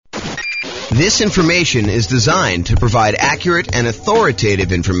This information is designed to provide accurate and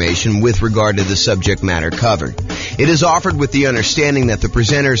authoritative information with regard to the subject matter covered. It is offered with the understanding that the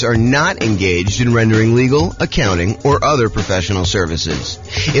presenters are not engaged in rendering legal, accounting, or other professional services.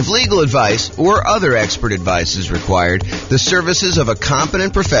 If legal advice or other expert advice is required, the services of a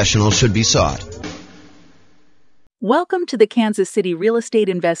competent professional should be sought. Welcome to the Kansas City Real Estate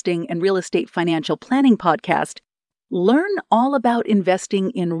Investing and Real Estate Financial Planning Podcast. Learn all about investing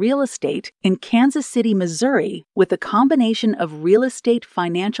in real estate in Kansas City, Missouri, with a combination of real estate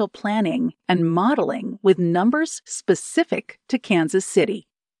financial planning and modeling with numbers specific to Kansas City,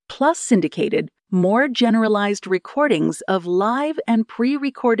 plus syndicated, more generalized recordings of live and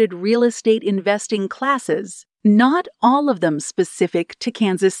pre-recorded real estate investing classes, not all of them specific to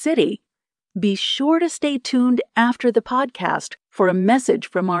Kansas City. Be sure to stay tuned after the podcast for a message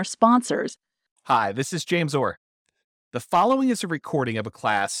from our sponsors. Hi, this is James Orr. The following is a recording of a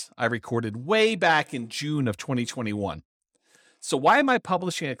class I recorded way back in June of 2021. So why am I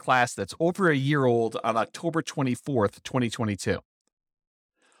publishing a class that's over a year old on October 24th, 2022?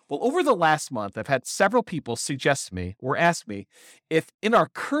 Well, over the last month, I've had several people suggest to me or ask me if in our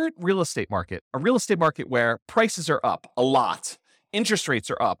current real estate market, a real estate market where prices are up a lot, interest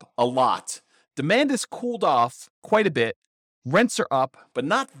rates are up a lot, demand has cooled off quite a bit, rents are up, but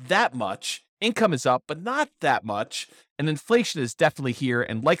not that much, income is up, but not that much, and inflation is definitely here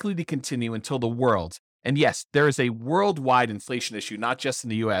and likely to continue until the world, and yes, there is a worldwide inflation issue, not just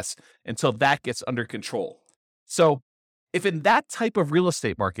in the US, until that gets under control. So, if in that type of real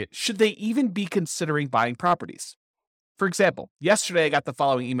estate market, should they even be considering buying properties? For example, yesterday I got the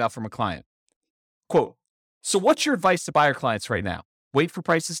following email from a client. Quote, "So what's your advice to buyer clients right now? Wait for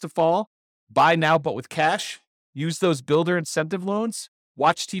prices to fall? Buy now but with cash? Use those builder incentive loans?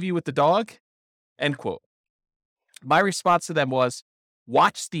 Watch TV with the dog?" End quote. My response to them was,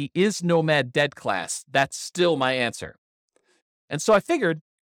 watch the Is Nomad Dead class. That's still my answer. And so I figured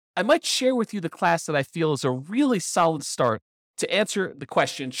I might share with you the class that I feel is a really solid start to answer the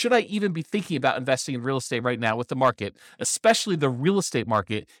question, should I even be thinking about investing in real estate right now with the market, especially the real estate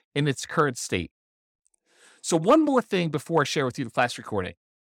market in its current state? So one more thing before I share with you the class recording.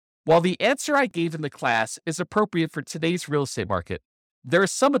 While the answer I gave in the class is appropriate for today's real estate market, there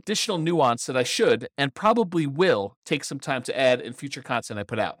is some additional nuance that I should and probably will take some time to add in future content I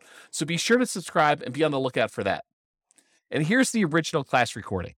put out. So be sure to subscribe and be on the lookout for that. And here's the original class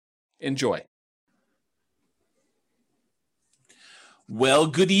recording. Enjoy. Well,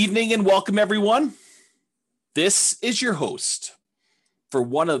 good evening and welcome, everyone. This is your host for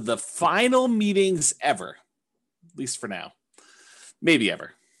one of the final meetings ever, at least for now, maybe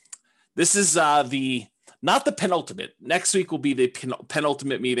ever. This is not the penultimate. Next week will be the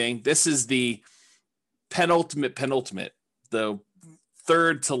penultimate meeting. This is the penultimate, the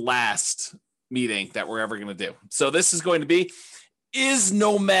third to last meeting that we're ever going to do. So this is going to be, is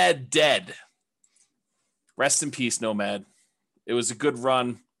Nomad dead? Rest in peace, Nomad. It was a good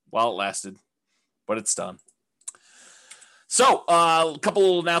run while it lasted, but it's done. So a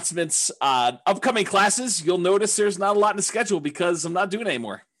couple of announcements. Upcoming classes, you'll notice there's not a lot in the schedule because I'm not doing it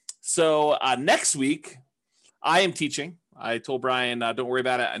anymore. So next week, I am teaching. I told Brian, don't worry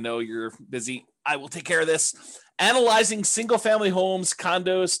about it. I know you're busy. I will take care of this. Analyzing single-family homes,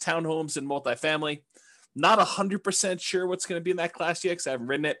 condos, townhomes, and multifamily. Not 100% sure what's going to be in that class yet because I haven't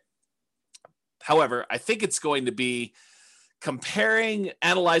written it. However, I think it's going to be comparing,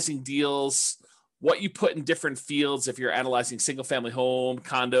 analyzing deals, what you put in different fields if you're analyzing single-family home,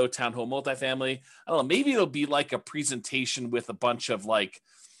 condo, townhome, multifamily. I don't know. Maybe it'll be like a presentation with a bunch of like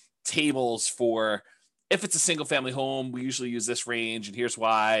tables for, if it's a single family home, we usually use this range, and here's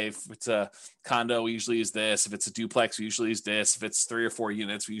why. If it's a condo, we usually use this. If it's a duplex, we usually use this. If it's 3 or 4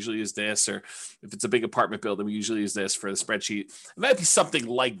 units, we usually use this. Or if it's a big apartment building, we usually use this for the spreadsheet. It might be something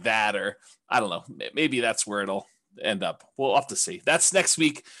like that, or I don't know. Maybe that's where it'll end up. We'll have to see. That's next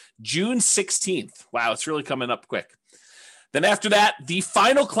week, June 16th. Wow, it's really coming up quick. Then after that, the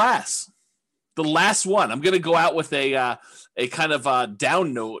final class, the last one. I'm going to go out with a kind of a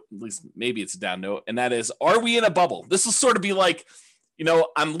down note, at least maybe it's a down note, and that is, are we in a bubble? This will sort of be like,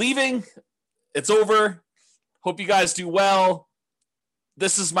 I'm leaving. It's over. Hope you guys do well.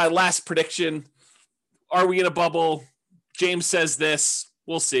 This is my last prediction. Are we in a bubble? James says this.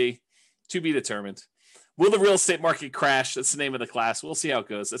 We'll see. To be determined. Will the real estate market crash? That's the name of the class. We'll see how it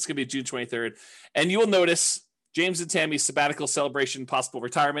goes. That's going to be June 23rd. And you will notice James and Tammy's sabbatical celebration, possible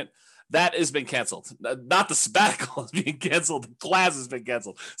retirement. That has been canceled. Not the sabbatical is being canceled. The class has been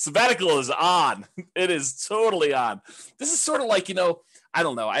canceled. Sabbatical is on. It is totally on. This is sort of like, I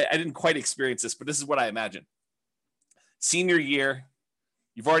don't know. I didn't quite experience this, but this is what I imagine. Senior year,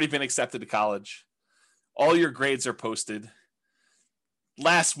 You've already been accepted to college. All your grades are posted.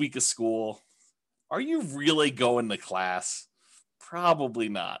 Last week of school. Are you really going to class? Probably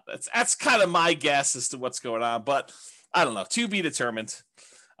not. That's kind of my guess as to what's going on, but I don't know. To be determined.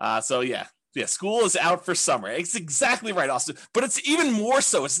 So yeah, school is out for summer. It's exactly right, Austin. But it's even more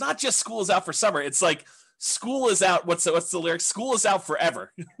so. It's not just school is out for summer. It's like school is out. What's the lyric? School is out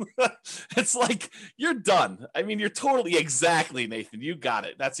forever. It's like you're done. I mean, you're totally exactly, Nathan. You got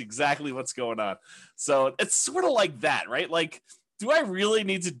it. That's exactly what's going on. So it's sort of like that, right? Like, do I really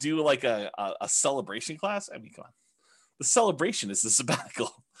need to do like a celebration class? I mean, come on. The celebration is the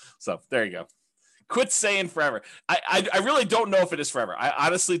sabbatical. So there you go. Quit saying forever. I really don't know if it is forever. I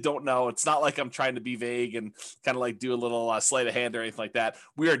honestly don't know. It's not like I'm trying to be vague and kind of like do a little sleight of hand or anything like that.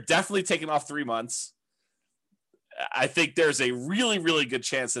 We are definitely taking off 3 months. I think there's a really, really good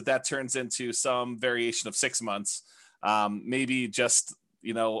chance that turns into some variation of 6 months. Maybe just,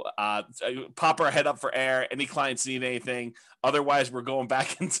 pop our head up for air. Any clients need anything. Otherwise, we're going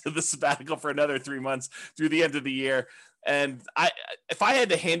back into the sabbatical for another 3 months through the end of the year. And if I had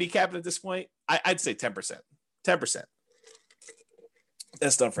to handicap it at this point, I'd say 10%. 10%.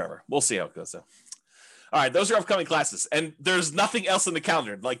 That's done forever. We'll see how it goes, though. All right, those are upcoming classes. And there's nothing else in the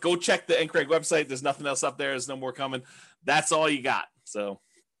calendar. Like, go check the NCRAG website. There's nothing else up there. There's no more coming. That's all you got. So,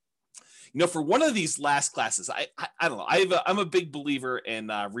 for one of these last classes, I don't know. I'm a big believer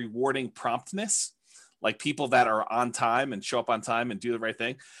in rewarding promptness. Like people that are on time and show up on time and do the right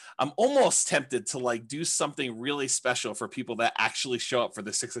thing. I'm almost tempted to like do something really special for people that actually show up for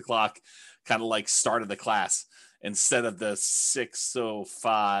the 6 o'clock kind of like start of the class instead of the 6:05,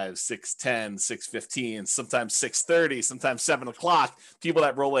 6:10, 6:15, sometimes 6:30, sometimes 7 o'clock, people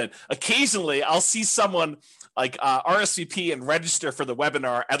that roll in. Occasionally I'll see someone like RSVP and register for the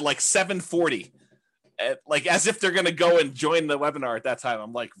webinar at like 7:40. Like as if they're going to go and join the webinar at that time.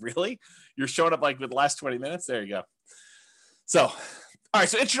 I'm like, really? You're showing up like with the last 20 minutes? There you go. So, all right.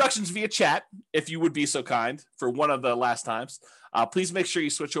 So introductions via chat, if you would be so kind for one of the last times, please make sure you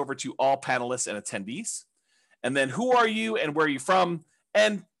switch over to all panelists and attendees. And then who are you and where are you from?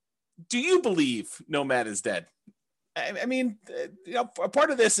 And do you believe Nomad is dead? I mean, a part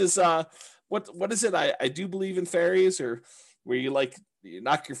of this is what is it? I do believe in fairies, or where you like, you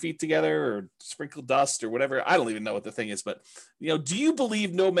knock your feet together or sprinkle dust or whatever. I don't even know what the thing is, but do you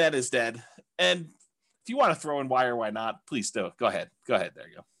believe Nomad is dead? And if you want to throw in why or why not, please do. Go ahead. There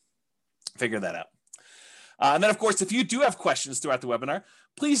you go. Figure that out. And then of course, if you do have questions throughout the webinar,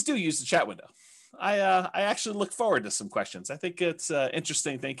 please do use the chat window. I actually look forward to some questions. I think it's an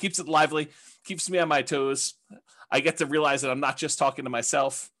interesting thing. Keeps it lively, keeps me on my toes. I get to realize that I'm not just talking to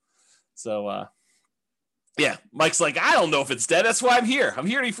myself. So, yeah, Mike's like, I don't know if it's dead. That's why I'm here. I'm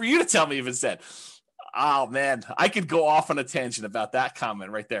here for you to tell me if it's dead. Oh, man, I could go off on a tangent about that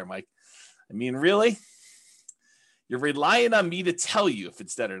comment right there, Mike. I mean, really? You're relying on me to tell you if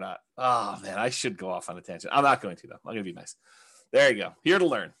it's dead or not. Oh, man, I should go off on a tangent. I'm not going to, though. I'm going to be nice. There you go. Here to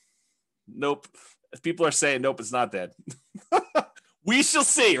learn. Nope. If people are saying, nope, it's not dead. We shall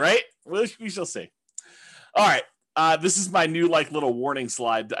see, right? We shall see. All right. This is my new little warning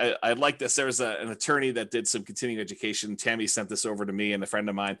slide. I like this. There was an attorney that did some continuing education. Tammy sent this over to me and a friend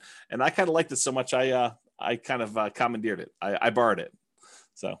of mine, and I kind of liked it so much I kind of commandeered it. I borrowed it,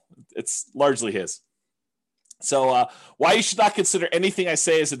 so it's largely his. So why you should not consider anything I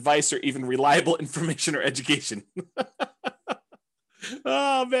say as advice or even reliable information or education.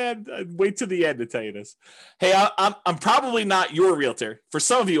 Oh man, I'd wait to the end to tell you this. Hey, I'm probably not your realtor. For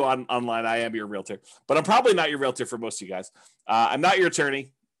some of you online, I am your realtor, but I'm probably not your realtor for most of you guys. I'm not your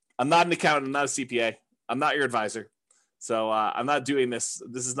attorney. I'm not an accountant. I'm not a CPA. I'm not your advisor. So I'm not doing this.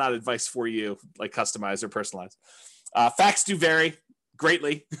 This is not advice for you, like customized or personalized. Facts do vary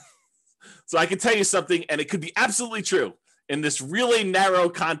greatly. So I can tell you something, and it could be absolutely true in this really narrow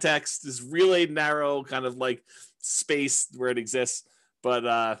context, this really narrow kind of like space where it exists.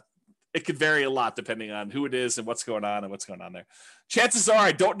 But it could vary a lot depending on who it is and what's going on there. Chances are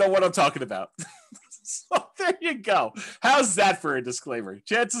I don't know what I'm talking about. So there you go. How's that for a disclaimer?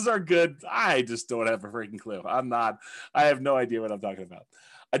 Chances are good. I just don't have a freaking clue. I have no idea what I'm talking about.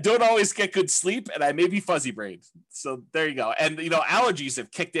 I don't always get good sleep, and I may be fuzzy brained. So there you go. And allergies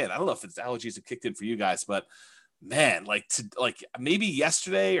have kicked in. I don't know if it's allergies have kicked in for you guys, but man, like maybe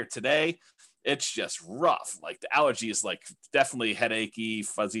yesterday or today, it's just rough. Like the allergy is like definitely headachy,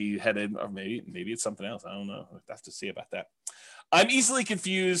 fuzzy headed, or maybe it's something else. I don't know. I have to see about that. I'm easily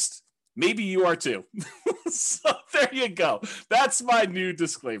confused. Maybe you are too. So there you go. That's my new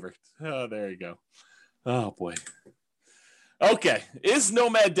disclaimer. Oh, there you go. Oh boy. Okay. Is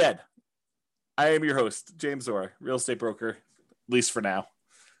Nomad dead? I am your host, James Orr, real estate broker, at least for now.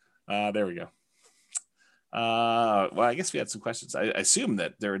 There we go. Well, I guess we had some questions. I assume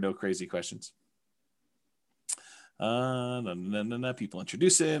that there are no crazy questions. People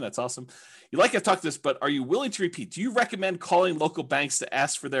introducing. That's awesome. You like I've talked this, but are you willing to repeat? Do you recommend calling local banks to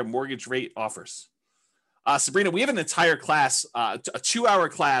ask for their mortgage rate offers? Sabrina, we have an entire class, a 2-hour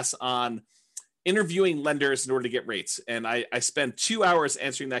class on interviewing lenders in order to get rates. And I spent 2 hours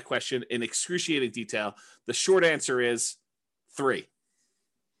answering that question in excruciating detail. The short answer is 3.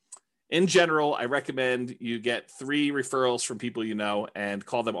 In general, I recommend you get 3 referrals from people you know and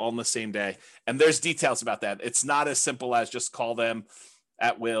call them all on the same day. And there's details about that. It's not as simple as just call them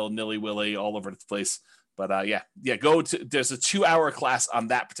at will, nilly-willy, all over the place. But there's a 2-hour class on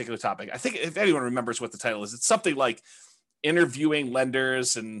that particular topic. I think if anyone remembers what the title is, it's something like interviewing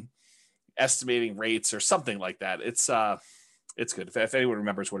lenders and estimating rates or something like that. It's good. If anyone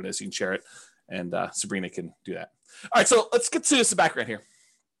remembers what it is, you can share it, and Sabrina can do that. All right, so let's get to some background here.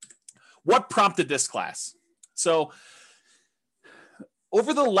 What prompted this class? So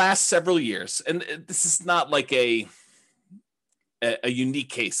over the last several years, and this is not like a unique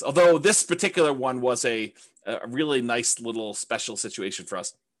case, although this particular one was a really nice little special situation for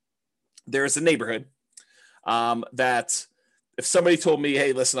us. There is a neighborhood that if somebody told me,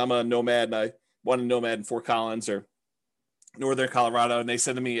 hey, listen, I'm a nomad and I want a nomad in Fort Collins or Northern Colorado, and they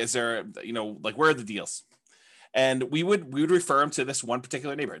said to me, is there, where are the deals? And we would refer them to this one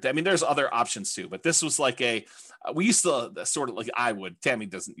particular neighborhood. I mean, there's other options too, but this was like we used to sort of Tammy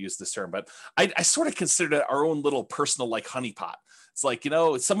doesn't use this term, but I sort of considered it our own little personal honeypot. It's like,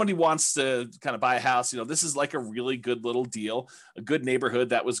 if somebody wants to kind of buy a house, this is like a really good little deal, a good neighborhood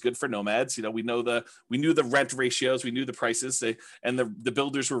that was good for nomads. We knew the rent ratios, we knew the prices, and the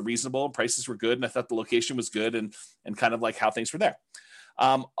builders were reasonable, and prices were good, and I thought the location was good, and kind of like how things were there.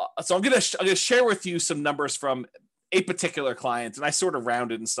 So I'm gonna share with you some numbers from a particular client, and I sort of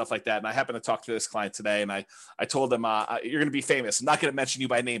rounded and stuff like that. And I happened to talk to this client today, and I told them, you're going to be famous. I'm not going to mention you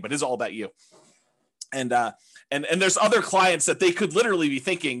by name, but it's all about you. And there's other clients that they could literally be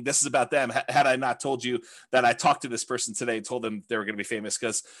thinking this is about them. Had I not told you that I talked to this person today, told them they were going to be famous,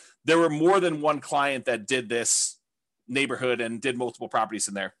 because there were more than one client that did this neighborhood and did multiple properties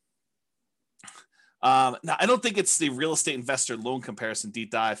in there. Now, I don't think it's the real estate investor loan comparison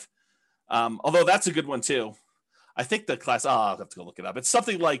deep dive, although that's a good one too. I think the class, I'll have to go look it up. It's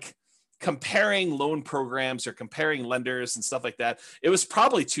something like comparing loan programs or comparing lenders and stuff like that. It was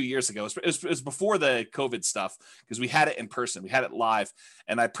probably 2 years ago. It was before the COVID stuff, because we had it in person. We had it live,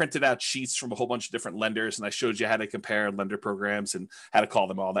 and I printed out sheets from a whole bunch of different lenders, and I showed you how to compare lender programs and how to call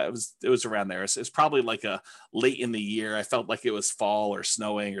them all. That it was around there. It's probably like a late in the year. I felt like it was fall or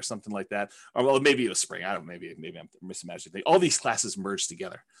snowing or something like that. Or well, maybe it was spring. I don't know. Maybe I'm misimagining. All these classes merged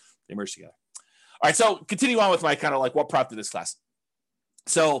together. They merged together. All right, so continue on with my kind of like what prompted this class.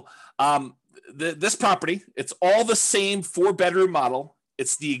 So this property, it's all the same 4-bedroom model.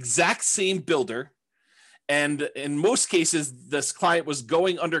 It's the exact same builder. And in most cases, this client was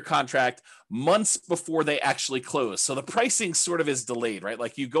going under contract months before they actually closed. So the pricing sort of is delayed, right?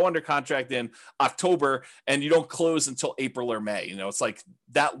 Like you go under contract in October and you don't close until April or May. It's like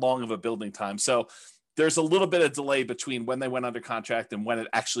that long of a building time. So there's a little bit of delay between when they went under contract and when it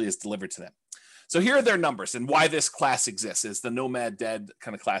actually is delivered to them. So here are their numbers and why this class exists, is the Nomad Dead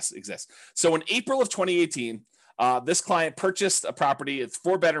kind of class exists. So in April of 2018, this client purchased a property. It's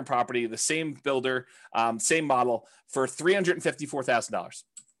 4-bedroom property, the same builder, same model, for $354,000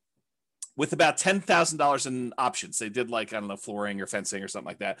 with about $10,000 in options. They did flooring or fencing or something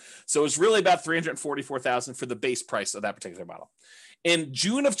like that. So it was really about $344,000 for the base price of that particular model. In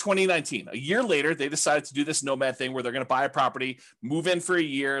June of 2019, a year later, they decided to do this nomad thing where they're going to buy a property, move in for a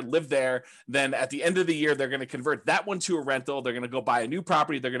year, live there. Then at the end of the year, they're going to convert that one to a rental. They're going to go buy a new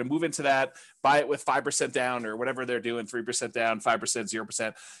property. They're going to move into that, buy it with 5% down or whatever they're doing, 3% down,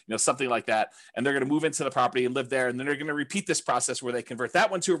 5%, 0%, something like that. And they're going to move into the property and live there. And then they're going to repeat this process where they convert that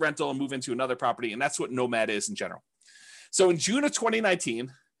one to a rental and move into another property. And that's what Nomad is in general. So in June of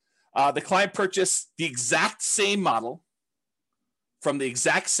 2019, the client purchased the exact same model from the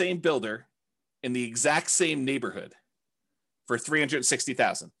exact same builder in the exact same neighborhood for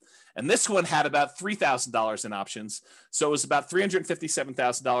 $360,000. And this one had about $3,000 in options. So it was about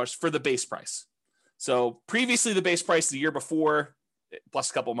 $357,000 for the base price. So previously the base price the year before,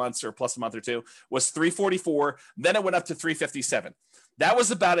 plus a couple months or plus a month or two, was $344. Then it went up to $357. That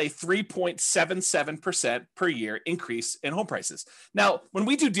was about a 3.77% per year increase in home prices. Now, when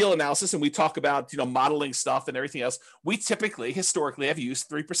we do deal analysis and we talk about, modeling stuff and everything else, we typically, historically, have used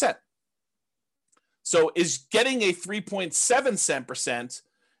 3%. So is getting a 3.77%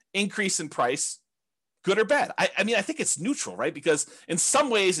 increase in price good or bad? I mean, I think it's neutral, right? Because in some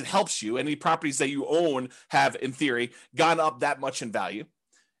ways it helps you. Any properties that you own have, in theory, gone up that much in value.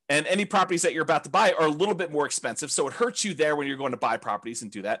 And any properties that you're about to buy are a little bit more expensive. So it hurts you there when you're going to buy properties and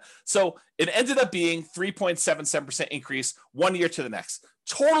do that. So it ended up being 3.77% increase 1 year to the next.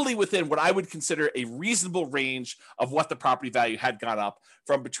 Totally within what I would consider a reasonable range of what the property value had gone up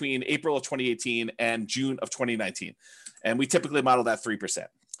from between April of 2018 and June of 2019. And we typically model that 3%.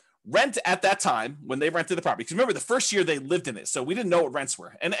 Rent at that time when they rented the property, because remember the first year they lived in it, so we didn't know what rents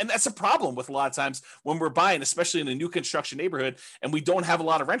were, and that's a problem with a lot of times when we're buying, especially in a new construction neighborhood, and we don't have a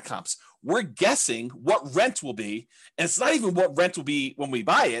lot of rent comps. We're guessing what rent will be, and it's not even what rent will be when we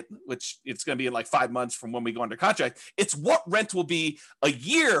buy it, which it's going to be in like 5 months from when we go under contract. It's what rent will be a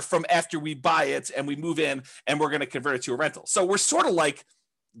year from after we buy it and we move in, and we're going to convert it to a rental. So we're sort of like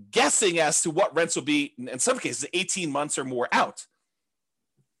guessing as to what rents will be in some cases 18 months or more out.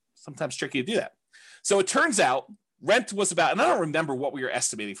 Sometimes tricky to do that. So it turns out rent was about, and I don't remember what we were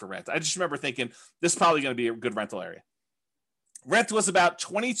estimating for rent. I just remember thinking this is probably going to be a good rental area. Rent was about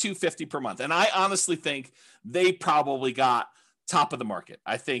 $22.50 per month. And I honestly think they probably got top of the market.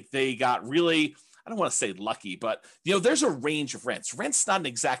 I think they got really, I don't want to say lucky, but there's a range of rents. Rent's not an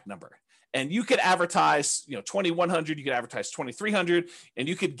exact number. And you could advertise, $2,100, you could advertise $2,300, and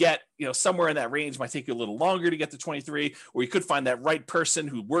you could get, somewhere in that range. Might take you a little longer to get to 23, or you could find that right person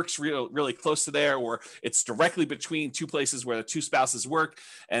who works really close to there, or it's directly between two places where the two spouses work.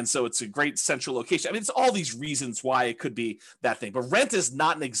 And so it's a great central location. I mean, it's all these reasons why it could be that thing, but rent is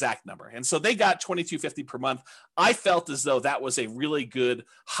not an exact number. And so they got $22.50 per month. I felt as though that was a really good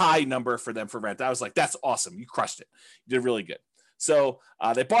high number for them for rent. I was like, that's awesome. You crushed it. You did really good. So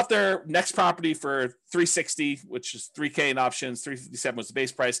they bought their next property for $360, which is $3K in options. $357 was the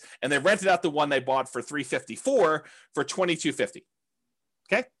base price, and they rented out the one they bought for $354 for $22.50.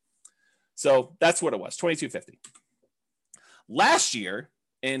 Okay, so that's what it was, $22.50. Last year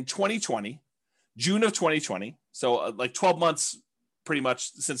in 2020, June of 2020, so like 12 months pretty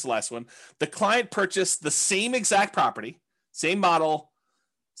much since the last one, the client purchased the same exact property, same model,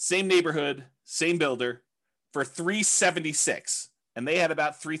 same neighborhood, same builder for $376. And they had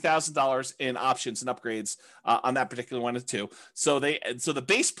about $3,000 in options and upgrades on that particular one too. So the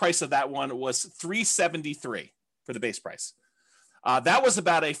base price of that one was $373 for the base price. That was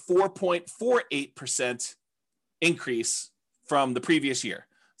about a 4.48% increase from the previous year.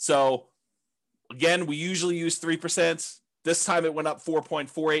 So again, we usually use 3%. This time it went up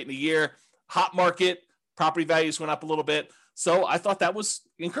 4.48 in a year. Hot market, property values went up a little bit. So I thought that was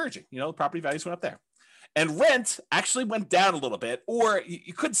encouraging. The property values went up there. And rent actually went down a little bit, or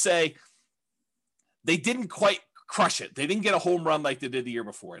you could say they didn't quite crush it. They didn't get a home run like they did the year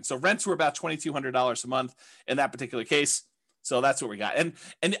before. And so rents were about $2,200 a month in that particular case. So that's what we got. And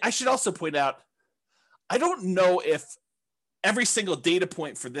I should also point out, I don't know if every single data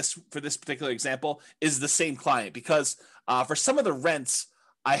point for this particular example is the same client, because for some of the rents,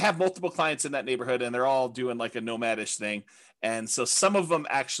 I have multiple clients in that neighborhood and they're all doing like a nomadish thing. And so some of them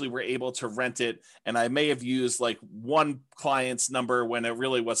actually were able to rent it. And I may have used like one client's number when it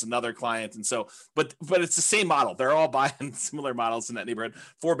really was another client. And so, but it's the same model. They're all buying similar models in that neighborhood,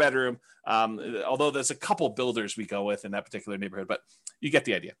 4-bedroom. Although there's a couple builders we go with in that particular neighborhood, but you get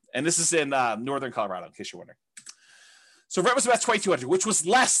the idea. And this is in Northern Colorado, in case you're wondering. So rent was about $2,200, which was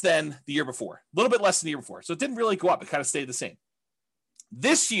less than the year before, a little bit less than the year before. So it didn't really go up. It kind of stayed the same.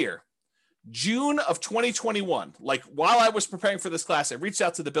 This year, June of 2021, like while I was preparing for this class, I reached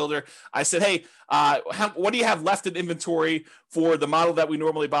out to the builder. I said, hey, what do you have left in inventory for the model that we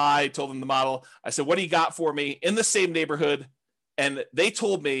normally buy? I told them the model. I said, what do you got for me in the same neighborhood? And they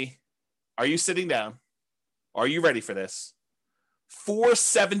told me, are you sitting down? Are you ready for this?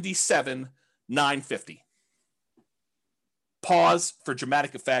 $477,950. Pause for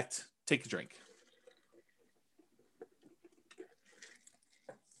dramatic effect. Take a drink.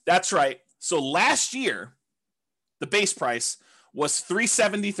 That's right. So last year, the base price was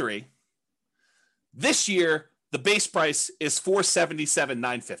 $373. This year, the base price is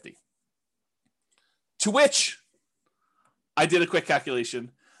 $477,950. To which I did a quick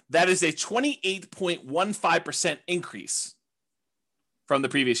calculation. That is a 28.15% increase from the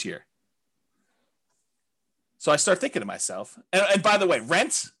previous year. So I start thinking to myself, and by the way,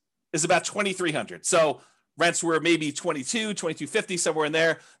 rent is about $2,300. So rents were maybe $2,250, somewhere in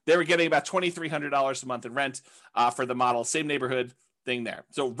there. They were getting about $2,300 a month in rent for the model, same neighborhood thing there.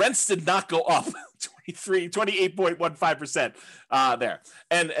 So rents did not go up 28.15% there.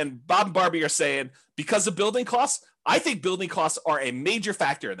 And Bob and Barbie are saying, because of building costs, I think building costs are a major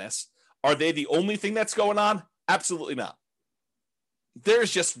factor in this. Are they the only thing that's going on? Absolutely not.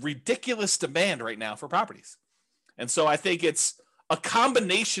 there's just ridiculous demand right now for properties. And so I think it's a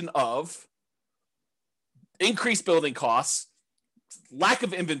combination of increased building costs, lack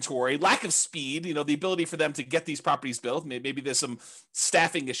of inventory, lack of speed, the ability for them to get these properties built. Maybe there's some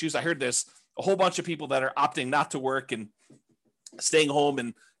staffing issues. I heard there's a whole bunch of people that are opting not to work and staying home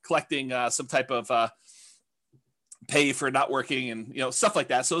and collecting some type of pay for not working and, stuff like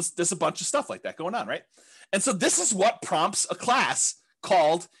that. So there's a bunch of stuff like that going on, right? And so this is what prompts a class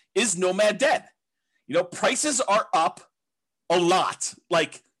called Is Nomad Dead? Prices are up a lot,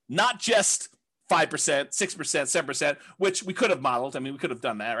 like not just 5%, 6%, 7%, which we could have modeled. I mean, we could have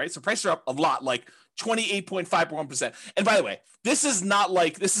done that, right? So prices are up a lot, like 28.51%. And by the way, this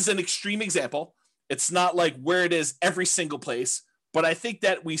is an extreme example. It's not like where it is every single place, but I think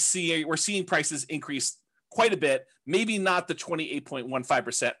that we're seeing prices increase quite a bit, maybe not the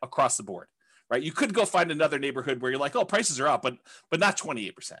 28.15% across the board, right? You could go find another neighborhood where you're like, oh, prices are up, but not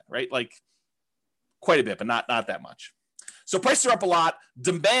 28%, right? Like quite a bit, but not that much. So prices are up a lot.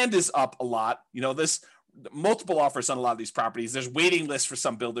 Demand is up a lot. There's multiple offers on a lot of these properties. There's waiting lists for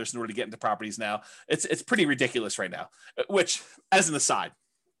some builders in order to get into properties now. It's pretty ridiculous right now, which, as an aside,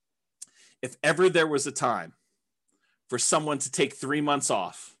 if ever there was a time for someone to take 3 months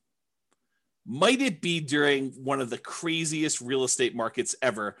off, might it be during one of the craziest real estate markets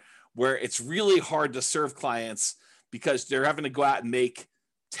ever, where it's really hard to serve clients because they're having to go out and make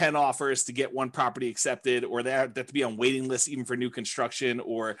 10 offers to get one property accepted, or they have to be on waiting lists even for new construction,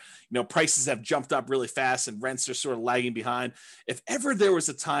 or prices have jumped up really fast and rents are sort of lagging behind. If ever there was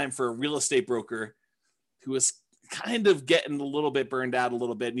a time for a real estate broker who was kind of getting a little bit burned out, a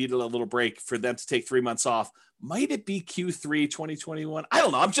little bit, needed a little break, for them to take 3 months off, might it be Q3 2021? I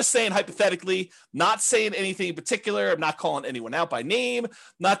don't know. I'm just saying hypothetically, not saying anything in particular. I'm not calling anyone out by name,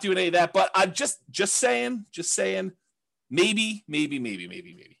 not doing any of that, but I'm just saying, maybe.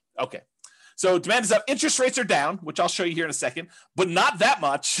 Okay. So demand is up. Interest rates are down, which I'll show you here in a second, but not that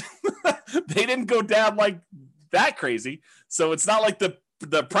much. They didn't go down like that crazy. So it's not like the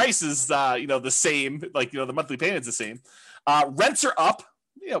price is, the same, like, the monthly payment's the same. Rents are up,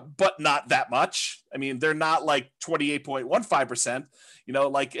 but not that much. I mean, they're not like 28.15%,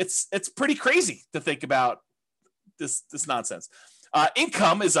 like it's pretty crazy to think about this nonsense.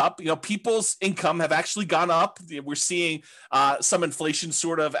 Income is up. People's income have actually gone up. We're seeing some inflation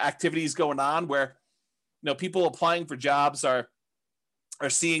sort of activities going on where, people applying for jobs are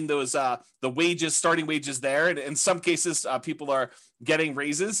seeing those the starting wages there, and in some cases, people are getting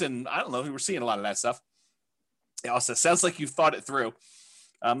raises. And I don't know, we're seeing a lot of that stuff. It also sounds like you've thought it through.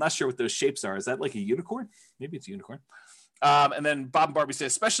 I'm not sure what those shapes are. Is that like a unicorn? Maybe it's a unicorn. And then Bob and Barbie say,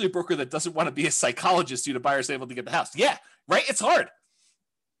 especially a broker that doesn't want to be a psychologist due to buyers able to get the house. Yeah, right. It's hard.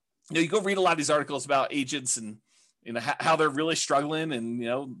 You go read a lot of these articles about agents and how they're really struggling, and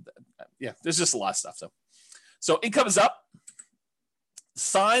there's just a lot of stuff. So income is up.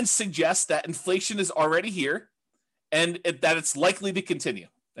 Signs suggest that inflation is already here, and that it's likely to continue.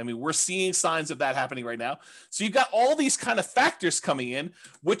 I mean, we're seeing signs of that happening right now. So you've got all these kind of factors coming in,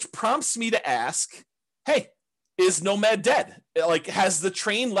 which prompts me to ask, hey, is Nomad dead? Like, has the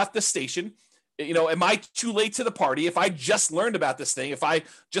train left the station? Am I too late to the party? If I just learned about this thing, if I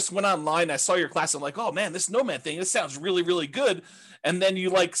just went online, I saw your class, I'm like, oh man, this Nomad thing, this sounds really, really good. And then you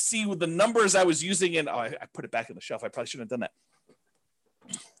like see the numbers I was using, and I put it back on the shelf. I probably shouldn't have done that.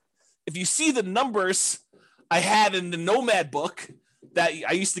 If you see the numbers I had in the Nomad book that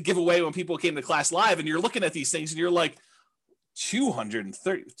I used to give away when people came to class live, and you're looking at these things and you're like,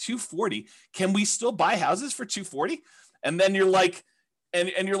 230, 240. Can we still buy houses for 240? And then you're like,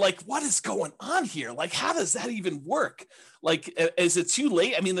 and you're like, what is going on here? Like, how does that even work? Like, is it too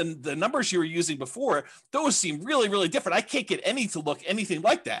late? I mean, the numbers you were using before, those seem really, really different. I can't get any to look anything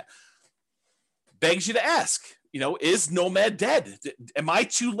like that. Begs you to ask, is Nomad dead? Am I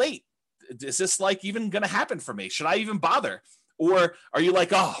too late? Is this like even going to happen for me? Should I even bother? Or are you like,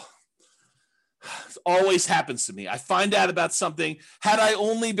 oh, it always happens to me. I find out about something. Had I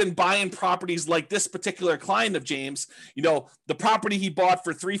only been buying properties like this particular client of James, the property he bought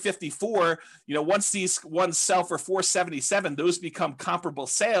for $354, once these ones sell for $477, those become comparable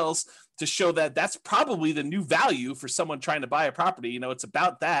sales to show that that's probably the new value for someone trying to buy a property. It's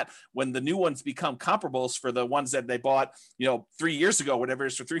about that when the new ones become comparables for the ones that they bought, 3 years ago, whatever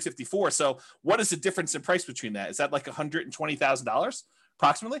it is, for $354. So what is the difference in price between that? Is that like $120,000?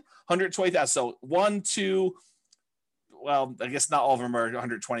 Approximately 120,000. So 1, 2, well, I guess not all of them are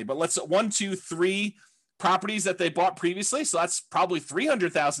 120, but let's 1, 2, 3 properties that they bought previously. So that's probably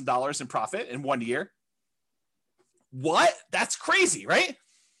 $300,000 in profit in 1 year. What? That's crazy, right?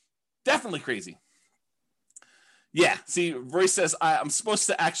 Definitely crazy. Yeah. See, Royce says I'm supposed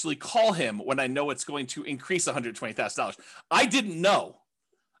to actually call him when I know it's going to increase $120,000. I didn't know.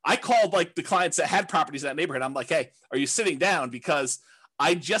 I called like the clients that had properties in that neighborhood. I'm like, hey, are you sitting down? Because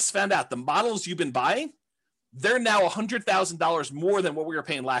I just found out the models you've been buying, they're now $100,000 more than what we were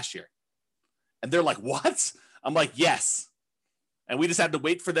paying last year. And they're like, what? I'm like, yes. And we just had to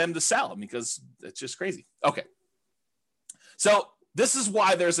wait for them to sell because it's just crazy. Okay. So this is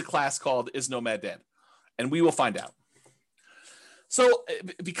why there's a class called Is Nomad Dead? And we will find out. So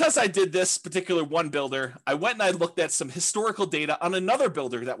because I did this particular one builder, I went and I looked at some historical data on another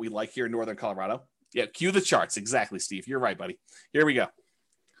builder that we like here in Northern Colorado. Yeah, cue the charts. Exactly, Steve. You're right, buddy. Here we go.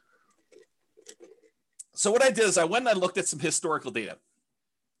 So what I did is I went and I looked at some historical data.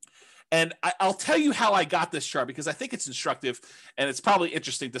 And I'll tell you how I got this chart because I think it's instructive and it's probably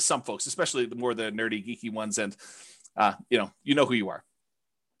interesting to some folks, especially the more the nerdy, geeky ones. And, you know who you are.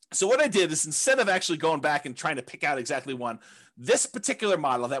 So what I did is instead of actually going back and trying to pick out exactly one, this particular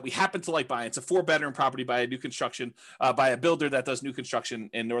model that we happen to like buying, it's a 4-bedroom property by a new construction, by a builder that does new construction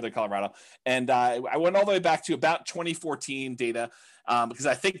in Northern Colorado. And I went all the way back to about 2014 data because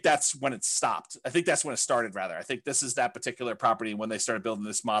I think that's when it stopped. I think that's when it started, rather. I think this is that particular property when they started building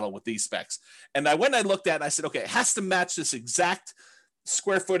this model with these specs. And I went and I looked at it and I said, okay, it has to match this exact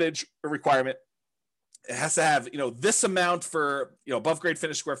square footage requirement. It has to have, this amount for, above grade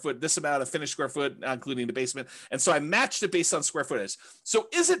finished square foot, this amount of finished square foot, including the basement. And so I matched it based on square footage. So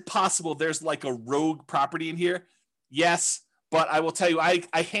is it possible there's like a rogue property in here? Yes. But I will tell you, I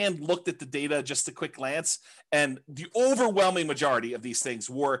hand looked at the data just a quick glance, and the overwhelming majority of these things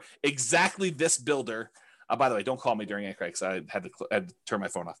were exactly this builder. By the way, don't call me during Anchor because I had to turn my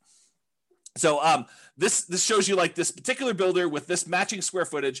phone off. So this shows you like this particular builder with this matching square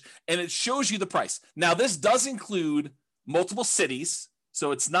footage, and it shows you the price. Now, this does include multiple cities,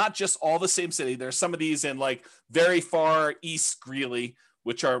 so it's not just all the same city. There's some of these in like very far east Greeley,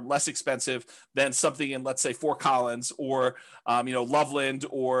 which are less expensive than something in, let's say, Fort Collins or, Loveland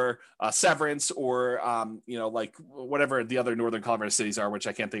or Severance or, like whatever the other Northern Colorado cities are, which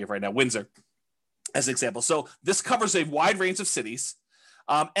I can't think of right now, Windsor, as an example. So this covers a wide range of cities.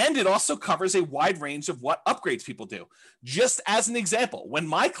 And it also covers a wide range of what upgrades people do. Just as an example, when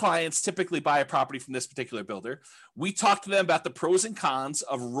my clients typically buy a property from this particular builder, we talk to them about the pros and cons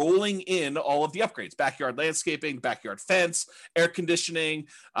of rolling in all of the upgrades: backyard landscaping, backyard fence, air conditioning,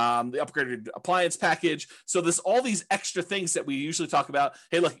 the upgraded appliance package. So there's all these extra things that we usually talk about.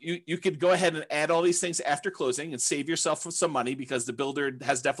 Hey, look, you could go ahead and add all these things after closing and save yourself some money because the builder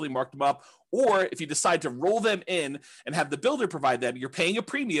has definitely marked them up. Or if you decide to roll them in and have the builder provide them, you're paying a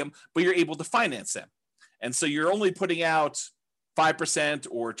premium, but you're able to finance them. And so you're only putting out 5%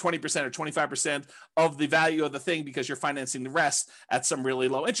 or 20% or 25% of the value of the thing because you're financing the rest at some really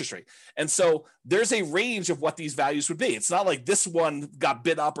low interest rate. And so there's a range of what these values would be. It's not like this one got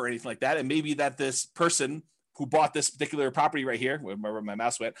bid up or anything like that. And maybe that this person who bought this particular property right here, where my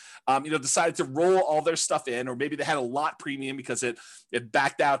mouse went, decided to roll all their stuff in, or maybe they had a lot premium because it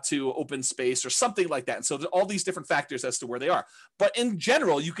backed out to open space or something like that. And so there's all these different factors as to where they are. But in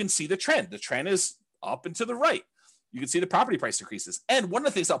general, you can see the trend. The trend is up and to the right. You can see the property price increases. And one of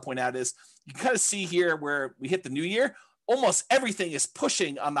the things I'll point out is you kind of see here where we hit the new year, almost everything is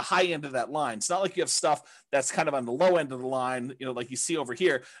pushing on the high end of that line. It's not like you have stuff that's kind of on the low end of the line, like you see over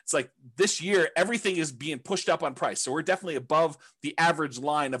here. It's like this year, everything is being pushed up on price. So we're definitely above the average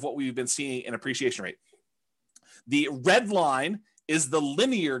line of what we've been seeing in appreciation rate. The red line is the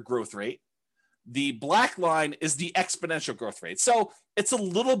linear growth rate. The black line is the exponential growth rate. So it's a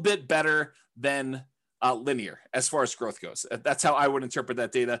little bit better than linear as far as growth goes. That's how I would interpret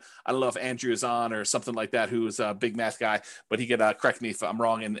that data. I don't know if Andrew is on or something like that, who's a big math guy, but he could correct me if I'm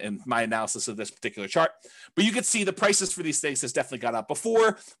wrong in my analysis of this particular chart. But you can see the prices for these things has definitely gone up.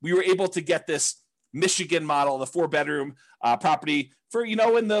 Before, we were able to get this Michigan model, the 4-bedroom property for, in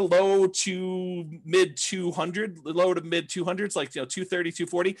the low to mid 200s, like, 230,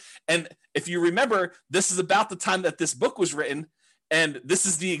 240. And if you remember, this is about the time that this book was written. And this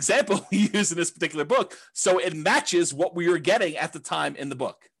is the example we use in this particular book. So it matches what we were getting at the time in the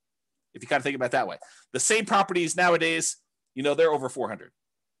book, if you kind of think about it that way. The same properties nowadays, they're over 400.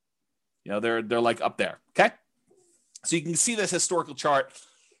 They're like up there, okay? So you can see this historical chart.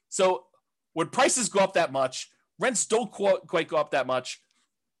 So when prices go up that much, rents don't quite go up that much.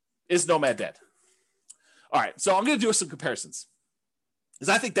 Is Nomad dead? All right, so I'm going to do some comparisons, because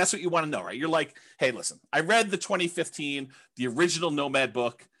I think that's what you want to know, right? You're like, hey, listen, I read the 2015, the original Nomad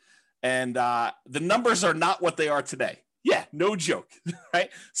book, and the numbers are not what they are today. Yeah, no joke, right?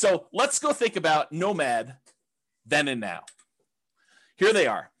 So let's go think about Nomad then and now. Here they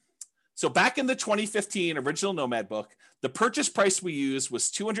are. So back in the 2015 original Nomad book, the purchase price we used was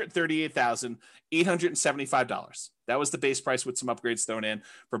 $238,875. That was the base price with some upgrades thrown in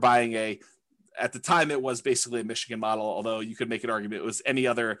for buying at the time, it was basically a Michigan model, although you could make an argument it was any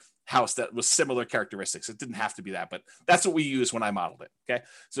other house that was similar characteristics. It didn't have to be that, but that's what we used when I modeled it. Okay.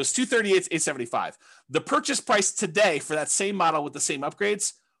 So it's $238,875. The purchase price today for that same model with the same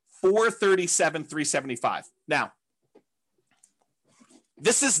upgrades, $437,375. Now,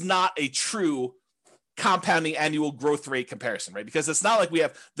 this is not a true compounding annual growth rate comparison, right? Because it's not like we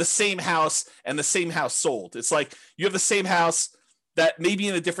have the same house and the same house sold. It's like you have the same house that may be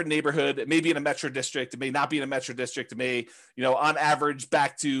in a different neighborhood, it may be in a metro district, it may not be in a metro district, it may, on average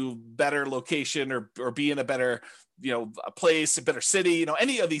back to better location or be in a better, a place, a better city,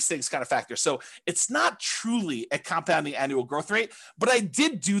 any of these things kind of factor. So it's not truly a compounding annual growth rate, but I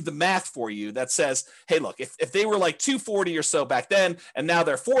did do the math for you that says, hey, look, if they were like 240 or so back then, and now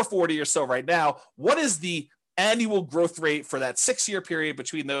they're 440 or so right now, what is the annual growth rate for that 6-year period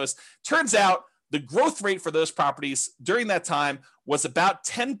between those? Turns out the growth rate for those properties during that time was about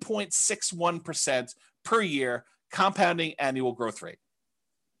 10.61% per year, compounding annual growth rate.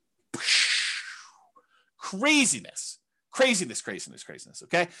 Craziness.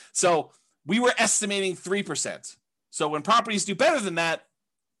 Okay. So we were estimating 3%. So when properties do better than that,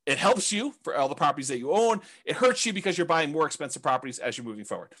 it helps you for all the properties that you own. It hurts you because you're buying more expensive properties as you're moving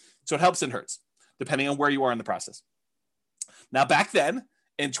forward. So it helps and hurts depending on where you are in the process. Now, back then,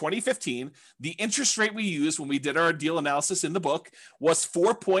 in 2015, the interest rate we used when we did our deal analysis in the book was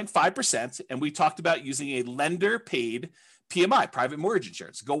 4.5%. And we talked about using a lender paid PMI, private mortgage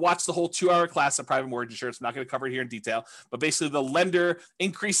insurance. Go watch the whole 2-hour class on private mortgage insurance. I'm not going to cover it here in detail, but basically the lender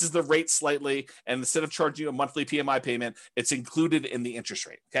increases the rate slightly. And instead of charging you a monthly PMI payment, it's included in the interest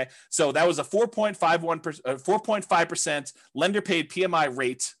rate. Okay. So that was a 4.5% lender paid PMI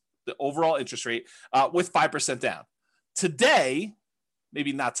rate, the overall interest rate with 5% down. Today,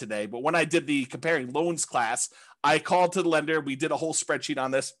 maybe not today, but when I did the comparing loans class, I called to the lender. We did a whole spreadsheet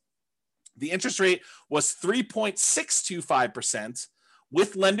on this. The interest rate was 3.625%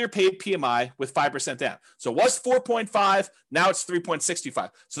 with lender paid PMI with 5% down. So it was 4.5. Now it's 3.625.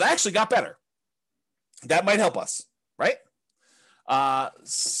 So that actually got better. That might help us, right?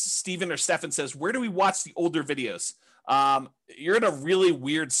 Stephen says, where do we watch the older videos? You're in a really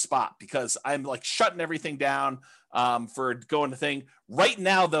weird spot because I'm like shutting everything down for going to thing. Right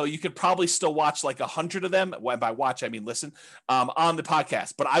now, though, you could probably still watch like 100 of them. When by watch, I mean listen on the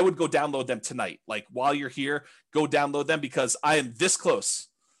podcast. But I would go download them tonight. Like while you're here, go download them because I am this close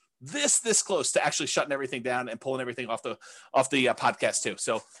to actually shutting everything down and pulling everything off the podcast too.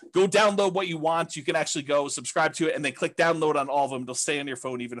 So go download what you want. You can actually go subscribe to it and then click download on all of them. They'll stay on your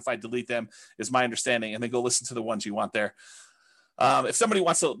phone even if I delete them, is my understanding. And then go listen to the ones you want there. If somebody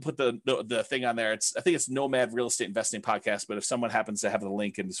wants to put the thing on there, I think it's Nomad Real Estate Investing Podcast. But if someone happens to have the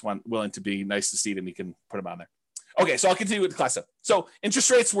link and is willing to be nice to Steven, you can put them on there. Okay, so I'll continue with the class up. So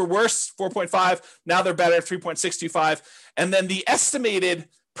interest rates were worse, 4.5. Now they're better, 3.625. And then the estimated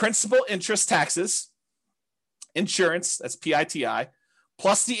principal, interest, taxes, insurance, that's PITI,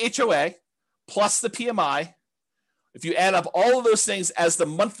 plus the HOA, plus the PMI. If you add up all of those things as the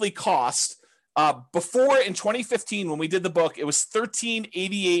monthly cost, before in 2015, when we did the book, it was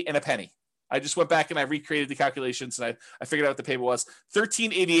 $13.88 and a penny. I just went back and I recreated the calculations and I figured out what the payment was.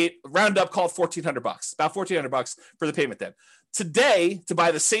 $13.88, round up, called $1,400, about $1,400 for the payment then. Today, to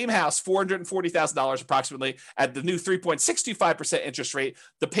buy the same house, $440,000 approximately at the new 3.625% interest rate,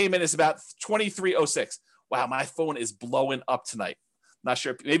 the payment is about $2,306. Wow, my phone is blowing up tonight. Not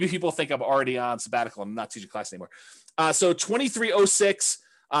sure. Maybe people think I'm already on sabbatical. I'm not teaching class anymore. So $2,306,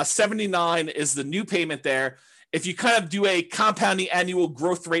 79 is the new payment there. If you kind of do a compounding annual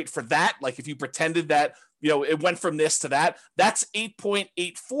growth rate for that, like if you pretended that, it went from this to that, that's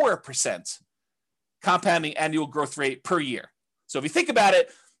 8.84% compounding annual growth rate per year. So if you think about it,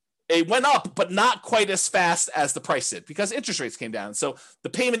 it went up, but not quite as fast as the price did because interest rates came down. So the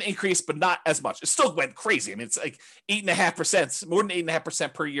payment increased, but not as much. It still went crazy. I mean, it's like 8.5%, more than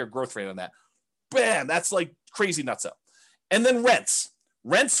 8.5% per year growth rate on that. Bam, that's like crazy nuts up. And then rents.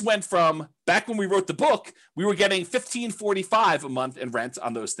 Rents went from, back when we wrote the book, we were getting $1,545 a month in rent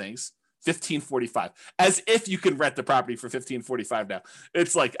on those things. $1,545, as if you can rent the property for $1,545 now.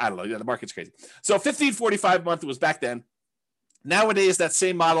 It's like, I don't know, the market's crazy. So $1,545 a month was back then. Nowadays, that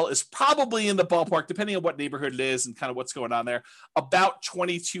same model is probably in the ballpark, depending on what neighborhood it is and kind of what's going on there, about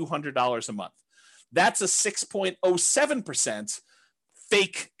 $2,200 a month. That's a 6.07%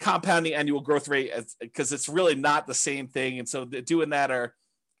 fake compounding annual growth rate because it's really not the same thing. And so doing that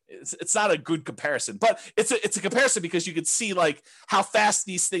It's not a good comparison, but it's a comparison because you can see like how fast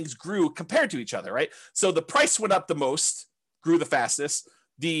these things grew compared to each other, right? So the price went up the most, grew the fastest.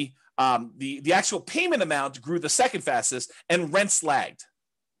 The actual payment amount grew the second fastest, and rents lagged.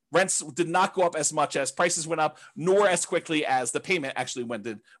 Rents did not go up as much as prices went up, nor as quickly as the payment actually went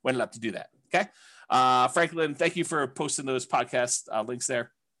up to do that. Okay, Franklin, thank you for posting those podcast links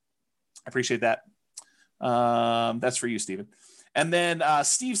there. I appreciate that. That's for you, Stephen. And then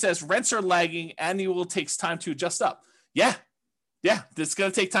Steve says rents are lagging. Annual takes time to adjust up. Yeah, it's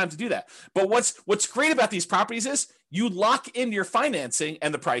going to take time to do that. But what's great about these properties is you lock in your financing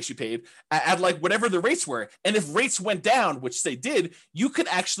and the price you paid at like whatever the rates were. And if rates went down, which they did, you could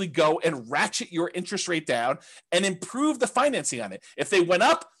actually go and ratchet your interest rate down and improve the financing on it. If they went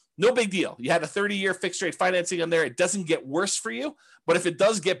up, no big deal. You had a 30-year fixed rate financing on there. It doesn't get worse for you. But if it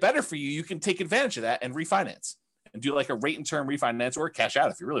does get better for you, you can take advantage of that and refinance and do like a rate and term refinance or cash out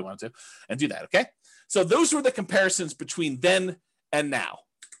if you really wanted to and do that. Okay. So those were the comparisons between then and now.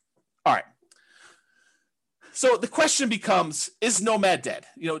 All right. So the question becomes, is Nomad dead?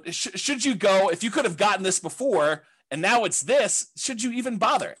 Should you go, if you could have gotten this before and now it's this, should you even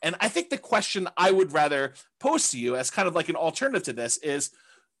bother? And I think the question I would rather pose to you as kind of like an alternative to this is,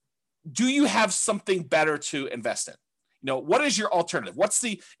 do you have something better to invest in? What is your alternative?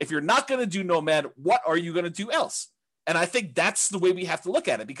 If you're not going to do Nomad, what are you going to do else? And I think that's the way we have to look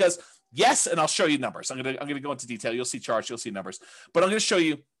at it because yes, and I'll show you numbers. I'm going to go into detail. You'll see charts, you'll see numbers, but I'm going to show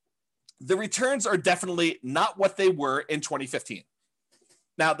you the returns are definitely not what they were in 2015.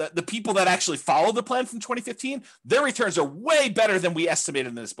 Now, the people that actually followed the plan from 2015, their returns are way better than we estimated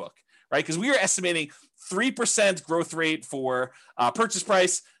in this book, right? Because we were estimating 3% growth rate for purchase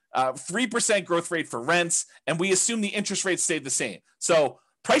price, 3% growth rate for rents, and we assume the interest rate stayed the same. So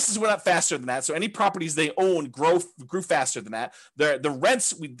prices went up faster than that. So any properties they own grew faster than that. The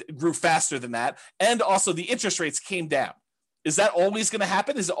rents grew faster than that. And also the interest rates came down. Is that always going to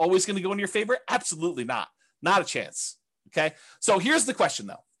happen? Is it always going to go in your favor? Absolutely not. Not a chance. Okay. So here's the question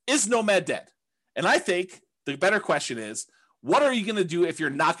though. Is Nomad dead? And I think the better question is, what are you going to do if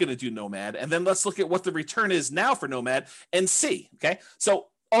you're not going to do Nomad? And then let's look at what the return is now for Nomad and see. Okay. So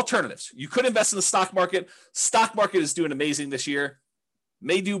alternatives. You could invest in the stock market. Stock market is doing amazing this year.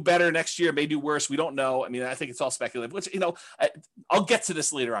 May do better next year, may do worse. We don't know. I mean, I think it's all speculative, which, I'll get to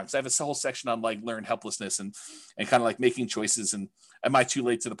this later on because I have a whole section on like learned helplessness and kind of like making choices and am I too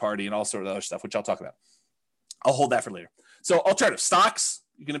late to the party and all sort of other stuff, which I'll talk about. I'll hold that for later. So alternative stocks,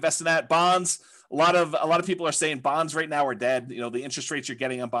 you can invest in that. Bonds. A lot of people are saying bonds right now are dead. The interest rates you're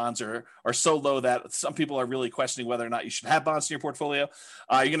getting on bonds are so low that some people are really questioning whether or not you should have bonds in your portfolio.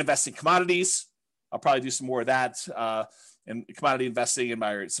 You're going to invest in commodities. I'll probably do some more of that. And commodity investing in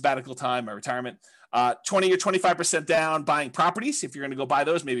my sabbatical time, my retirement. 20 or 25% down buying properties. If you're going to go buy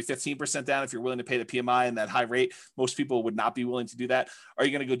those, maybe 15% down if you're willing to pay the PMI and that high rate. Most people would not be willing to do that. Are you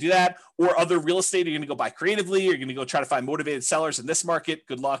going to go do that? Or other real estate? Are you going to go buy creatively? Are you going to go try to find motivated sellers in this market?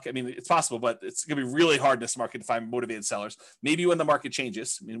 Good luck. I mean, it's possible, but it's going to be really hard in this market to find motivated sellers. Maybe when the market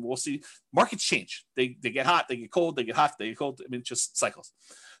changes. I mean, we'll see. Markets change. They get hot, they get cold, they get hot, they get cold. I mean, it's just cycles.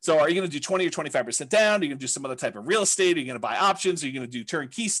 So are you going to do 20 or 25% down? Are you going to do some other type of real estate? Are you going to buy options? Are you going to do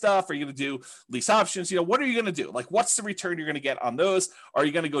turnkey stuff? Are you going to do lease options? What are you going to do? Like, what's the return you're going to get on those? Are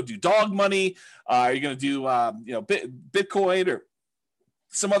you going to go do dog money? Are you going to do, Bitcoin or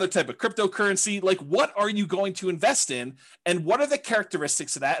some other type of cryptocurrency? Like, what are you going to invest in? And what are the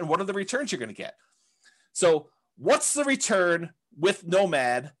characteristics of that? And what are the returns you're going to get? So what's the return with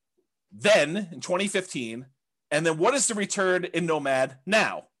Nomad then in 2015? And then what is the return in Nomad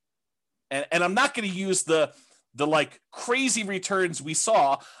now? And I'm not going to use the like crazy returns we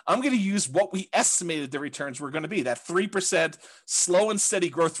saw. I'm going to use what we estimated the returns were going to be, that 3% slow and steady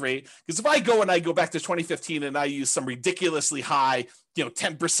growth rate. Because if I go back to 2015 and I use some ridiculously high,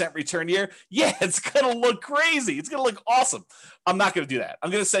 10% return year, yeah, it's going to look crazy. It's going to look awesome. I'm not going to do that.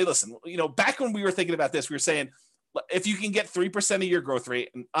 I'm going to say, listen, back when we were thinking about this, we were saying, if you can get 3% a year growth rate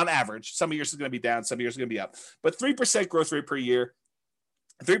on average, some years is going to be down, some years is going to be up, but 3% growth rate per year,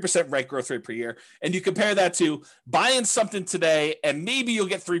 3% rent growth rate per year. And you compare that to buying something today and maybe you'll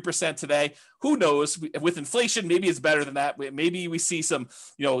get 3% today. Who knows? With inflation, maybe it's better than that. Maybe we see some,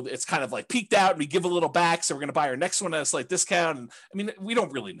 it's kind of like peaked out and we give a little back. So we're going to buy our next one at a slight discount. And I mean, we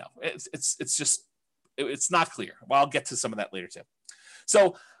don't really know. It's not clear. Well, I'll get to some of that later too.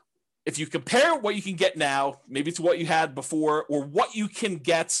 So if you compare what you can get now, maybe to what you had before, or what you can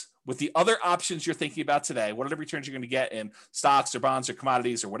get with the other options you're thinking about today, what are the returns you're going to get in stocks or bonds or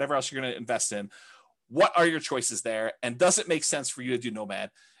commodities or whatever else you're going to invest in? What are your choices there? And does it make sense for you to do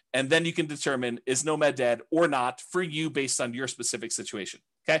Nomad? And then you can determine, is Nomad dead or not for you based on your specific situation?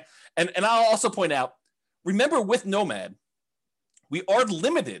 Okay. And I'll also point out, remember with Nomad, we are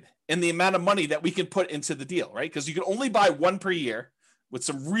limited in the amount of money that we can put into the deal, right? Because you can only buy one per year with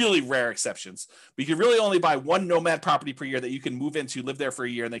some really rare exceptions. But you can really only buy one Nomad property per year that you can move into, live there for a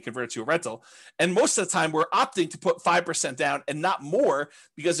year, and then convert it to a rental. And most of the time, we're opting to put 5% down and not more,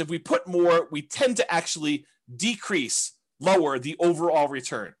 because if we put more, we tend to actually lower the overall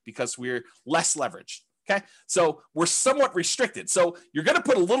return because we're less leveraged. Okay. So we're somewhat restricted. So you're going to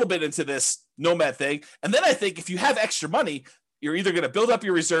put a little bit into this Nomad thing. And then I think if you have extra money, you're either going to build up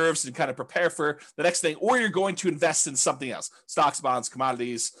your reserves and kind of prepare for the next thing, or you're going to invest in something else, stocks, bonds,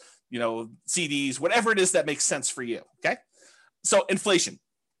 commodities, CDs, whatever it is that makes sense for you. Okay. So inflation,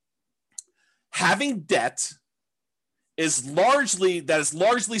 having debt is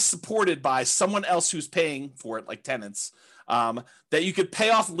largely supported by someone else who's paying for it, like tenants, that you could pay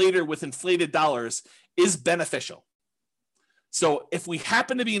off later with inflated dollars is beneficial. So if we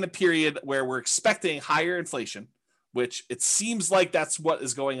happen to be in a period where we're expecting higher inflation, which it seems like that's what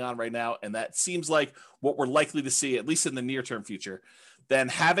is going on right now, and that seems like what we're likely to see, at least in the near-term future, then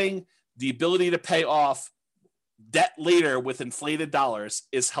having the ability to pay off debt later with inflated dollars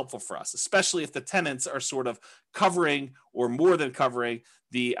is helpful for us, especially if the tenants are sort of covering or more than covering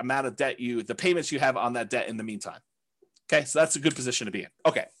the amount of debt the payments you have on that debt in the meantime. Okay, so that's a good position to be in.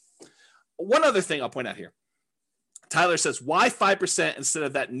 Okay, one other thing I'll point out here. Tyler says, why 5% instead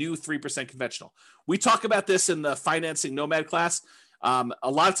of that new 3% conventional? We talk about this in the financing Nomad class. A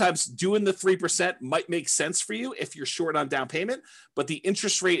lot of times doing the 3% might make sense for you if you're short on down payment, but the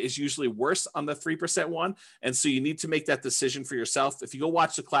interest rate is usually worse on the 3% one. And so you need to make that decision for yourself. If you go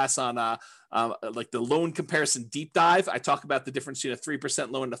watch the class on like the loan comparison deep dive, I talk about the difference between a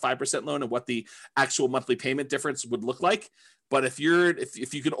 3% loan and a 5% loan and what the actual monthly payment difference would look like. But if you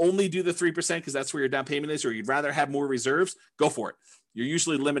can only do the 3% because that's where your down payment is, or you'd rather have more reserves, go for it. You're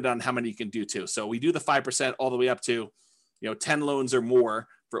usually limited on how many you can do too. So we do the 5% all the way up to 10 loans or more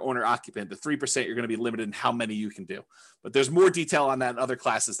for owner occupant. The 3%, you're going to be limited in how many you can do. But there's more detail on that in other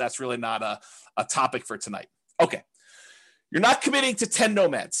classes. That's really not a topic for tonight. Okay. You're not committing to 10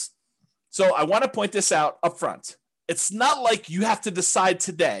 nomads. So I want to point this out up front. It's not like you have to decide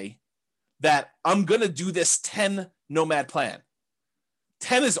today that I'm going to do this 10 nomad plan.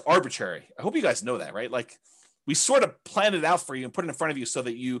 10 is arbitrary. I hope you guys know that, right? Like we sort of plan it out for you and put it in front of you so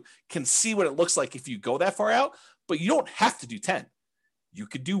that you can see what it looks like if you go that far out, but you don't have to do 10. You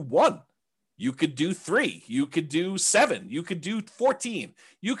could do 1. You could do 3. You could do 7. You could do 14.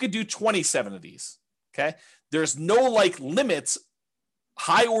 You could do 27 of these. Okay. There's no like limits,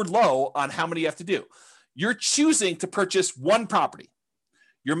 high or low, on how many you have to do. You're choosing to purchase one property.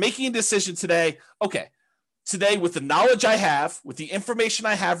 You're making a decision today. Okay. Today, with the knowledge I have, with the information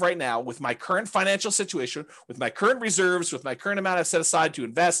I have right now, with my current financial situation, with my current reserves, with my current amount I've set aside to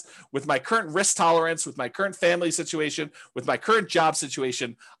invest, with my current risk tolerance, with my current family situation, with my current job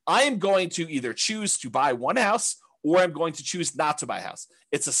situation, I am going to either choose to buy one house or I'm going to choose not to buy a house.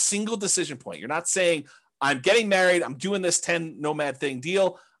 It's a single decision point. You're not saying, I'm getting married, I'm doing this 10 nomad thing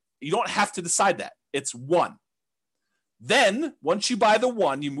deal. You don't have to decide that. It's one. Then, once you buy the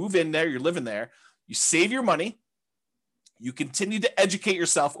one, you move in there, you're living there, you save your money. You continue to educate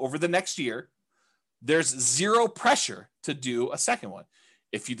yourself over the next year. There's zero pressure to do a second one.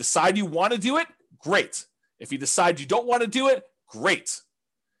 If you decide you want to do it, great. If you decide you don't want to do it, great.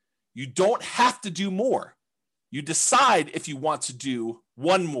 You don't have to do more. You decide if you want to do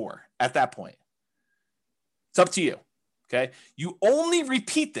one more at that point. It's up to you. Okay. You only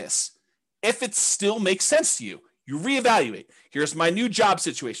repeat this if it still makes sense to you. You reevaluate. Here's my new job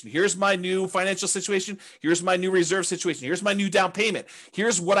situation. Here's my new financial situation. Here's my new reserve situation. Here's my new down payment.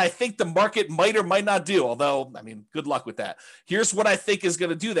 Here's what I think the market might or might not do. Although, I mean, good luck with that. Here's what I think is going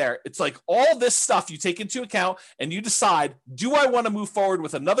to do there. It's like all this stuff you take into account and you decide, do I want to move forward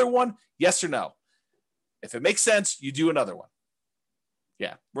with another one? Yes or no? If it makes sense, you do another one.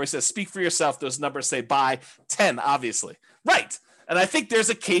 Yeah. Roy says, speak for yourself. Those numbers say buy 10, obviously. Right. And I think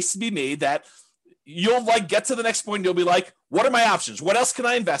there's a case to be made that you'll like get to the next point and you'll be like, what are my options? What else can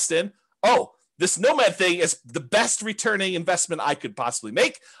I invest in? Oh, this Nomad thing is the best returning investment I could possibly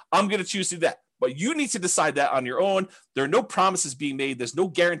make. I'm going to choose to do that. But you need to decide that on your own. There are no promises being made. There's no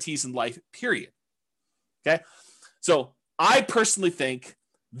guarantees in life, period. Okay. So I personally think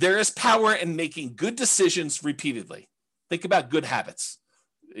there is power in making good decisions repeatedly. Think about good habits.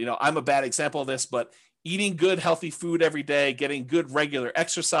 I'm a bad example of this, but eating good, healthy food every day, getting good regular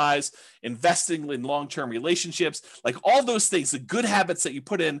exercise, investing in long-term relationships, like all those things, the good habits that you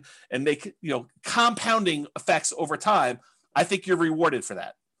put in and make, compounding effects over time, I think you're rewarded for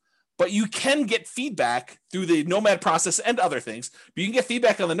that. but you can get feedback through the Nomad process and other things. But you can get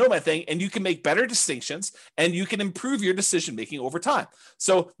feedback on the Nomad thing, and you can make better distinctions, and you can improve your decision-making over time.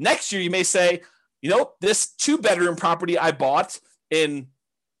 So next year, you may say, this 2-bedroom property I bought in,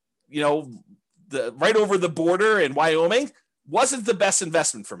 the right over the border in Wyoming wasn't the best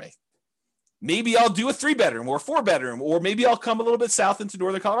investment for me. Maybe I'll do a 3-bedroom or 4-bedroom, or maybe I'll come a little bit south into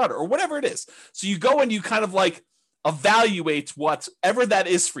northern Colorado or whatever it is. So you go and you kind of like evaluate whatever that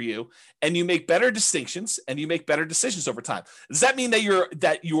is for you, and you make better distinctions and you make better decisions over time. Does that mean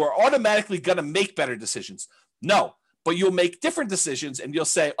that you are automatically going to make better decisions? No, but you'll make different decisions and you'll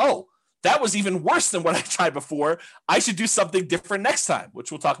say, oh, that was even worse than what I tried before. I should do something different next time, which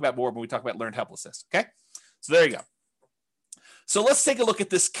we'll talk about more when we talk about learned helplessness. Okay. So there you go. So let's take a look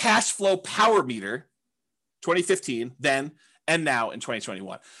at this cash flow power meter, 2015, then and now in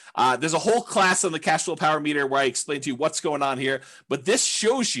 2021. There's a whole class on the cash flow power meter where I explain to you what's going on here, but this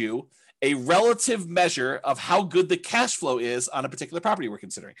shows you a relative measure of how good the cash flow is on a particular property we're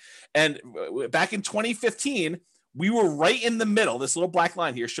considering. And back in 2015, we were right in the middle. This little black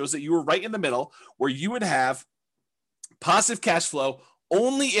line here shows that you were right in the middle where you would have positive cash flow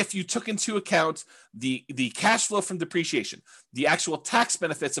only if you took into account the cash flow from depreciation, the actual tax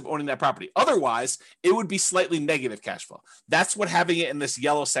benefits of owning that property. Otherwise, it would be slightly negative cash flow. That's what having it in this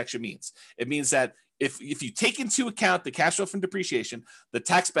yellow section means. It means that if you take into account the cash flow from depreciation, the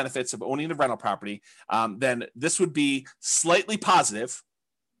tax benefits of owning the rental property, then this would be slightly positive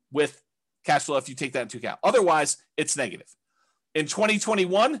with cash flow if you take that into account. Otherwise, it's negative. In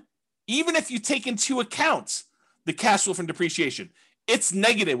 2021, even if you take into account the cash flow from depreciation, it's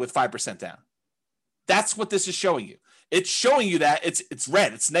negative with 5% down. That's what this is showing you. It's showing you that it's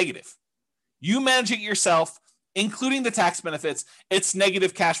red, it's negative. You manage it yourself, including the tax benefits, it's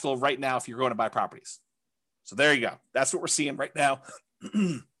negative cash flow right now if you're going to buy properties. So there you go. That's what we're seeing right now.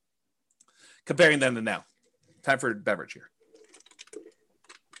 Comparing them to now. Time for a beverage here.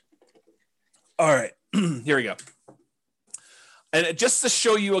 All right, here we go. And just to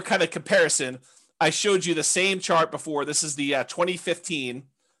show you a kind of comparison, I showed you the same chart before. This is the 2015,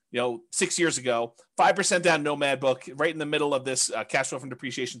 6 years ago, 5% down Nomad book, right in the middle of this cash flow from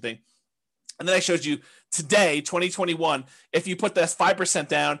depreciation thing. And then I showed you today, 2021, if you put that 5%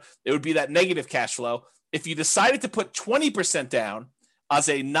 down, it would be that negative cash flow. If you decided to put 20% down as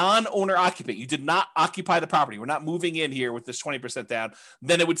a non-owner occupant, you did not occupy the property, we're not moving in here with this 20% down,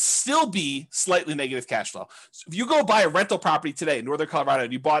 then it would still be slightly negative cash flow. So if you go buy a rental property today in northern Colorado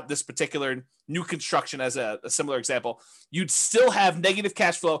and you bought this particular new construction as a similar example, you'd still have negative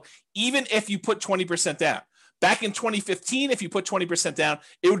cash flow even if you put 20% down. Back in 2015, if you put 20% down,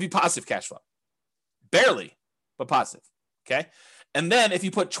 it would be positive cash flow. Barely, but positive, okay? And then if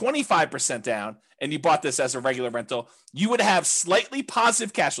you put 25% down and you bought this as a regular rental, you would have slightly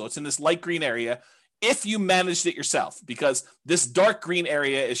positive cash flow. It's in this light green area if you managed it yourself, because this dark green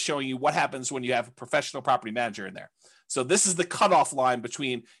area is showing you what happens when you have a professional property manager in there. So this is the cutoff line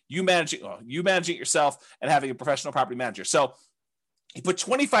between you managing it yourself and having a professional property manager. So you put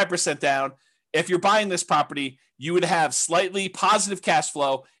 25% down. If you're buying this property, you would have slightly positive cash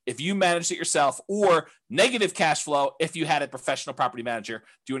flow if you managed it yourself, or negative cash flow if you had a professional property manager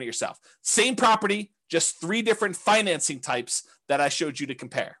doing it yourself. Same property, just 3 different financing types that I showed you to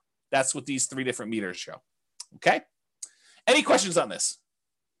compare. That's what these 3 different meters show. Okay? Any questions on this?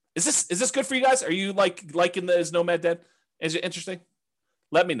 Is this good for you guys? Are you liking this Nomad Dead? Is it interesting?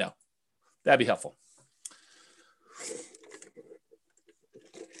 Let me know. That'd be helpful.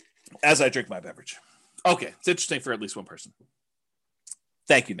 As I drink my beverage. Okay, it's interesting for at least one person.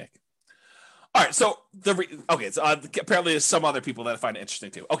 Thank you, Nick. All right, so apparently there's some other people that find it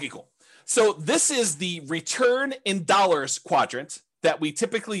interesting too. Okay, cool. So this is the return in dollars quadrant that we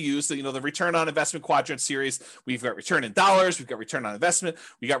typically use. So, the return on investment quadrant series. We've got return in dollars. We've got return on investment.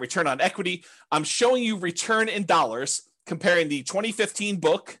 We got return on equity. I'm showing you return in dollars, comparing the 2015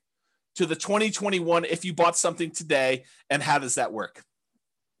 book to the 2021 if you bought something today, and how does that work?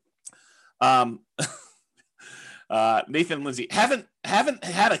 Nathan and Lindsay haven't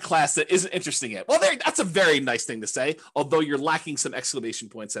had a class that isn't interesting yet. Well, that's a very nice thing to say, although you're lacking some exclamation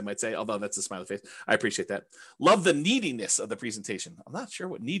points, I might say, although that's a smiley face. I appreciate that. Love the neediness of the presentation. I'm not sure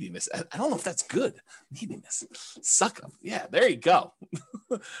what neediness. I don't know if that's good. Neediness. Suck up. Yeah, there you go.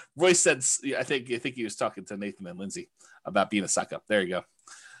 Roy said, I think he was talking to Nathan and Lindsay about being a suck up. There you go.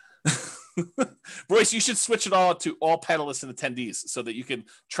 Royce, you should switch it all to all panelists and attendees so that you can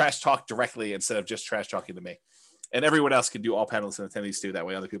trash talk directly instead of just trash talking to me. And everyone else can do all panelists and attendees too. That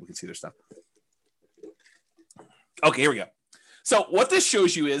way other people can see their stuff. Okay, here we go. So what this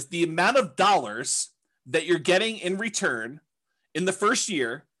shows you is the amount of dollars that you're getting in return in the first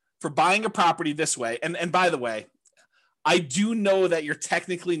year for buying a property this way, and by the way, I do know that you're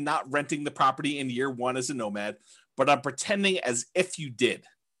technically not renting the property in year one as a nomad, but I'm pretending as if you did.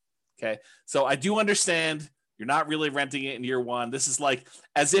 Okay. So I do understand you're not really renting it in year one. This is like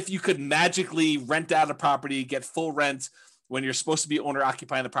as if you could magically rent out a property, get full rent when you're supposed to be owner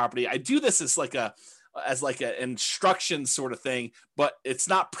occupying the property. I do this as like an instruction sort of thing, but it's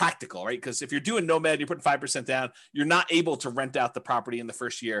not practical, right? Because if you're doing nomad, you're putting 5% down, you're not able to rent out the property in the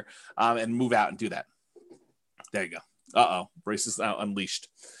first year and move out and do that. There you go. Brace is now unleashed.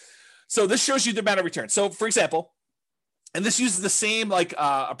 So this shows you the amount of return. So for example, and this uses the same like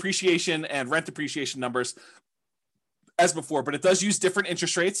appreciation and rent appreciation numbers as before, but it does use different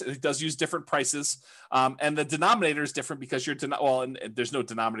interest rates. It does use different prices. And the denominator is different because and there's no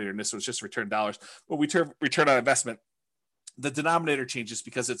denominator in this, so it's just return dollars. But we return on investment, the denominator changes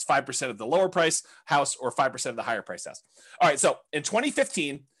because it's 5% of the lower price house or 5% of the higher price house. All right, so in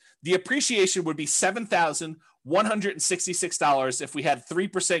 2015, the appreciation would be $7,166 if we had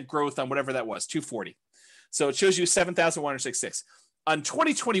 3% growth on whatever that was, 240. So it shows you 7,166. On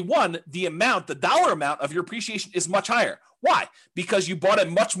 2021, the dollar amount of your appreciation is much higher. Why? Because you bought a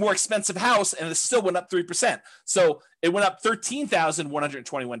much more expensive house and it still went up 3%. So it went up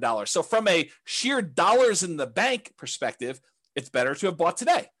 $13,121. So from a sheer dollars in the bank perspective, it's better to have bought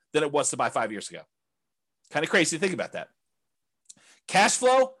today than it was to buy 5 years ago. Kind of crazy to think about that. Cash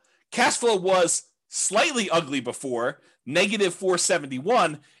flow was slightly ugly before, negative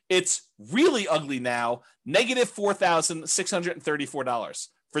 471. It's really ugly now, negative $4,634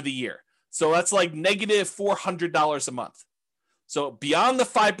 for the year. So that's like negative $400 a month. So beyond the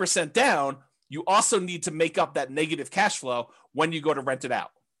 5% down, you also need to make up that negative cash flow when you go to rent it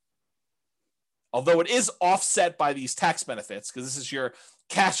out. Although it is offset by these tax benefits, because this is your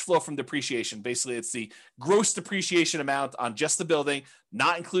cash flow from depreciation. Basically, it's the gross depreciation amount on just the building,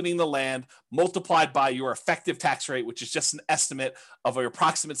 not including the land, multiplied by your effective tax rate, which is just an estimate of your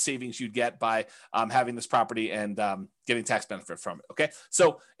approximate savings you'd get by having this property and getting tax benefit from it. Okay.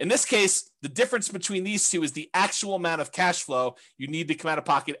 So in this case, the difference between these two is the actual amount of cash flow you need to come out of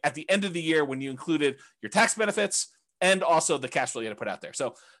pocket at the end of the year when you included your tax benefits and also the cash flow you had to put out there.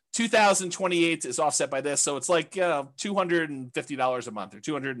 So 2028 is offset by this. So it's like $250 a month or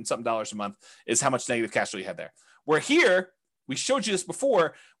 200 and something dollars a month is how much negative cash flow you had there. Where here, we showed you this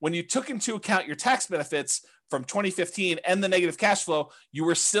before, when you took into account your tax benefits from 2015 and the negative cash flow, you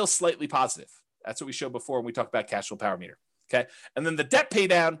were still slightly positive. That's what we showed before when we talked about cash flow power meter. Okay. And then the debt pay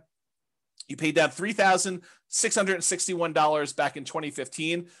down, you paid down $3,661 back in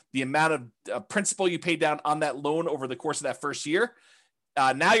 2015. The amount of principal you paid down on that loan over the course of that first year.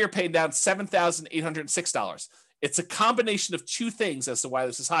 Now you're paying down $7,806. It's a combination of two things as to why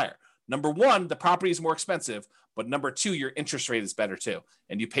this is higher. Number one, the property is more expensive, but number two, your interest rate is better too.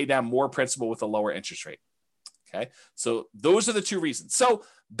 And you pay down more principal with a lower interest rate. Okay. So those are the two reasons. So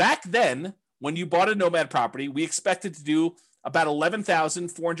back then, when you bought a nomad property, we expected to do about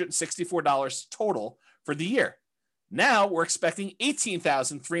 $11,464 total for the year. Now we're expecting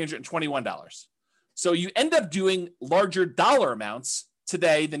 $18,321. So you end up doing larger dollar amounts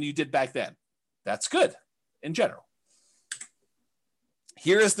today than you did back then. That's good in general.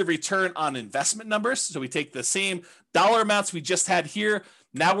 Here is the return on investment numbers. So we take the same dollar amounts we just had here.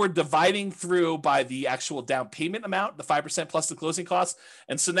 Now we're dividing through by the actual down payment amount, the 5% plus the closing costs.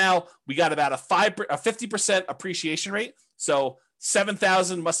 And so now we got about a 50% appreciation rate. So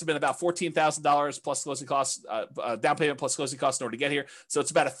 $7,000 must have been about $14,000 plus closing costs, down payment plus closing costs in order to get here. So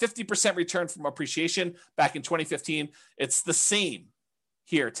it's about a 50% return from appreciation back in 2015. It's the same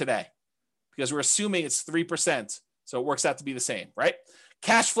here today because we're assuming it's 3%. So it works out to be the same, right?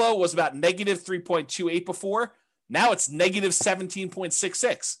 Cash flow was about negative 3.28 before. Now it's negative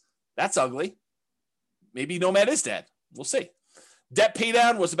 17.66. That's ugly. Maybe Nomad is dead. We'll see. Debt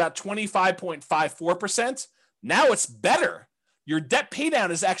paydown was about 25.54%. Now it's better. Your debt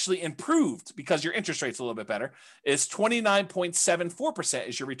paydown is actually improved because your interest rate's a little bit better. Is 29.74%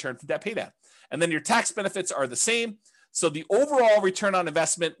 is your return from debt paydown. And then your tax benefits are the same. So the overall return on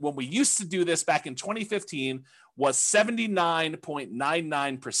investment when we used to do this back in 2015 was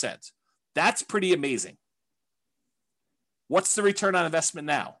 79.99%. That's pretty amazing. What's the return on investment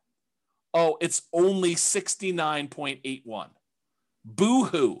now? Oh, it's only 69.81.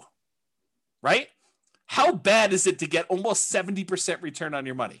 Boo-hoo, right? How bad is it to get almost 70% return on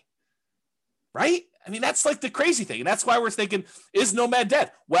your money? Right? I mean, that's like the crazy thing. And that's why we're thinking, is Nomad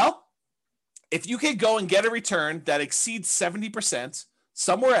dead? Well, if you can go and get a return that exceeds 70%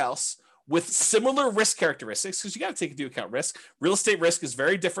 somewhere else with similar risk characteristics, because you got to take into account risk. Real estate risk is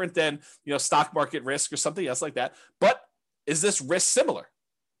very different than, stock market risk or something else like that. But is this risk similar?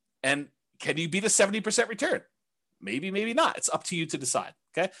 And can you beat a 70% return? Maybe, maybe not. It's up to you to decide.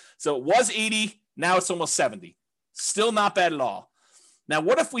 Okay. So it was 80. Now it's almost 70. Still not bad at all. Now,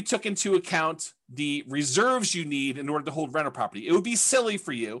 what if we took into account the reserves you need in order to hold rental property? It would be silly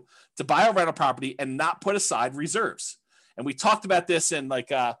for you to buy a rental property and not put aside reserves. And we talked about this in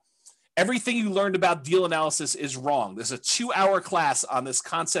everything you learned about deal analysis is wrong. There's a 2-hour class on this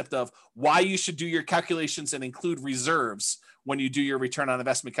concept of why you should do your calculations and include reserves when you do your return on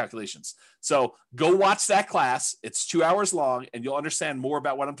investment calculations. So go watch that class. It's 2 hours long, and you'll understand more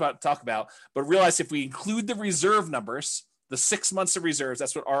about what I'm talking about. But realize if we include the reserve numbers, the 6 months of reserves,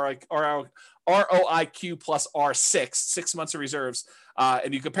 that's what ROIQ plus R6, 6 months of reserves,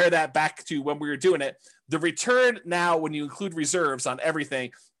 and you compare that back to when we were doing it, the return now when you include reserves on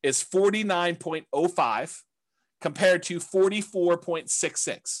everything is 49.05 compared to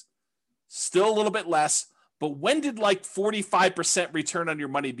 44.66. Still a little bit less, but when did 45% return on your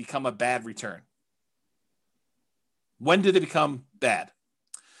money become a bad return? When did it become bad?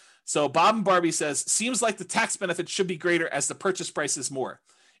 So Bob and Barbie says, seems like the tax benefit should be greater as the purchase price is more.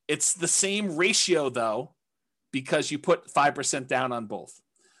 It's the same ratio though, because you put 5% down on both.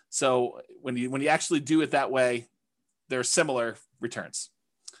 So when you actually do it that way, they're similar returns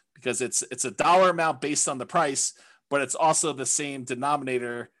because it's a dollar amount based on the price, but it's also the same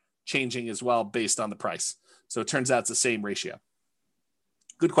denominator changing as well based on the price. So it turns out it's the same ratio.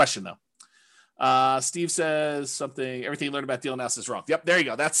 Good question though. Steve says something, everything you learned about deal analysis is wrong. Yep, there you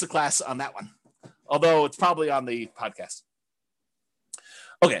go. That's the class on that one. Although it's probably on the podcast.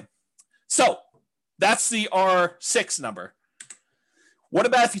 Okay, so that's the R6 number. What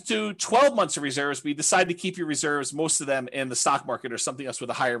about if you do 12 months of reserves, but you decide to keep your reserves, most of them in the stock market or something else with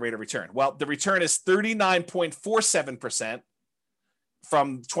a higher rate of return? Well, the return is 39.47%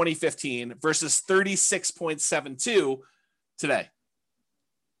 from 2015 versus 36.72 today.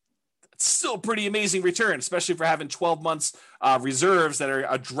 Still pretty amazing return, especially for having 12 months reserves that are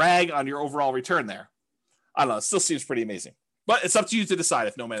a drag on your overall return there. I don't know. It still seems pretty amazing, but it's up to you to decide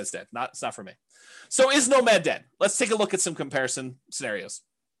if Nomad is dead. It's not for me. So is Nomad dead? Let's take a look at some comparison scenarios.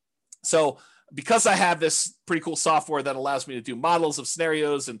 So because I have this pretty cool software that allows me to do models of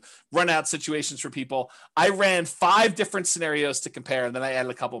scenarios and run out situations for people, I ran 5 different scenarios to compare, and then I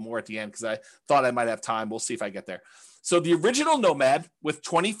added a couple more at the end because I thought I might have time. We'll see if I get there. So the original Nomad with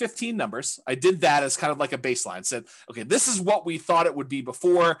 2015 numbers, I did that as kind of like a baseline. Said, okay, this is what we thought it would be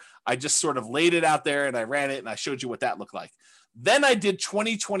before. I just sort of laid it out there and I ran it and I showed you what that looked like. Then I did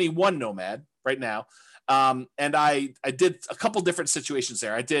 2021 Nomad right now. And I did a couple different situations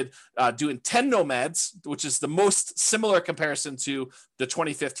there. I did doing 10 Nomads, which is the most similar comparison to the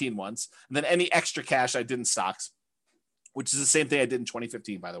 2015 ones. And then any extra cash I did in stocks, which is the same thing I did in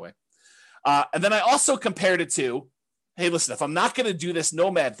 2015, by the way. And then I also compared it to, hey, listen, if I'm not going to do this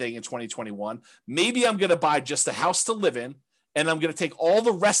Nomad thing in 2021, maybe I'm going to buy just a house to live in, and I'm going to take all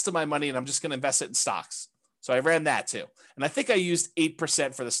the rest of my money and I'm just going to invest it in stocks. So I ran that too. And I think I used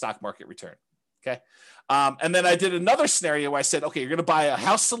 8% for the stock market return. Okay. And then I did another scenario where I said, okay, you're going to buy a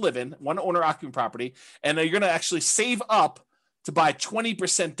house to live in, one owner occupant property, and you're going to actually save up to buy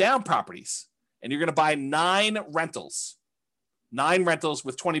 20% down properties. And you're going to buy 9 rentals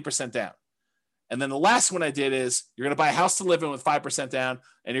with 20% down. And then the last one I did is you're going to buy a house to live in with 5% down,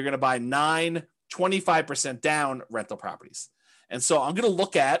 and you're going to buy 9 25% down rental properties. And so I'm going to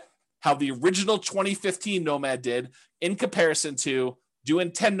look at how the original 2015 Nomad did in comparison to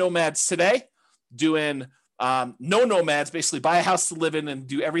doing 10 Nomads today, doing no Nomads, basically buy a house to live in and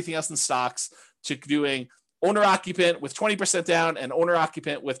do everything else in stocks, to doing owner occupant with 20% down and owner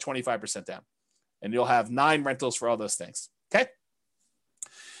occupant with 25% down. And you'll have 9 rentals for all those things. Okay.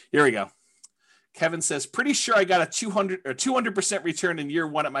 Here we go. Kevin says, pretty sure I got a 200% return in year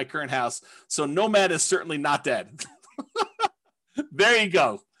 1 at my current house. So Nomad is certainly not dead. There you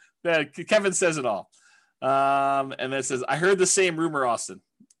go. Kevin says it all. And then it says, I heard the same rumor, Austin.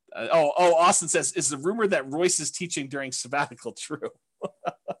 Austin says, is the rumor that Royce is teaching during sabbatical true?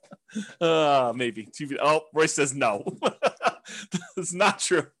 Maybe. Royce says no. It's not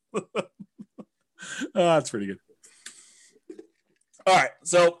true. That's pretty good. All right.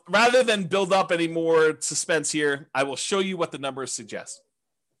 So rather than build up any more suspense here, I will show you what the numbers suggest.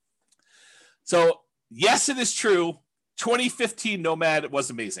 So yes, it is true. 2015 Nomad was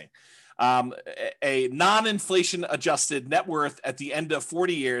amazing. A non-inflation adjusted net worth at the end of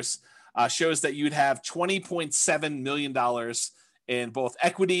 40 years shows that you'd have $20.7 million in both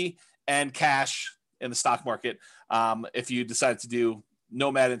equity and cash in the stock market if you decide to do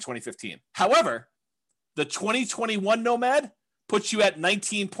Nomad in 2015. However, the 2021 Nomad puts you at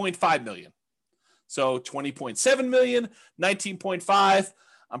 19.5 million. So 20.7 million, 19.5.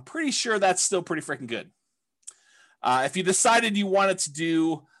 I'm pretty sure that's still pretty freaking good. If you decided you wanted to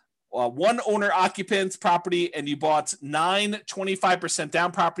do one owner occupant property and you bought 9 25%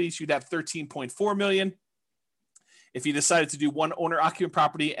 down properties, you'd have 13.4 million. If you decided to do one owner occupant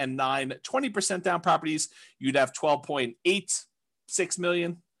property and 9 20% down properties, you'd have 12.86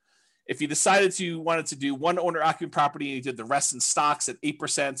 million. If you decided you wanted to do one owner occupant property and you did the rest in stocks at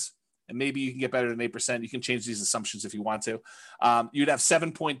 8%, and maybe you can get better than 8%, you can change these assumptions if you want to, you'd have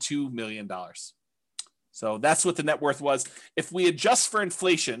 $7.2 million. So that's what the net worth was. If we adjust for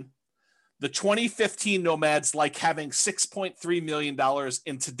inflation, the 2015 Nomads like having $6.3 million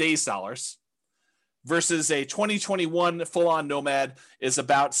in today's dollars versus a 2021 full-on Nomad is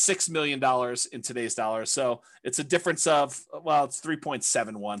about $6 million in today's dollars. So it's a difference of, well, it's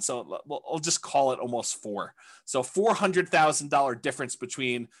 3.71. So I'll just call it almost 4. So $400,000 difference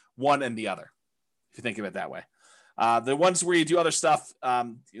between one and the other, if you think of it that way. The ones where you do other stuff,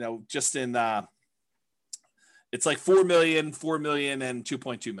 just in, it's like 4 million, and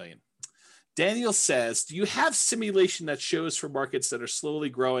 2.2 million. Daniel says, do you have simulation that shows for markets that are slowly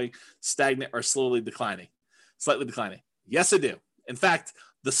growing, stagnant, or slightly declining? Yes, I do. In fact,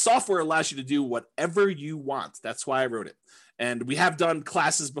 the software allows you to do whatever you want. That's why I wrote it. And we have done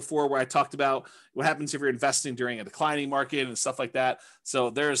classes before where I talked about what happens if you're investing during a declining market and stuff like that. So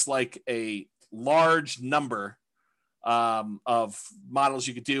there's like a large number of models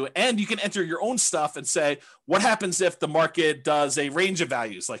you could do, and you can enter your own stuff and say, what happens if the market does a range of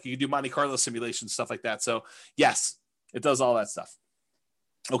values? Like you can do Monte Carlo simulations, stuff like that. So yes, it does all that stuff.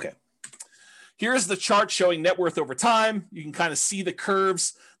 Okay. Here's the chart showing net worth over time. You can kind of see the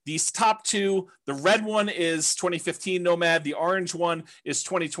curves. These top two, the red one is 2015 Nomad. The orange one is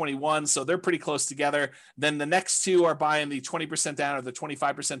 2021. So they're pretty close together. Then the next two are buying the 20% down or the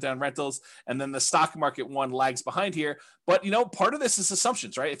 25% down rentals. And then the stock market one lags behind here. But, part of this is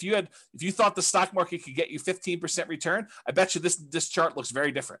assumptions, right? If you thought the stock market could get you 15% return, I bet you this chart looks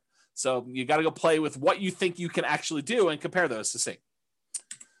very different. So you got to go play with what you think you can actually do and compare those to see.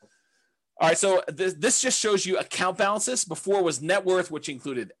 All right, so this just shows you account balances. Before was net worth, which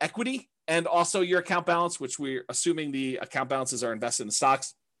included equity, and also your account balance, which we're assuming the account balances are invested in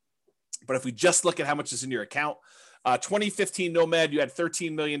stocks. But if we just look at how much is in your account, 2015 Nomad, you had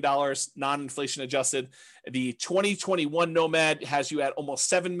 $13 million, non-inflation adjusted. The 2021 Nomad has you at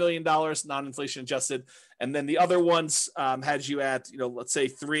almost $7 million, non-inflation adjusted. And then the other ones had you at, let's say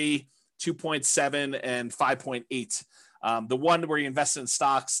 3, 2.7, and 5.8. The one where you invest in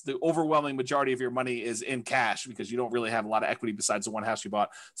stocks, the overwhelming majority of your money is in cash because you don't really have a lot of equity besides the one house you bought.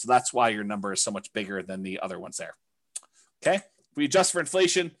 So that's why your number is so much bigger than the other ones there. Okay. If we adjust for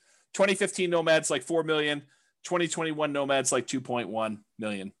inflation, 2015 Nomads like 4 million, 2021 Nomads like 2.1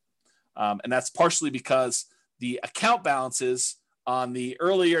 million. And that's partially because the account balances on the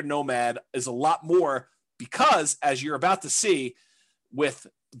earlier Nomad is a lot more because, as you're about to see, with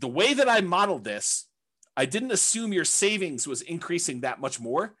the way that I modeled this, I didn't assume your savings was increasing that much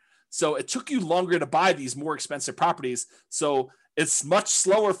more. So it took you longer to buy these more expensive properties. So it's much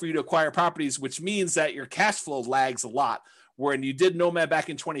slower for you to acquire properties, which means that your cash flow lags a lot. When you did Nomad back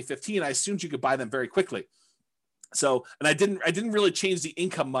in 2015, I assumed you could buy them very quickly. So, and I didn't really change the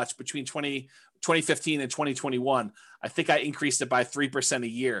income much between 2015 and 2021. I think I increased it by 3% a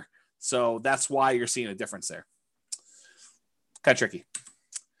year. So that's why you're seeing a difference there. Kind of tricky.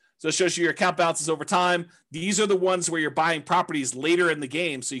 So it shows you your account balances over time. These are the ones where you're buying properties later in the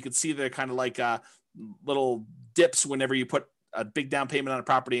game. So you can see they're kind of like little dips whenever you put a big down payment on a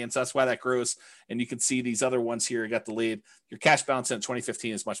property. And so that's why that grows. And you can see these other ones here, you got the lead. Your cash balance in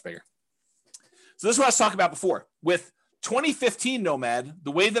 2015 is much bigger. So this is what I was talking about before. With 2015 Nomad,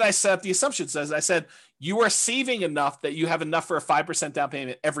 the way that I set up the assumptions is I said, you are saving enough that you have enough for a 5% down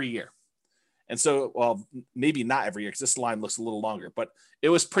payment every year. And so, well, maybe not every year because this line looks a little longer, but it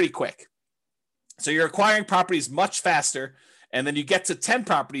was pretty quick. So you're acquiring properties much faster, and then you get to 10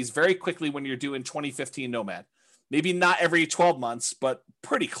 properties very quickly when you're doing 2015 Nomad. Maybe not every 12 months, but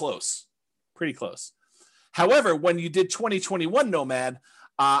pretty close. Pretty close. However, when you did 2021 Nomad,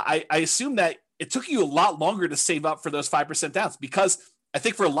 I assume that it took you a lot longer to save up for those 5% downs because I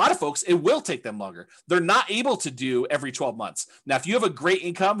think for a lot of folks, it will take them longer. They're not able to do every 12 months. Now, if you have a great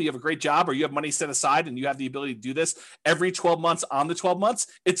income, you have a great job, or you have money set aside and you have the ability to do this every 12 months on the 12 months,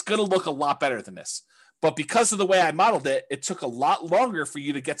 it's going to look a lot better than this. But because of the way I modeled it, it took a lot longer for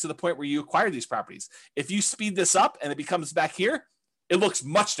you to get to the point where you acquire these properties. If you speed this up and it becomes back here, it looks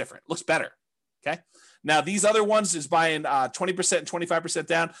much different. It looks better. Okay. Now, these other ones is buying 20% and 25%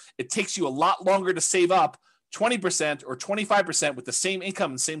 down. It takes you a lot longer to save up 20% or 25% with the same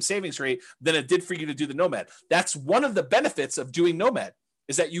income and same savings rate than it did for you to do the Nomad. That's one of the benefits of doing Nomad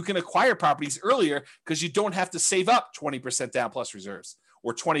is that you can acquire properties earlier because you don't have to save up 20% down plus reserves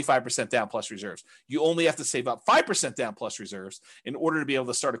or 25% down plus reserves. You only have to save up 5% down plus reserves in order to be able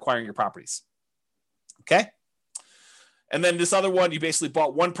to start acquiring your properties. Okay? And then this other one, you basically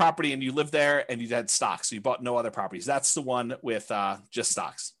bought one property and you lived there and you had stocks. So you bought no other properties. That's the one with just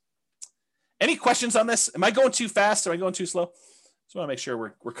stocks. Any questions on this? Am I going too fast? Am I going too slow? Just want to make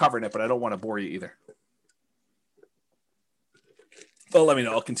sure we're covering it, but I don't want to bore you either. Well, let me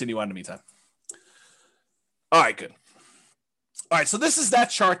know. I'll continue on in the meantime. All right, good. All right, so this is that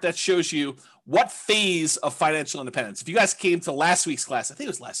chart that shows you what phase of financial independence. If you guys came to last week's class, I think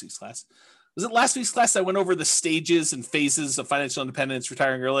it was last week's class. Was it last week's class I went over the stages and phases of financial independence,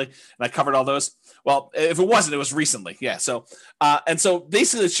 retiring early, and I covered all those? Well, if it wasn't, it was recently. Yeah. So, and so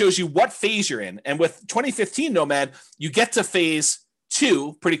basically it shows you what phase you're in. And with 2015 Nomad, you get to phase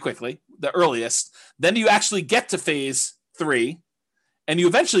 2 pretty quickly, the earliest. Then you actually get to phase 3, and you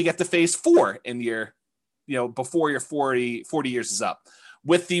eventually get to phase 4 in your, before your 40 years is up.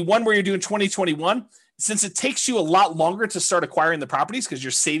 With the one where you're doing 2021, since it takes you a lot longer to start acquiring the properties because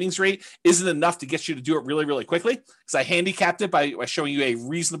your savings rate isn't enough to get you to do it really, really quickly, because I handicapped it by showing you a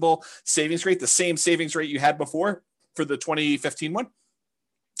reasonable savings rate, the same savings rate you had before for the 2015 one.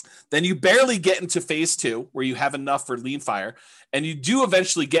 Then you barely get into phase 2 where you have enough for lean fire, and you do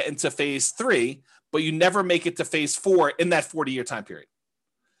eventually get into phase 3, but you never make it to phase 4 in that 40-year time period.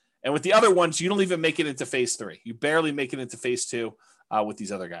 And with the other ones, you don't even make it into phase 3. You barely make it into phase 2 with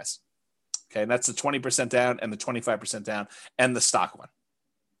these other guys. Okay, and that's the 20% down and the 25% down and the stock one.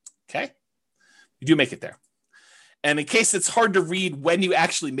 Okay, you do make it there. And in case it's hard to read when you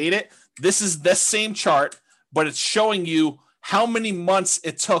actually made it, this is the same chart, but it's showing you how many months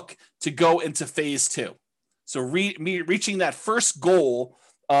it took to go into phase 2. So reaching that first goal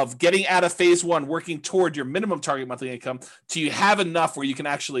of getting out of phase 1, working toward your minimum target monthly income till you have enough where you can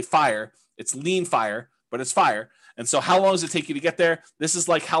actually fire. It's lean fire, but it's fire. And so how long does it take you to get there? This is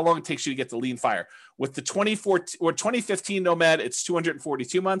like how long it takes you to get to lean fire. With the 2015 Nomad, it's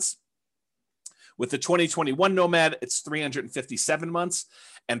 242 months. With the 2021 Nomad, it's 357 months.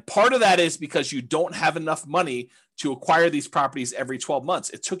 And part of that is because you don't have enough money to acquire these properties every 12 months.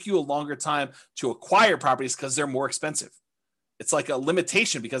 It took you a longer time to acquire properties because they're more expensive. It's like a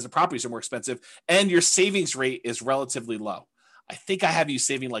limitation because the properties are more expensive and your savings rate is relatively low. I think I have you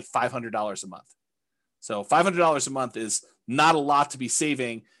saving like $500 a month. So $500 a month is not a lot to be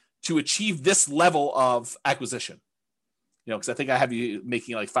saving to achieve this level of acquisition. Because I think I have you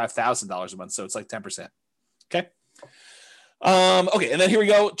making like $5,000 a month. So it's like 10%. Okay. Okay. And then here we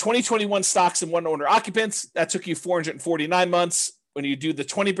go. 2021 stocks and one owner occupants. That took you 449 months. When you do the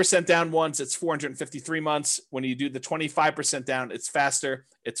 20% down ones, it's 453 months. When you do the 25% down, it's faster.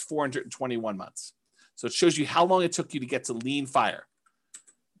 It's 421 months. So it shows you how long it took you to get to lean fire.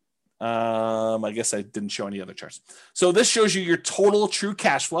 I guess I didn't show any other charts. So this shows you your total true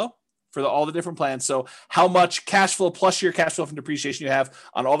cash flow for all the different plans. So how much cash flow plus your cash flow from depreciation you have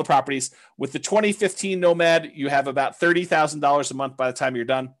on all the properties. With the 2015 Nomad, you have about $30,000 a month by the time you're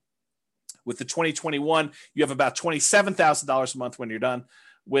done. With the 2021, you have about $27,000 a month when you're done.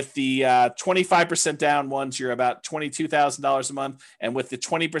 With the 25% down ones, you're about $22,000 a month. And with the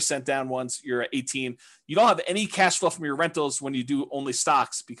 20% down ones, you're at $18,000. You don't have any cash flow from your rentals when you do only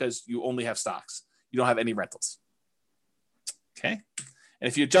stocks because you only have stocks. You don't have any rentals. Okay. And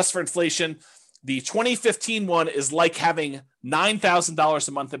if you adjust for inflation, the 2015 one is like having $9,000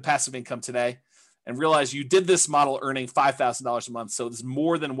 a month in passive income today. And realize you did this model earning $5,000 a month. So it's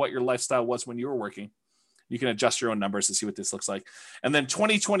more than what your lifestyle was when you were working. You can adjust your own numbers to see what this looks like. And then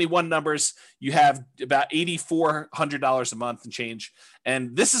 2021 numbers, you have about $8,400 a month and change.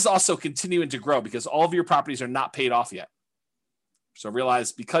 And this is also continuing to grow because all of your properties are not paid off yet. So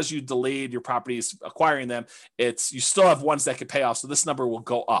realize because you delayed your properties acquiring them, you still have ones that could pay off. So this number will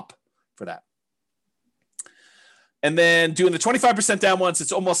go up for that. And then doing the 25% down ones,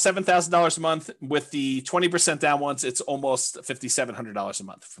 it's almost $7,000 a month. With the 20% down ones, it's almost $5,700 a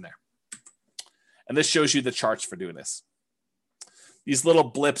month from there. And this shows you the charts for doing this. These little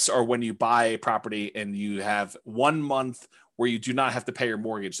blips are when you buy a property and you have 1 month where you do not have to pay your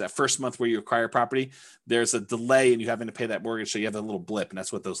mortgage. That first month where you acquire property, there's a delay and you having to pay that mortgage. So you have a little blip, and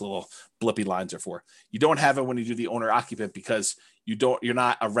that's what those little blippy lines are for. You don't have it when you do the owner occupant because you're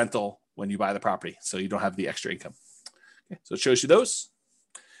not a rental when you buy the property. So you don't have the extra income. Okay, so it shows you those.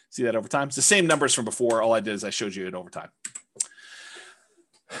 See that over time. It's the same numbers from before. All I did is I showed you it over time.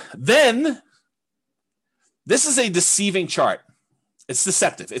 Then this is a deceiving chart. It's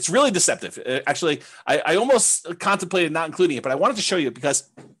deceptive. It's really deceptive. Actually, I almost contemplated not including it, but I wanted to show you because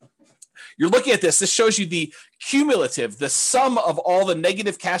you're looking at this. This shows you the cumulative, the sum of all the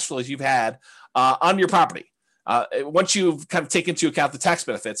negative cash flows you've had on your property. Once you've kind of taken into account the tax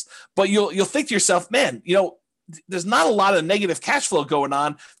benefits, but you'll think to yourself, man, there's not a lot of negative cash flow going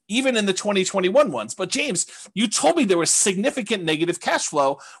on, even in the 2021 ones. But James, you told me there was significant negative cash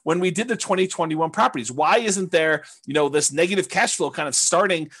flow when we did the 2021 properties. Why isn't there, this negative cash flow kind of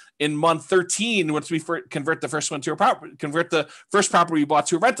starting in month 13 once we convert the first one to a property, convert the first property we bought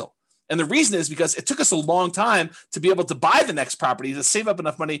to a rental? And the reason is because it took us a long time to be able to buy the next property, to save up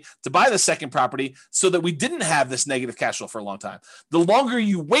enough money to buy the second property so that we didn't have this negative cash flow for a long time. The longer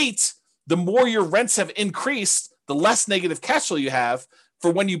you wait, the more your rents have increased, the less negative cash flow you have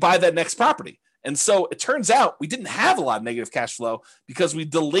for when you buy that next property. And so it turns out we didn't have a lot of negative cash flow because we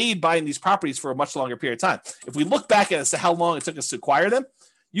delayed buying these properties for a much longer period of time. If we look back at as to how long it took us to acquire them,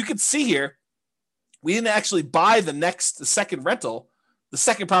 you can see here, we didn't actually buy the second rental, the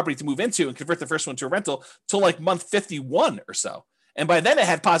second property to move into and convert the first one to a rental till like month 51 or so. And by then it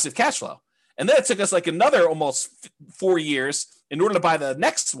had positive cash flow. And then it took us like another almost 4 years in order to buy the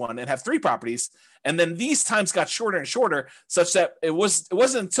next one and have 3 properties. And then these times got shorter and shorter, such that it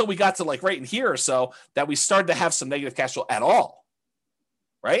wasn't until we got to like right in here or so that we started to have some negative cash flow at all,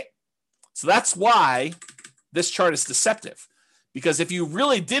 right? So that's why this chart is deceptive. Because if you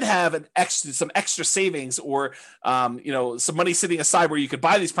really did have some extra savings or some money sitting aside where you could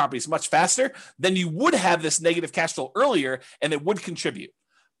buy these properties much faster, then you would have this negative cash flow earlier and it would contribute.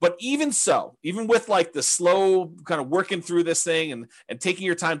 But even so, even with like the slow kind of working through this thing and taking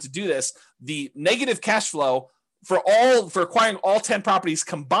your time to do this, the negative cash flow for acquiring all 10 properties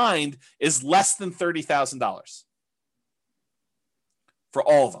combined is less than $30,000 for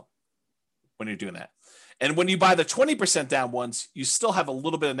all of them when you're doing that. And when you buy the 20% down ones, you still have a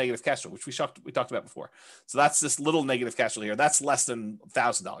little bit of negative cash flow, which we talked about before. So that's this little negative cash flow here. That's less than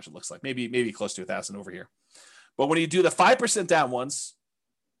 $1,000. It looks like maybe close to 1,000 over here. But when you do the 5% down ones,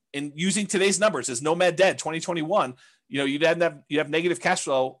 and using today's numbers as Nomad Dead 2021, you'd have negative cash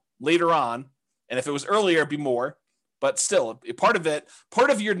flow later on, and if it was earlier, it'd be more. But still, part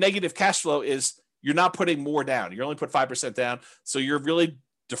of your negative cash flow is you're not putting more down. You only put 5% down, so you're really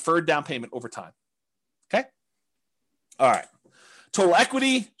deferred down payment over time. Okay. All right. Total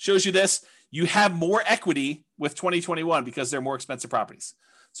equity shows you this. You have more equity with 2021 because they're more expensive properties.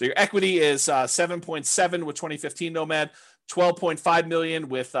 So your equity is 7.7 with 2015 Nomad, 12.5 million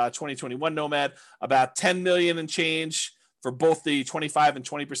with 2021 Nomad, about 10 million and change for both the 25 and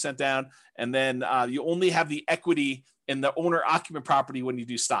 20% down. And then you only have the equity in the owner occupant property when you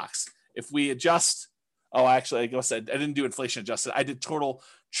do stocks. If we adjust, I guess I didn't do inflation adjusted. I did total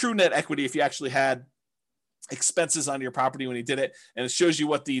true net equity if you actually had expenses on your property when you did it. And it shows you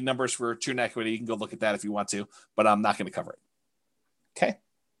what the numbers for true net equity. You can go look at that if you want to, but I'm not going to cover it. Okay.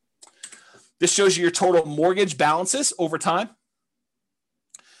 This shows you your total mortgage balances over time.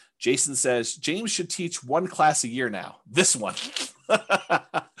 Jason says, James should teach one class a year now. This one.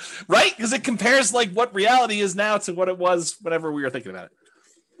 Right? Because it compares like what reality is now to what it was whenever we were thinking about it.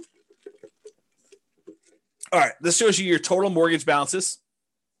 All right. This shows you your total mortgage balances.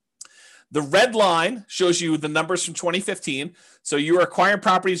 The red line shows you the numbers from 2015. So you were acquiring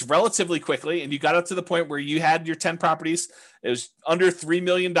properties relatively quickly, and you got up to the point where you had your 10 properties. It was under $3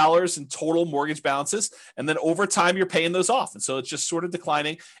 million in total mortgage balances. And then over time, you're paying those off. And so it's just sort of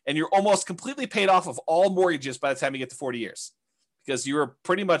declining, and you're almost completely paid off of all mortgages by the time you get to 40 years because you were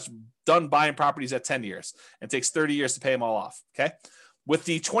pretty much done buying properties at 10 years. It takes 30 years to pay them all off. Okay. With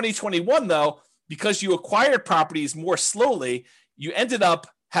the 2021, though, because you acquired properties more slowly, you ended up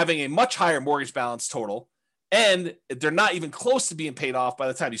having a much higher mortgage balance total, and they're not even close to being paid off by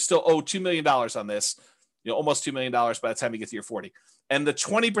the time you still owe $2 million on this, almost $2 million by the time you get to your 40. And the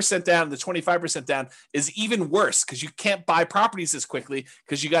 20% down, the 25% down is even worse because you can't buy properties as quickly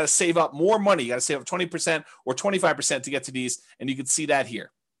because you got to save up more money. You got to save up 20% or 25% to get to these, and you can see that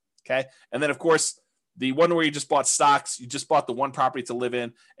here. Okay. And then, of course, the one where you just bought stocks, you just bought the one property to live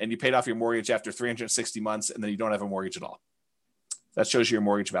in, and you paid off your mortgage after 360 months, and then you don't have a mortgage at all. That shows you your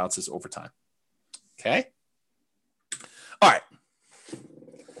mortgage balances over time. Okay. All right.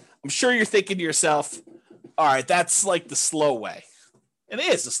 I'm sure you're thinking to yourself, all right, that's like the slow way. And it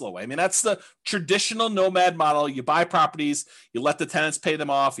is the slow way. I mean, that's the traditional nomad model. You buy properties, you let the tenants pay them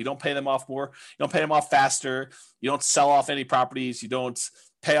off. You don't pay them off more. You don't pay them off faster. You don't sell off any properties. You don't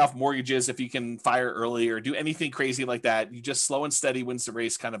pay off mortgages if you can fire early or do anything crazy like that. You just slow and steady wins the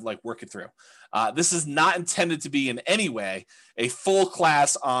race, kind of like work it through. This is not intended to be in any way a full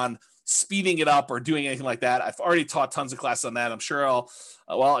class on speeding it up or doing anything like that. I've already taught tons of classes on that. I'm sure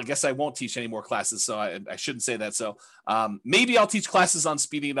I guess I won't teach any more classes, so I shouldn't say that. So maybe I'll teach classes on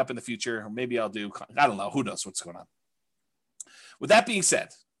speeding it up in the future, or maybe I don't know. Who knows what's going on? With that being said,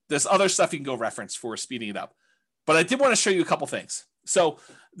 there's other stuff you can go reference for speeding it up. But I did want to show you a couple things. So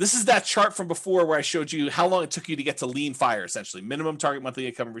this is that chart from before where I showed you how long it took you to get to lean fire, essentially, minimum target monthly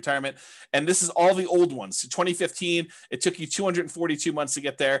income in retirement. And this is all the old ones. So 2015, it took you 242 months to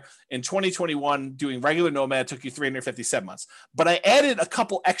get there. In 2021, doing regular Nomad took you 357 months. But I added a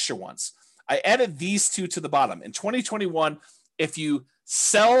couple extra ones. I added these two to the bottom. In 2021, if you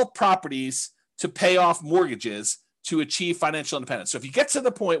sell properties to pay off mortgages to achieve financial independence. So if you get to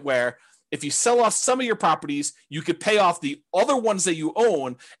the point where if you sell off some of your properties, you could pay off the other ones that you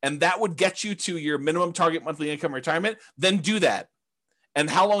own, and that would get you to your minimum target monthly income retirement, then do that. And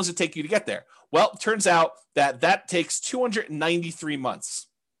how long does it take you to get there? Well, it turns out that takes 293 months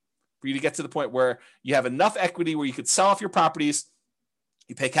for you to get to the point where you have enough equity where you could sell off your properties,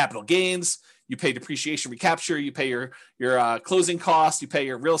 you pay capital gains, you pay depreciation recapture, you pay your closing costs, you pay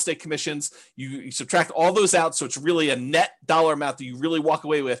your real estate commissions, you subtract all those out. So it's really a net dollar amount that you really walk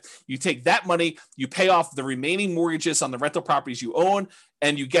away with. You take that money, you pay off the remaining mortgages on the rental properties you own,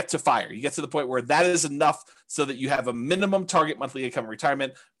 and you get to fire. You get to the point where that is enough so that you have a minimum target monthly income in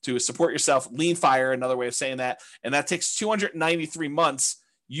retirement to support yourself, lean fire, another way of saying that. And that takes 293 months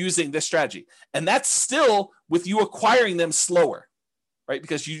using this strategy. And that's still with you acquiring them slower. Right?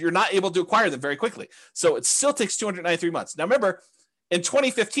 Because you're not able to acquire them very quickly. So it still takes 293 months. Now, remember, in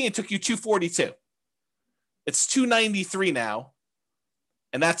 2015, it took you 242. It's 293 now,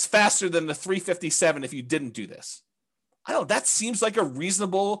 and that's faster than the 357 if you didn't do this. I don't know. That seems like a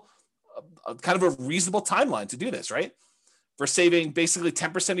reasonable, kind of a reasonable timeline to do this, right? For saving basically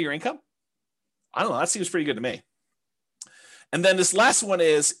 10% of your income. I don't know. That seems pretty good to me. And then this last one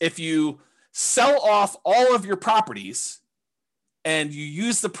is if you sell off all of your properties and you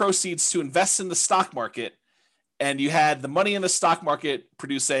use the proceeds to invest in the stock market, and you had the money in the stock market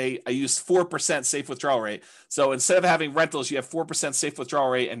produce I used 4% safe withdrawal rate. So instead of having rentals, you have 4% safe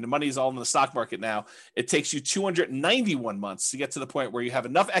withdrawal rate, and the money is all in the stock market now. It takes you 291 months to get to the point where you have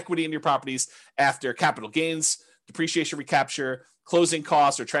enough equity in your properties after capital gains, depreciation recapture, closing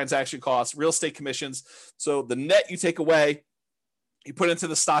costs or transaction costs, real estate commissions. So the net you take away, you put into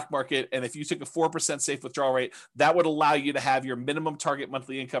the stock market, and if you took a 4% safe withdrawal rate, that would allow you to have your minimum target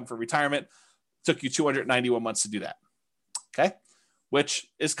monthly income for retirement. It took you 291 months to do that, okay? Which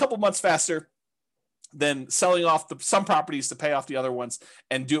is a couple months faster than selling off some properties to pay off the other ones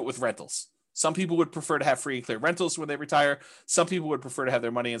and do it with rentals. Some people would prefer to have free and clear rentals when they retire. Some people would prefer to have their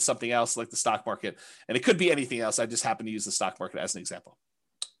money in something else like the stock market, and it could be anything else. I just happen to use the stock market as an example,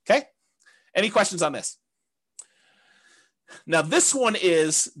 okay? Any questions on this? Now, this one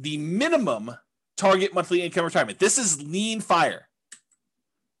is the minimum target monthly income retirement. This is lean fire.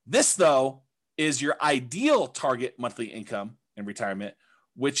 This, though, is your ideal target monthly income in retirement,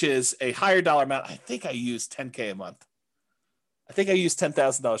 which is a higher dollar amount. I think I use $10K a month. I think I use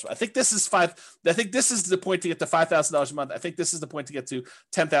 $10,000. I think this is the point to get to $5,000 a month. I think this is the point to get to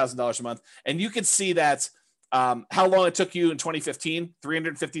 $10,000 a month. And you can see that how long it took you in 2015,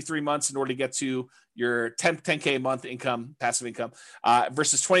 353 months in order to get to your 10K a month income, passive income,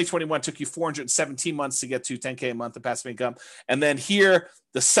 versus 2021 took you 417 months to get to 10K a month of passive income. And then here,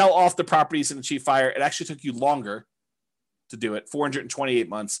 the sell off the properties and achieve fire, it actually took you longer to do it, 428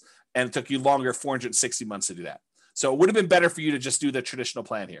 months, and it took you longer, 460 months to do that. So it would have been better for you to just do the traditional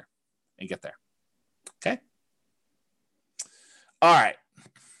plan here and get there. Okay. All right.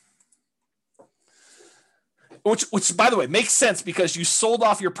 Which, by the way, makes sense because you sold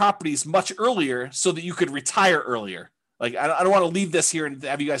off your properties much earlier so that you could retire earlier. Like, I don't want to leave this here and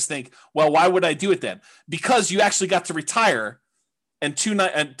have you guys think, well, why would I do it then? Because you actually got to retire at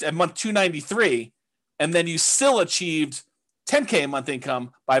month 293, and then you still achieved 10K a month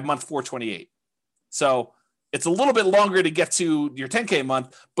income by month 428. So it's a little bit longer to get to your 10K a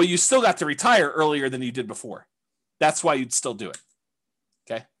month, but you still got to retire earlier than you did before. That's why you'd still do it.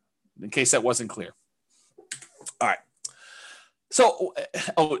 Okay? In case that wasn't clear. All right. So,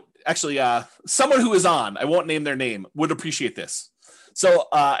 someone who is on, I won't name their name, would appreciate this. So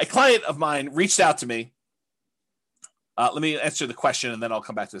a client of mine reached out to me. Let me answer the question and then I'll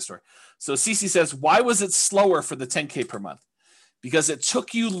come back to the story. So Cece says, why was it slower for the 10K per month? Because it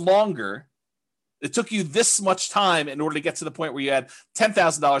took you longer. It took you this much time in order to get to the point where you had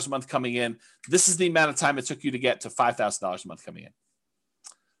 $10,000 a month coming in. This is the amount of time it took you to get to $5,000 a month coming in.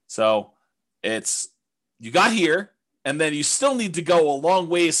 So you got here, and then you still need to go a long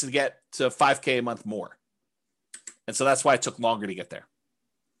ways to get to 5K a month more. And so that's why it took longer to get there.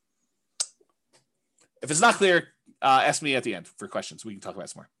 If it's not clear, ask me at the end for questions. We can talk about it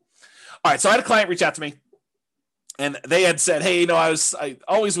some more. All right. So I had a client reach out to me, and they had said, hey, I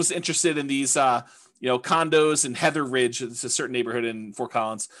always was interested in these, condos in Heather Ridge. It's a certain neighborhood in Fort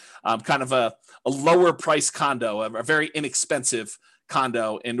Collins, kind of a lower price condo, a very inexpensive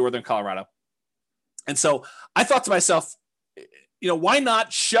condo in Northern Colorado. And so I thought to myself, why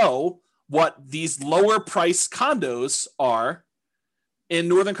not show what these lower price condos are in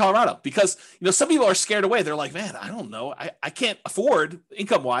Northern Colorado? Because, some people are scared away. They're like, man, I don't know. I can't afford,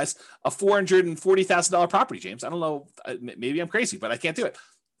 income wise, a $440,000 property, James. I don't know. Maybe I'm crazy, but I can't do it.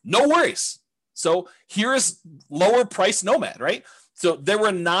 No worries. So here's lower price Nomad, right? So there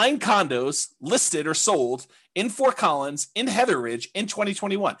were 9 condos listed or sold in Fort Collins, in Heather Ridge in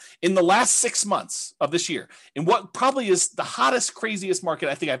 2021, in the last 6 months of this year, in what probably is the hottest, craziest market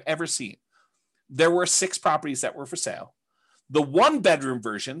I think I've ever seen. There were 6 properties that were for sale. The 1-bedroom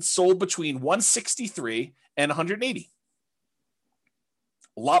version sold between $163,000 and $180,000.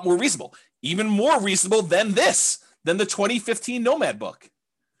 A lot more reasonable, even more reasonable than the 2015 Nomad book.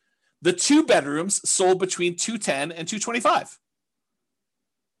 The 2 bedrooms sold between $210,000 and $225,000.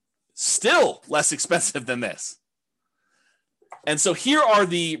 Still less expensive than this. And so here are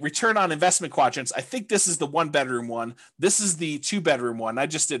the return on investment quadrants. I think this is the 1-bedroom one. This is the 2-bedroom one. I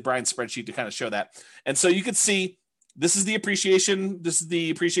just did Brian's spreadsheet to kind of show that. And so you could see this is the appreciation. This is the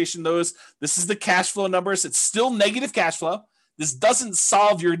appreciation. This is the cash flow numbers. It's still negative cash flow. This doesn't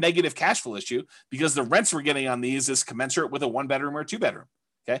solve your negative cash flow issue because the rents we're getting on these is commensurate with a 1-bedroom or a 2-bedroom.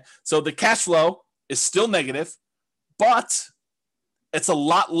 Okay. So the cash flow is still negative, but it's a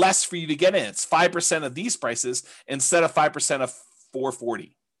lot less for you to get in. It's 5% of these prices instead of 5% of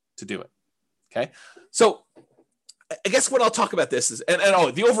 440 to do it. Okay. So I guess what I'll talk about this is, and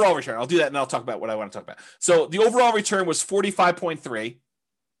the overall return, I'll do that and I'll talk about what I want to talk about. So the overall return was 45.3,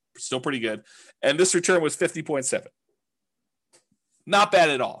 still pretty good. And this return was 50.7. Not bad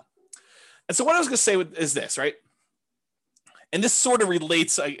at all. And so what I was going to say is this, right? And this sort of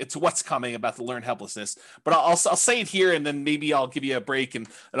relates to what's coming about the learned helplessness, but I'll say it here, and then maybe I'll give you a break, and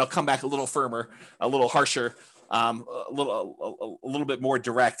I'll come back a little firmer, a little harsher, a little bit more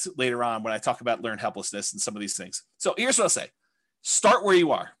direct later on when I talk about learned helplessness and some of these things. So here's what I'll say: start where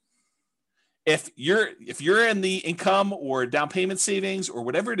you are. If you're in the income or down payment savings or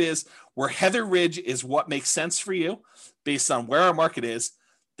whatever it is, where Heather Ridge is what makes sense for you based on where our market is,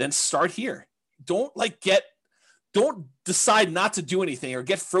 then start here. Don't decide not to do anything or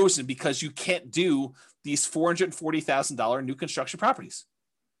get frozen because you can't do these $440,000 new construction properties.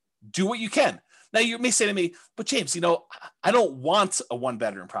 Do what you can. Now you may say to me, but James, I don't want a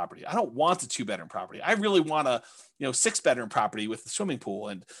 1-bedroom property. I don't want a 2-bedroom property. I really want a 6-bedroom property with a swimming pool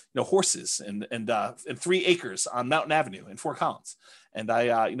and horses and 3 acres on Mountain Avenue in Fort Collins. And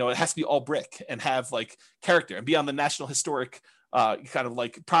it has to be all brick and have like character and be on the National Historic kind of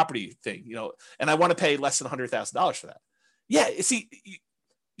like property thing, and I want to pay less than $100,000 for that. Yeah. See,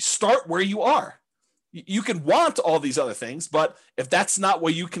 start where you are. You can want all these other things, but if that's not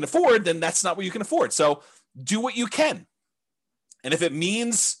what you can afford, then that's not what you can afford. So do what you can. And if it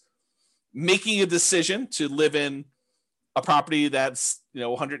means making a decision to live in a property that's,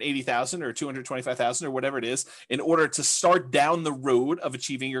 $180,000 or $225,000 or whatever it is, in order to start down the road of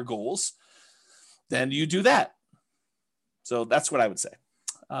achieving your goals, then you do that. So that's what I would say.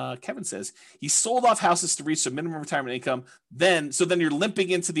 Kevin says he sold off houses to reach the minimum retirement income. Then you're limping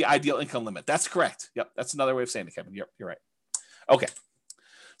into the ideal income limit. That's correct. Yep. That's another way of saying it, Kevin. Yep. You're right. Okay.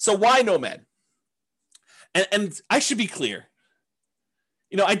 So why Nomad? And I should be clear.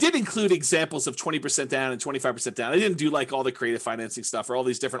 I did include examples of 20% down and 25% down. I didn't do like all the creative financing stuff or all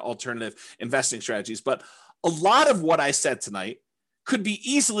these different alternative investing strategies, but a lot of what I said tonight could be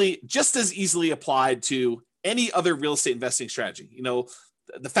just as easily applied to any other real estate investing strategy.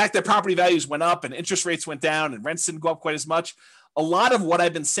 The fact that property values went up and interest rates went down and rents didn't go up quite as much. A lot of what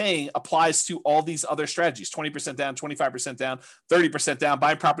I've been saying applies to all these other strategies: 20% down, 25% down, 30% down,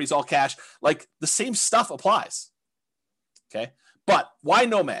 buying properties all cash. Like the same stuff applies. Okay. But why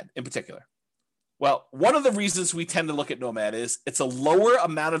Nomad in particular? Well, one of the reasons we tend to look at Nomad is it's a lower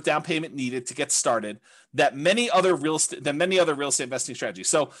amount of down payment needed to get started than many other real estate investing strategies.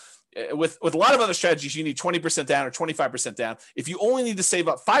 So with a lot of other strategies, you need 20% down or 25% down. If you only need to save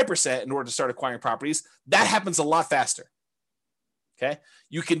up 5% in order to start acquiring properties, that happens a lot faster. Okay.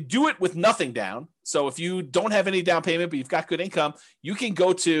 You can do it with nothing down. So if you don't have any down payment, but you've got good income, you can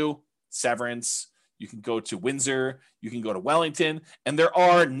go to Severance, you can go to Windsor, you can go to Wellington, and there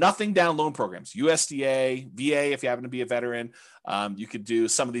are nothing down loan programs, USDA, VA, if you happen to be a veteran. You could do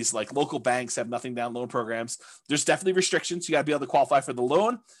some of these like local banks have nothing down loan programs. There's definitely restrictions. You got to be able to qualify for the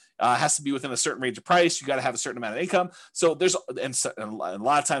loan. has to be within a certain range of price. You got to have a certain amount of income. So and a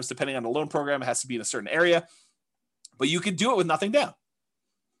lot of times, depending on the loan program, it has to be in a certain area. But you can do it with nothing down.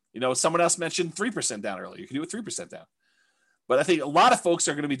 Someone else mentioned 3% down earlier. You can do it 3% down. But I think a lot of folks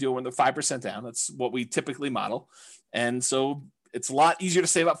are going to be doing the 5% down. That's what we typically model. And so it's a lot easier to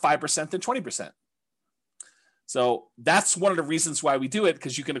save up 5% than 20%. So that's one of the reasons why we do it,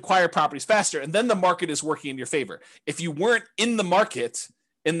 because you can acquire properties faster, and then the market is working in your favor. If you weren't in the market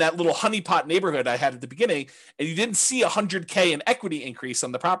in that little honeypot neighborhood I had at the beginning, and you didn't see $100K in equity increase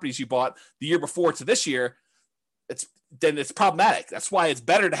on the properties you bought the year before to this year, then it's problematic. That's why it's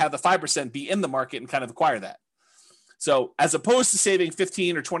better to have the 5% be in the market and kind of acquire that. So as opposed to saving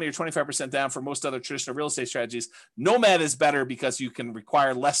 15 or 20 or 25% down for most other traditional real estate strategies, Nomad is better because you can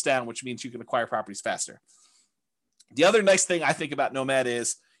require less down, which means you can acquire properties faster. The other nice thing I think about Nomad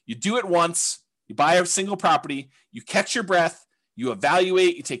is you do it once, you buy a single property, you catch your breath, you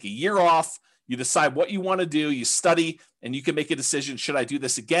evaluate, you take a year off, you decide what you want to do, you study, and you can make a decision. Should I do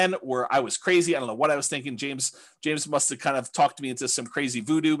this again? Or I was crazy. I don't know what I was thinking. James must have kind of talked me into some crazy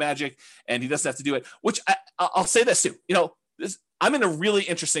voodoo magic, and he doesn't have to do it, which I'll say this too. I'm in a really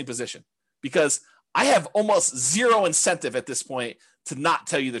interesting position because I have almost zero incentive at this point to not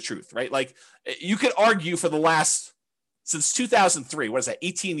tell you the truth, right? Like you could argue since 2003, what is that,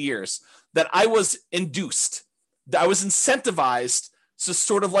 18 years, that I was induced, that I was incentivized to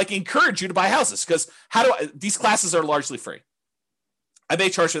sort of like encourage you to buy houses, because these classes are largely free. I may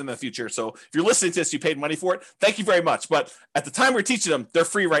charge for them in the future. So if you're listening to this, you paid money for it. Thank you very much. But at the time we're teaching them, they're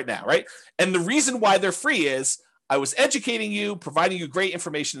free right now, right? And the reason why they're free is I was educating you, providing you great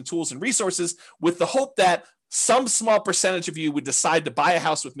information and tools and resources with the hope that some small percentage of you would decide to buy a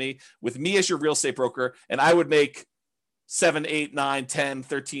house with me as your real estate broker, and I would make $7, $8, $9, $10,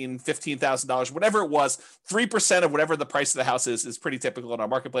 $13, $15,000, whatever it was. 3% of whatever the price of the house is pretty typical in our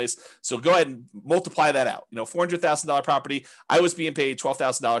marketplace. So go ahead and multiply that out. $400,000 property, I was being paid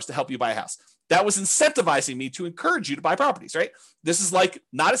 $12,000 to help you buy a house. That was incentivizing me to encourage you to buy properties, right? This is like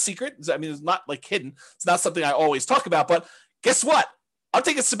not a secret. I mean, it's not like hidden. It's not something I always talk about, but guess what? I'm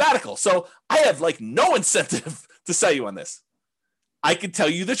taking a sabbatical. So I have like no incentive to sell you on this. I can tell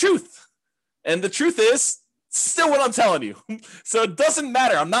you the truth. And the truth is, still what I'm telling you. So it doesn't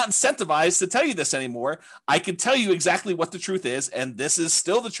matter. I'm not incentivized to tell you this anymore. I can tell you exactly what the truth is, and this is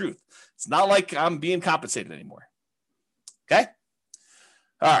still the truth. It's not like I'm being compensated anymore. Okay?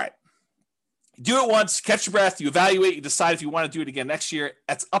 All right. You do it once, catch your breath, you evaluate, you decide if you want to do it again next year.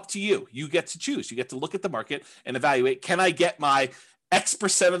 That's up to you. You get to choose. You get to look at the market and evaluate, can I get my X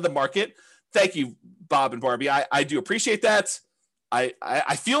percent of the market? Thank you, Bob and Barbie. I do appreciate that.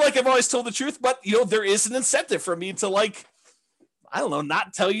 I feel like I've always told the truth, but there is an incentive for me to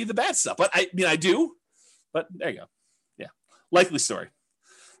not tell you the bad stuff. But I do. But there you go. Yeah. Likely story.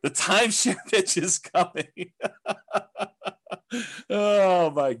 The timeshare pitch is coming.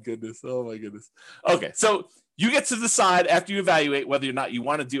 Oh my goodness. Okay. So you get to decide after you evaluate whether or not you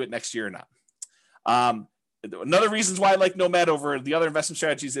want to do it next year or not. Another reasons why I like Nomad over the other investment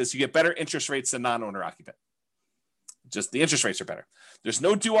strategies is you get better interest rates than non-owner occupant. Just the interest rates are better. There's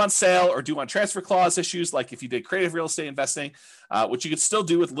no due on sale or due on transfer clause issues like if you did creative real estate investing, which you could still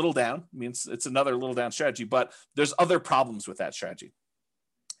do with little down. I mean, it's another little down strategy, but there's other problems with that strategy.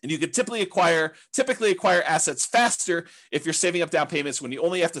 And you could typically acquire assets faster if you're saving up down payments when you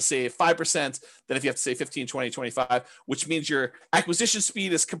only have to save 5% than if you have to save 15, 20, 25, which means your acquisition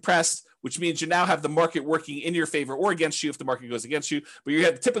speed is compressed, which means you now have the market working in your favor or against you if the market goes against you. But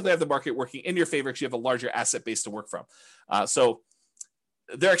you typically have the market working in your favor because you have a larger asset base to work from. So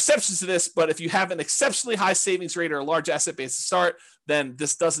there are exceptions to this, but if you have an exceptionally high savings rate or a large asset base to start, then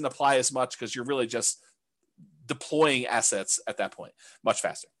this doesn't apply as much because you're really just deploying assets at that point much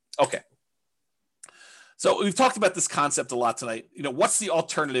faster. Okay. So we've talked about this concept a lot tonight. What's the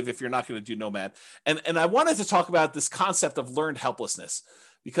alternative if you're not going to do Nomad? And I wanted to talk about this concept of learned helplessness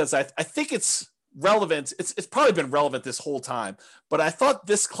because I think it's relevant. It's probably been relevant this whole time, but I thought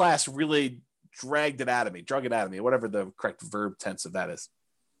this class really drug it out of me, whatever the correct verb tense of that is.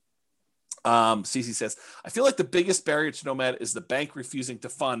 CC says, I feel like the biggest barrier to Nomad is the bank refusing to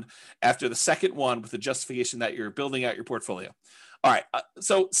fund after the second one with the justification that you're building out your portfolio. All right.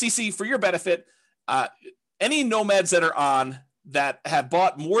 So CC, for your benefit, any Nomads that are on that have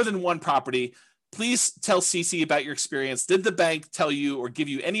bought more than one property, please tell CC about your experience. Did the bank tell you or give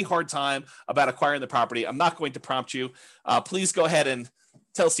you any hard time about acquiring the property? I'm not going to prompt you. Please go ahead and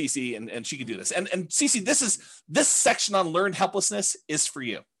tell CC and she can do this. And CC, this section on learned helplessness is for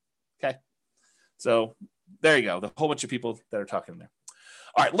you. Okay. So there you go. The whole bunch of people that are talking there.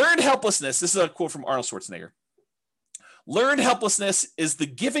 All right. Learned helplessness. This is a quote from Arnold Schwarzenegger. Learned helplessness is the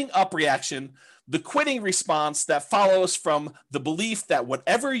giving up reaction, the quitting response that follows from the belief that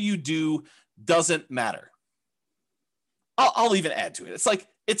whatever you do doesn't matter. I'll even add to it. It's like,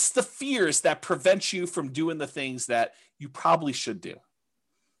 it's the fears that prevent you from doing the things that you probably should do.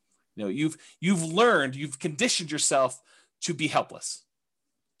 You know, you've learned, you've conditioned yourself to be helpless,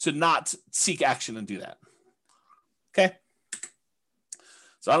 to not seek action and do that. Okay.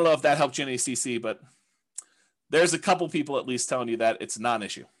 So I don't know if that helped you in ACC, but there's a couple people at least telling you that it's a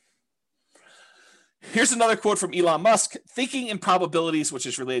non-issue. Here's another quote from Elon Musk. Thinking in probabilities, which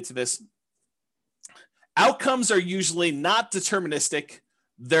is related to this. Outcomes are usually not deterministic.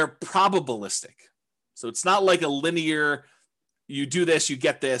 They're probabilistic. So it's not like a linear, you do this, you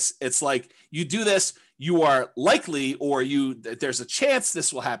get this. It's like you do this, you are likely, or there's a chance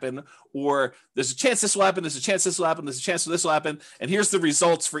this will happen, or there's a chance this will happen, there's a chance this will happen, there's a chance this will happen. And here's the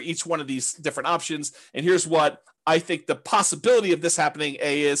results for each one of these different options. And here's what I think the possibility of this happening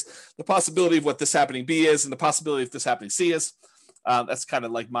A is, the possibility of what this happening B is, and the possibility of this happening C is. That's kind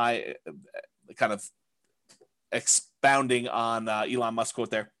of like my kind of expounding on Elon Musk's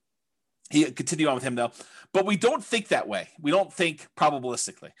quote there. He continued on with him though, but we don't think that way. We don't think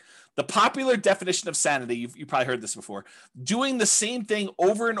probabilistically. The popular definition of sanity, you've probably heard this before, doing the same thing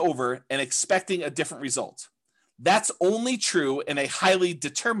over and over and expecting a different result. That's only true in a highly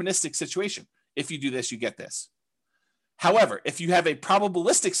deterministic situation. If you do this, you get this. However, if you have a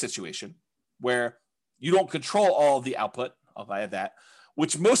probabilistic situation where you don't control all of the output, I'll add that,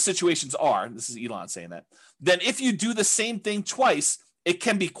 which most situations are, this is Elon saying that, then if you do the same thing twice, it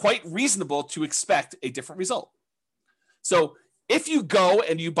can be quite reasonable to expect a different result. So if you go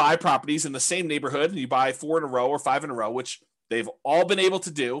and you buy properties in the same neighborhood and you buy 4 in a row or 5 in a row, which they've all been able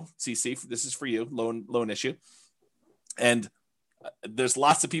to do, CC, this is for you, loan issue. And there's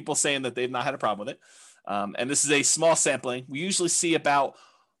lots of people saying that they've not had a problem with it. And this is a small sampling. We usually see about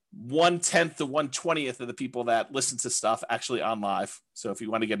 1/10 to 1/20 of the people that listen to stuff actually on live. So if you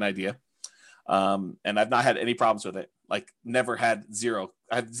want to get an idea, and I've not had any problems with it, like never had zero.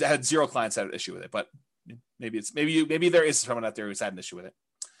 I've had 0 clients that had an issue with it, but maybe there is someone out there who's had an issue with it.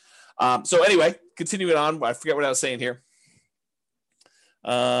 So anyway, continuing on, I forget what I was saying here.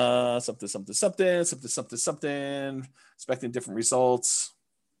 Something, expecting different results.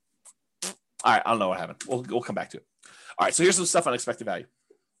 All right, I don't know what happened. We'll come back to it. All right, so here's some stuff on expected value.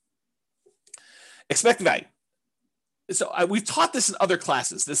 Expected value. So we've taught this in other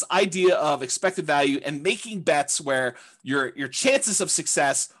classes, this idea of expected value and making bets where your chances of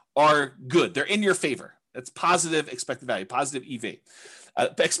success are good. They're in your favor. That's positive expected value, positive EV.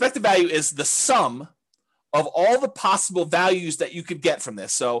 Expected value is the sum of all the possible values that you could get from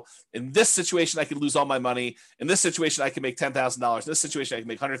this. So in this situation, I could lose all my money. In this situation, I can make $10,000. In this situation, I can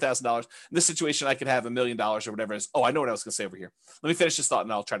make $100,000. In this situation, I could have $1 million or whatever it is. Oh, I know what I was going to say over here. Let me finish this thought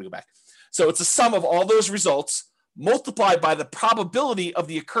and I'll try to go back. So it's a sum of all those results multiplied by the probability of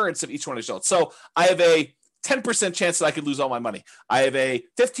the occurrence of each one of the results. So I have a 10% chance that I could lose all my money. I have a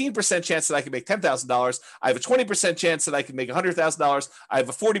 15% chance that I can make $10,000. I have a 20% chance that I can make $100,000. I have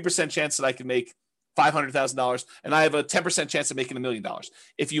a 40% chance that I can make $500,000. And I have a 10% chance of making $1 million.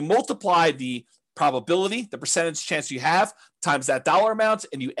 If you multiply the probability, the percentage chance you have, times that dollar amount,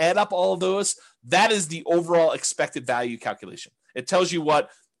 and you add up all of those, that is the overall expected value calculation. It tells you what,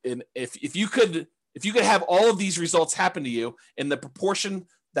 if you could have all of these results happen to you in the proportion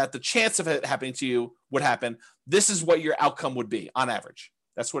that the chance of it happening to you would happen, this is what your outcome would be on average.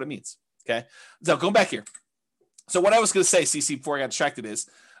 That's what it means. Okay. So going back here. So what I was going to say, CC, before I got distracted is,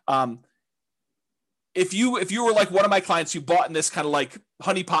 if you were like one of my clients who bought in this kind of like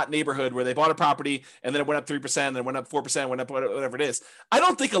honeypot neighborhood where they bought a property and then it went up 3%, then it went up 4%, went up whatever it is, I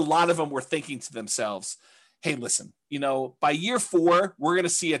don't think a lot of them were thinking to themselves, hey, listen, by year 4, we're going to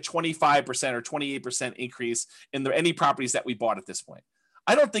see a 25% or 28% increase in any properties that we bought at this point.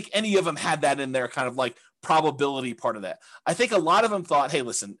 I don't think any of them had that in their kind of like probability part of that. I think a lot of them thought, hey,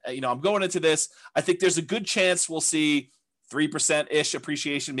 listen, I'm going into this. I think there's a good chance we'll see 3%-ish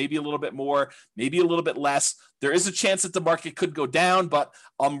appreciation, maybe a little bit more, maybe a little bit less. There is a chance that the market could go down, but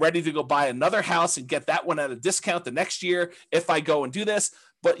I'm ready to go buy another house and get that one at a discount the next year if I go and do this.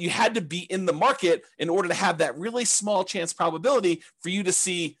 But you had to be in the market in order to have that really small chance probability for you to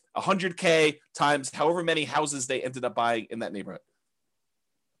see 100K times however many houses they ended up buying in that neighborhood.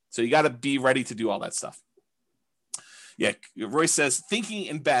 So you got to be ready to do all that stuff. Yeah, Roy says, Thinking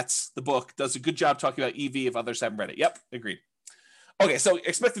in Bets, the book, does a good job talking about EV if others haven't read it. Yep, agreed. Okay, so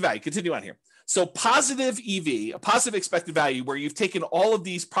expected value. Continue on here. So positive EV, a positive expected value, where you've taken all of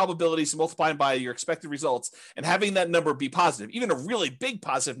these probabilities and multiplying by your expected results and having that number be positive, even a really big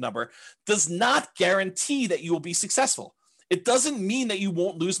positive number, does not guarantee that you will be successful. It doesn't mean that you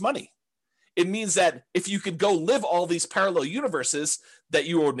won't lose money. It means that if you could go live all these parallel universes, that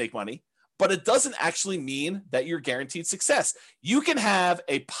you would make money, but it doesn't actually mean that you're guaranteed success. You can have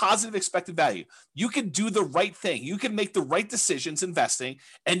a positive expected value. You can do the right thing. You can make the right decisions investing,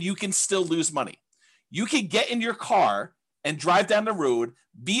 and you can still lose money. You can get in your car and drive down the road,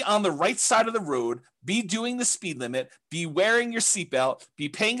 be on the right side of the road, be doing the speed limit, be wearing your seatbelt, be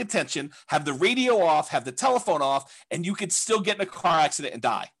paying attention, have the radio off, have the telephone off, and you could still get in a car accident and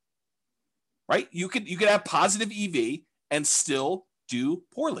die. Right? You could have positive EV and still do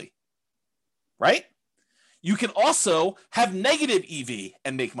poorly. Right? You can also have negative EV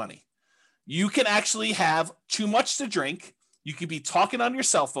and make money. You can actually have too much to drink. You could be talking on your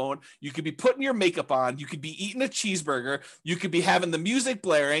cell phone. You could be putting your makeup on. You could be eating a cheeseburger. You could be having the music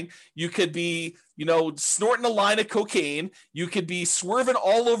blaring. You could be, snorting a line of cocaine. You could be swerving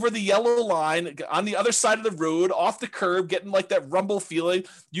all over the yellow line on the other side of the road, off the curb, getting like that rumble feeling.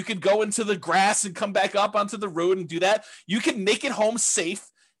 You could go into the grass and come back up onto the road and do that. You can make it home safe,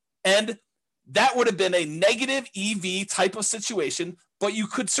 and that would have been a negative EV type of situation, but you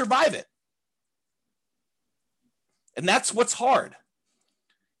could survive it. And that's what's hard.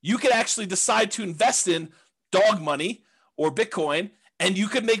 You could actually decide to invest in dog money or Bitcoin, and you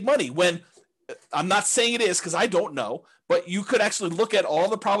could make money. When I'm not saying it is, because I don't know, but you could actually look at all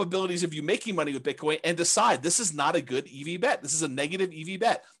the probabilities of you making money with Bitcoin and decide this is not a good EV bet. This is a negative EV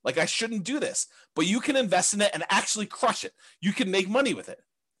bet. Like, I shouldn't do this. But you can invest in it and actually crush it. You can make money with it.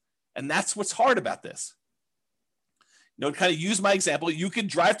 And that's what's hard about this. To kind of use my example, you could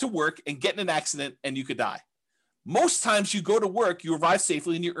drive to work and get in an accident and you could die. Most times you go to work, you arrive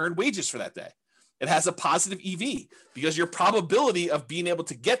safely, and you earn wages for that day. It has a positive EV because your probability of being able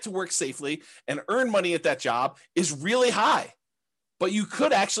to get to work safely and earn money at that job is really high. But you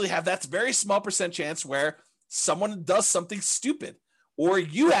could actually have that very small percent chance where someone does something stupid, or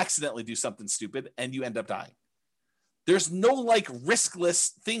you accidentally do something stupid and you end up dying. There's no riskless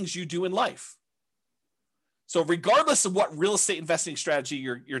things you do in life. So regardless of what real estate investing strategy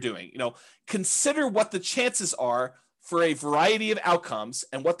you're doing, consider what the chances are for a variety of outcomes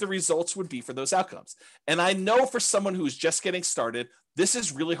and what the results would be for those outcomes. And I know for someone who's just getting started, this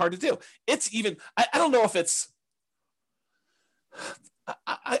is really hard to do. It's even, I don't know if it's,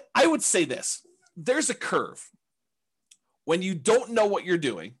 I would say this, there's a curve. When you don't know what you're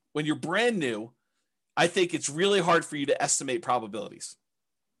doing, when you're brand new, I think it's really hard for you to estimate probabilities.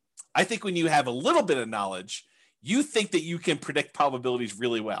 I think when you have a little bit of knowledge, you think that you can predict probabilities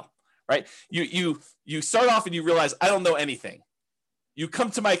really well, right? You start off and you realize, I don't know anything. You come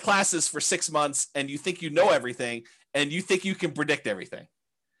to my classes for 6 months and you think you know everything and you think you can predict everything.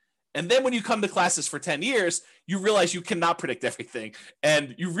 And then when you come to classes for 10 years, you realize you cannot predict everything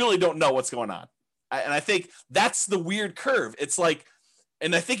and you really don't know what's going on. And I think that's the weird curve. It's like,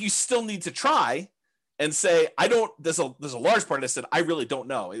 and I think you still need to try and say, there's a large part of this that I really don't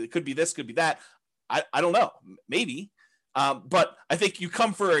know. It could be this, could be that. I don't know, maybe. But I think you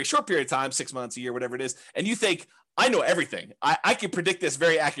come for a short period of time, 6 months, a year, whatever it is, and you think, I know everything. I can predict this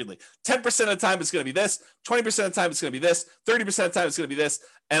very accurately. 10% of the time it's going to be this, 20% of the time it's going to be this, 30% of the time it's going to be this,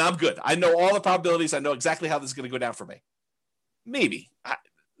 and I'm good. I know all the probabilities. I know exactly how this is going to go down for me. Maybe.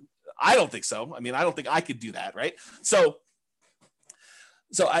 I don't think so. I mean, I don't think I could do that, right? So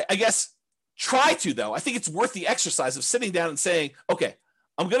I guess try to, though. I think it's worth the exercise of sitting down and saying, okay,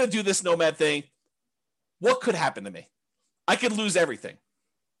 I'm going to do this Nomad thing. What could happen to me? I could lose everything.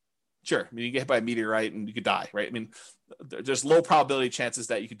 Sure. I mean, you get hit by a meteorite and you could die, right? I mean, there's low probability chances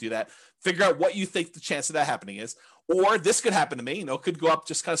that you could do that. Figure out what you think the chance of that happening is. Or this could happen to me, it could go up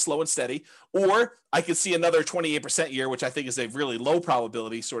just kind of slow and steady. Or I could see another 28% year, which I think is a really low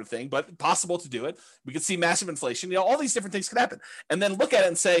probability sort of thing, but possible to do it. We could see massive inflation. All these different things could happen. And then look at it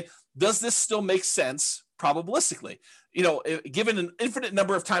and say, does this still make sense probabilistically? Given an infinite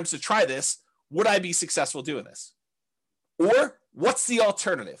number of times to try this, would I be successful doing this? Or what's the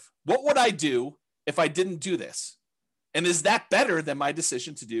alternative? What would I do if I didn't do this? And is that better than my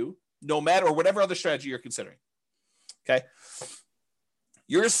decision to do Nomad or whatever other strategy you're considering? Okay.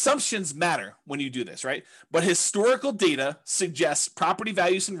 Your assumptions matter when you do this, right? But historical data suggests property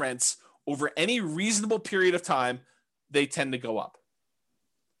values and rents over any reasonable period of time, they tend to go up.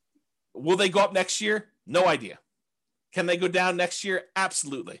 Will they go up next year? No idea. Can they go down next year?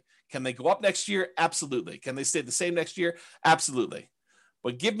 Absolutely. Can they go up next year? Absolutely. Can they stay the same next year? Absolutely.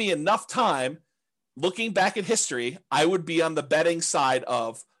 But give me enough time, looking back at history, I would be on the betting side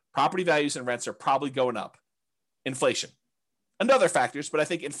of Property values and rents are probably going up. Inflation and other factors, but I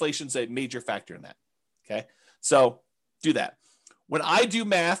think inflation's a major factor in that. Okay. So do that. When I do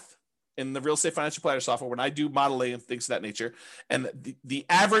math in the real estate financial planner software, when I do modeling and things of that nature, and the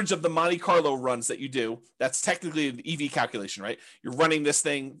average of the Monte Carlo runs that you do, that's technically an EV calculation, right? You're running this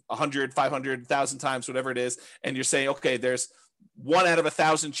thing 100, 500, 1,000 times, whatever it is. And you're saying, okay, there's 1 out of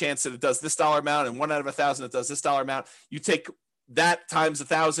 1,000 chance that it does this dollar amount and 1 out of 1,000 that does this dollar amount. You take that times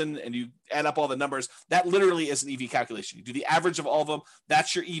 1,000 and you add up all the numbers. That literally is an EV calculation. You do the average of all of them.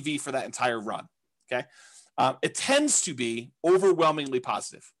 That's your EV for that entire run. Okay. It tends to be overwhelmingly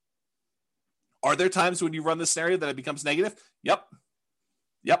positive. Are there times when you run this scenario that it becomes negative? Yep,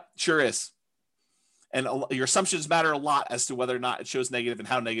 sure is. And your assumptions matter a lot as to whether or not it shows negative and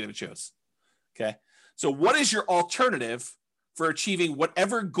how negative it shows. Okay. So what is your alternative for achieving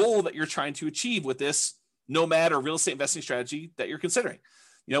whatever goal that you're trying to achieve with this nomad or real estate investing strategy that you're considering?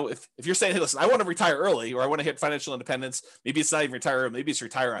 You know, if you're saying, hey, listen, I want to retire early, or I want to hit financial independence, maybe it's not even retire, maybe it's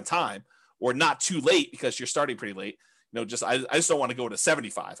retire on time, or not too late because you're starting pretty late. You know, I just don't want to go to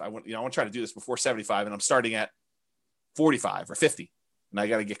 75. I want to try to do this before 75, and I'm starting at 45 or 50, and I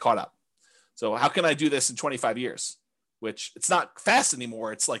got to get caught up. So how can I do this in 25 years? Which it's not fast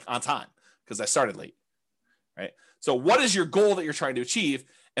anymore. It's like on time because I started late, right? So what is your goal that you're trying to achieve,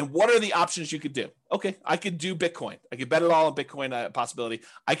 and what are the options you could do? Okay, I could do Bitcoin. I could bet it all on Bitcoin possibility.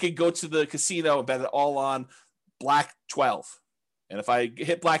 I could go to the casino and bet it all on Black 12. And if I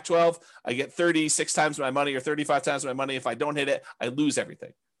hit Black 12, I get 36 times my money or 35 times my money. If I don't hit it, I lose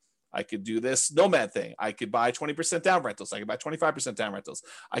everything. I could do this Nomad thing. I could buy 20% down rentals. I could buy 25% down rentals.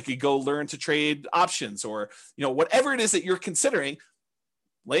 I could go learn to trade options, or, whatever it is that you're considering,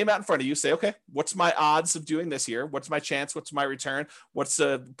 lay them out in front of you. Say, okay, what's my odds of doing this here? What's my chance? What's my return? What's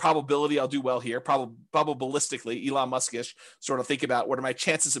the probability I'll do well here? Probabilistically, Elon Musk-ish, sort of think about what are my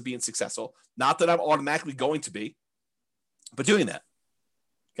chances of being successful? Not that I'm automatically going to be, but doing that.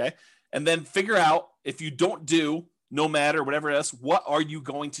 Okay. And then figure out, if you don't do Nomad or whatever else, what are you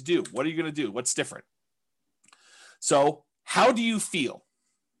going to do? What are you going to do? What's different? So how do you feel?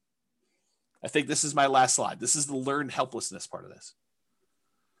 I think this is my last slide. This is the learned helplessness part of this.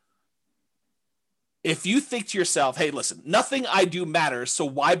 If you think to yourself, hey, listen, nothing I do matters, so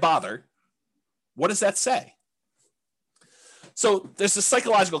why bother? What does that say? So there's a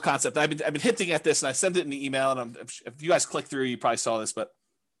psychological concept. I've been hinting at this, and I sent it in the email. And if you guys click through, you probably saw this. But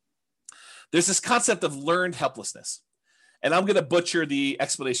there's this concept of learned helplessness, and I'm going to butcher the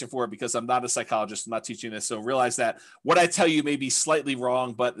explanation for it because I'm not a psychologist. I'm not teaching this, so realize that what I tell you may be slightly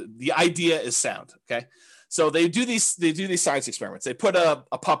wrong, but the idea is sound. Okay, so they do these science experiments. They put a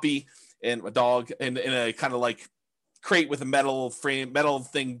puppy and a dog in a kind of like crate with a metal thing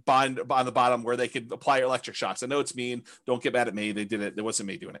on the bottom where they could apply electric shocks. I know it's mean. Don't get mad at me. They did it. It wasn't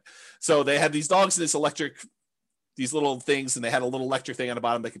me doing it. So they had these dogs in these little things, and they had a little electric thing on the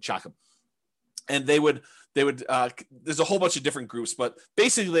bottom. They could shock them. And they would, there's a whole bunch of different groups, but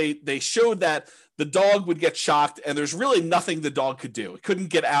basically they showed that the dog would get shocked, and there's really nothing the dog could do. It couldn't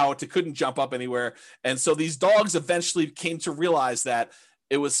get out. It couldn't jump up anywhere. And so these dogs eventually came to realize that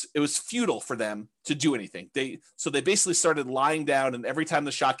it was futile for them to do anything. So they basically started lying down, and every time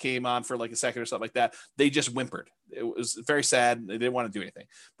the shock came on for like a second or something like that, they just whimpered. It was very sad. They didn't want to do anything,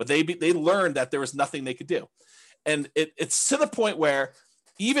 but they learned that there was nothing they could do. And it's to the point where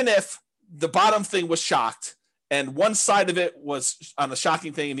even if the bottom thing was shocked and one side of it was on a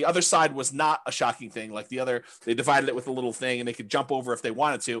shocking thing and the other side was not a shocking thing, like the other, they divided it with a little thing and they could jump over if they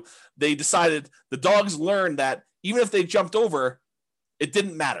wanted to. They decided, the dogs learned that even if they jumped over, it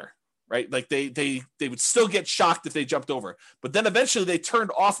didn't matter, right? Like they would still get shocked if they jumped over. But then eventually they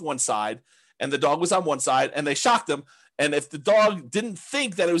turned off one side and the dog was on one side and they shocked them. And if the dog didn't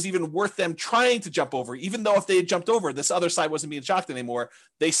think that it was even worth them trying to jump over, even though if they had jumped over, this other side wasn't being shocked anymore,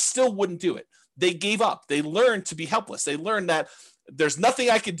 they still wouldn't do it. They gave up. They learned to be helpless. They learned that there's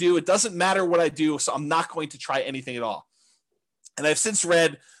nothing I could do. It doesn't matter what I do, so I'm not going to try anything at all. And I've since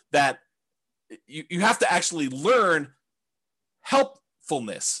read that you have to actually learn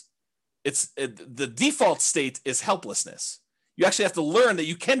helpfulness. The default state is helplessness. You actually have to learn that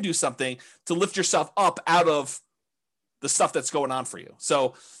you can do something to lift yourself up out of the stuff that's going on for you.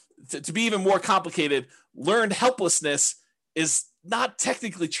 So to be even more complicated, learned helplessness is not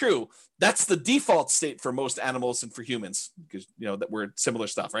technically true. That's the default state for most animals and for humans, because that we're similar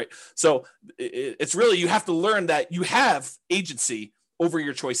stuff, right? So it's really, you have to learn that you have agency over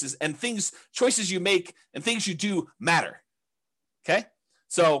your choices, and choices you make and things you do matter. Okay,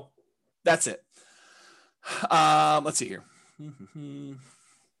 so that's it. Let's see here.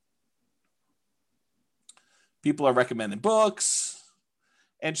 People are recommending books.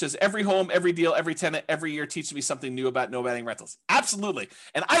 And says, every home, every deal, every tenant, every year teaches me something new about nomading rentals. Absolutely.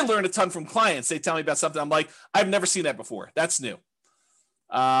 And I learn a ton from clients. They tell me about something. I'm like, I've never seen that before. That's new.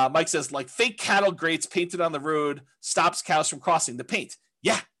 Mike says, like fake cattle grates painted on the road stops cows from crossing. The paint.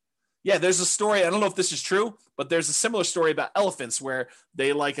 Yeah, there's a story. I don't know if this is true, but there's a similar story about elephants where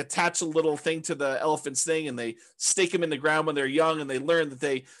they like attach a little thing to the elephant's thing and they stake them in the ground when they're young, and they learn that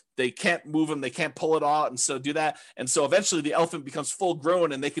they can't move them, they can't pull it out, and so do that. And so eventually the elephant becomes full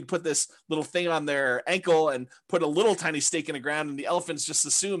grown, and they can put this little thing on their ankle and put a little tiny stake in the ground, and the elephants just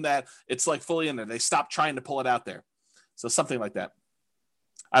assume that it's like fully in there. They stop trying to pull it out there. So something like that.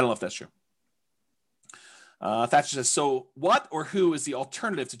 I don't know if that's true. Thatcher says, so what or who is the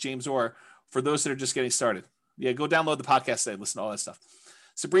alternative to James Orr for those that are just getting started? Yeah, go download the podcast today, listen to all that stuff.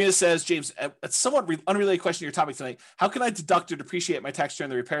 Sabrina says, James, a somewhat unrelated question to your topic tonight. How can I deduct or depreciate my tax return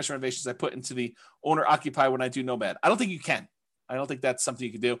the repairs and renovations I put into the owner occupy when I do Nomad? I don't think you can. I don't think that's something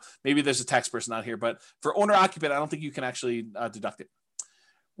you can do. Maybe there's a tax person out here, but for owner occupied, I don't think you can actually deduct it.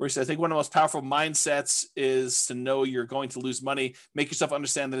 Where he says, I think one of the most powerful mindsets is to know you're going to lose money. Make yourself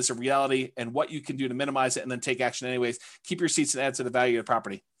understand that it's a reality and what you can do to minimize it, and then take action anyways. Keep your receipts and add to the value of the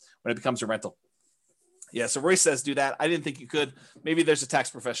property when it becomes a rental. Yeah, so Royce says do that. I didn't think you could. Maybe there's a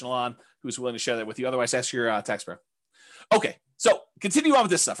tax professional on who's willing to share that with you. Otherwise, ask your tax pro. Okay, so continue on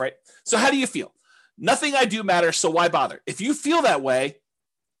with this stuff, right? So how do you feel? Nothing I do matters, so why bother? If you feel that way,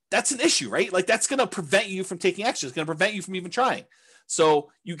 that's an issue, right? Like that's going to prevent you from taking action. It's going to prevent you from even trying.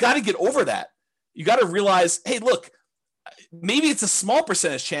 So you got to get over that. You got to realize, hey, look, maybe it's a small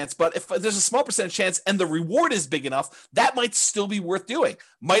percentage chance, but if there's a small percentage chance and the reward is big enough, that might still be worth doing.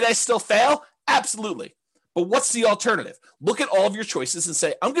 Might I still fail? Absolutely. But what's the alternative? Look at all of your choices and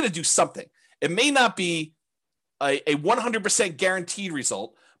say, I'm going to do something. It may not be a 100% guaranteed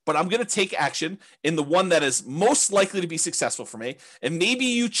result, but I'm going to take action in the one that is most likely to be successful for me. And maybe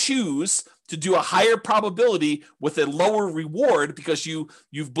you choose to do a higher probability with a lower reward because you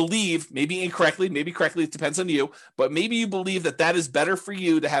believe, maybe incorrectly, maybe correctly, it depends on you, but maybe you believe that that is better for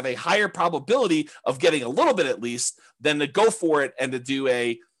you to have a higher probability of getting a little bit at least than to go for it and to do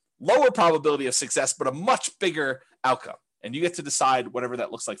a lower probability of success, but a much bigger outcome. And you get to decide whatever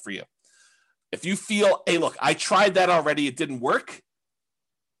that looks like for you. If you feel, hey, look, I tried that already, it didn't work.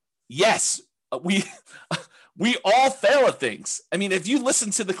 Yes, we all fail at things. I mean, if you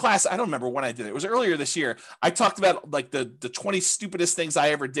listen to the class, I don't remember when I did it. It was earlier this year. I talked about like the 20 stupidest things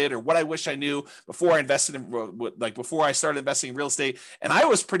I ever did or what I wish I knew before I invested in, like before I started investing in real estate. And I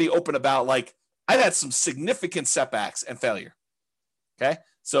was pretty open about like, I've had some significant setbacks and failure. Okay.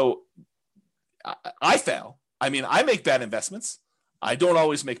 So I fail. I mean, I make bad investments. I don't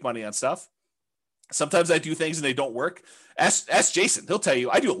always make money on stuff. Sometimes I do things and they don't work. Ask Jason. He'll tell you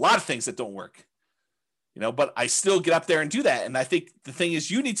I do a lot of things that don't work, but I still get up there and do that. And I think the thing is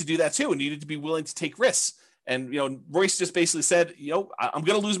you need to do that too. And you need to be willing to take risks. And, Royce just basically said, I'm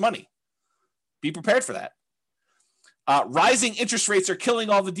going to lose money. Be prepared for that. Rising interest rates are killing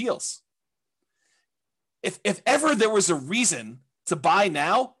all the deals. If ever there was a reason to buy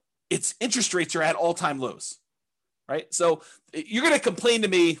now, it's interest rates are at all-time lows. Right. So you're going to complain to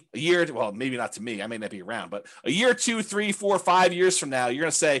me a year, well, maybe not to me, I may not be around, but a year, 2, 3, 4, 5 years from now, you're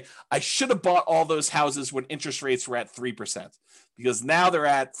going to say, I should have bought all those houses when interest rates were at 3%, because now they're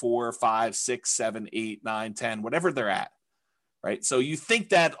at 4, 5, 6, 7, 8, 9, 10, whatever they're at. Right. So you think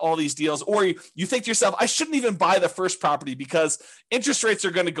that all these deals, or you think to yourself, I shouldn't even buy the first property because interest rates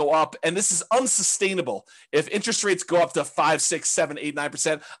are going to go up and this is unsustainable. If interest rates go up to 5, 6, 7, 8,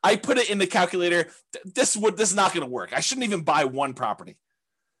 9%, I put it in the calculator. This is not going to work. I shouldn't even buy one property.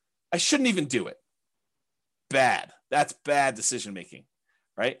 I shouldn't even do it. Bad. That's bad decision making.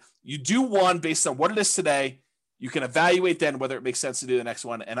 Right. You do one based on what it is today. You can evaluate then whether it makes sense to do the next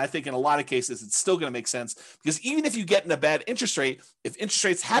one. And I think in a lot of cases, it's still going to make sense because even if you get in a bad interest rate, if interest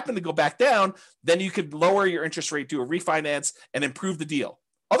rates happen to go back down, then you could lower your interest rate, do a refinance and improve the deal.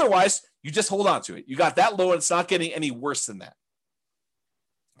 Otherwise, you just hold on to it. You got that low and it's not getting any worse than that.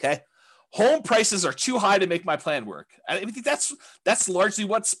 Okay. Home prices are too high to make my plan work. I think that's largely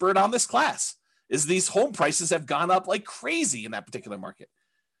what spurred on this class is these home prices have gone up like crazy in that particular market.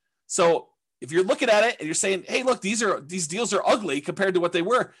 So if you're looking at it and you're saying, hey, look, these deals are ugly compared to what they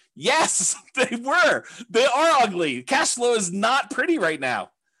were. Yes, they were. They are ugly. Cash flow is not pretty right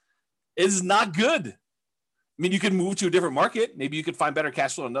now. It is not good. I mean, you can move to a different market. Maybe you could find better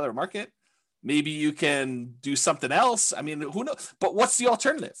cash flow in another market. Maybe you can do something else. I mean, who knows? But what's the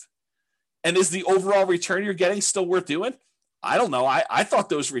alternative? And is the overall return you're getting still worth doing? I don't know. I thought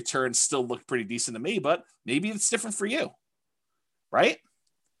those returns still looked pretty decent to me, but maybe it's different for you, right?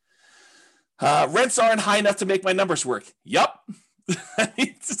 Rents aren't high enough to make my numbers work. Yup.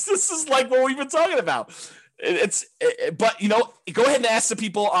 This is like what we've been talking about. But go ahead and ask the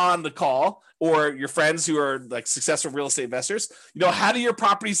people on the call or your friends who are like successful real estate investors. How do your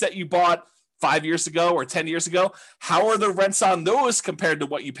properties that you bought 5 years ago or 10 years ago, how are the rents on those compared to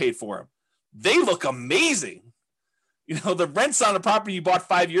what you paid for them? They look amazing. The rents on a property you bought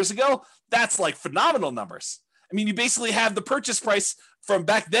 5 years ago, that's like phenomenal numbers. I mean, you basically have the purchase price from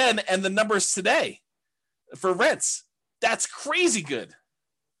back then and the numbers today for rents. That's crazy good,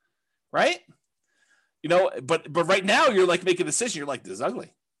 right? But right now you're like making a decision. You're like, this is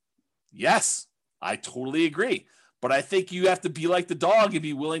ugly. Yes, I totally agree. But I think you have to be like the dog and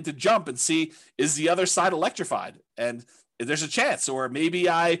be willing to jump and see, is the other side electrified? And there's a chance, or maybe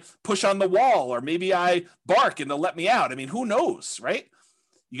I push on the wall, or maybe I bark and they'll let me out. I mean, who knows, right?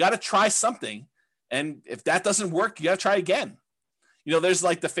 You got to try something. And if that doesn't work, you got to try again. There's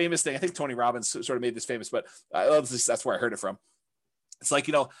like the famous thing. I think Tony Robbins sort of made this famous, but that's where I heard it from. It's like,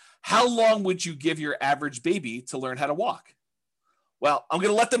 how long would you give your average baby to learn how to walk? Well, I'm going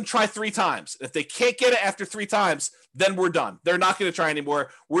to let them try 3 times. If they can't get it after 3 times, then we're done. They're not going to try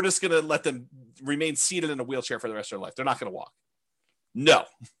anymore. We're just going to let them remain seated in a wheelchair for the rest of their life. They're not going to walk. No.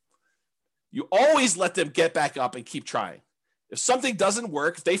 You always let them get back up and keep trying. If something doesn't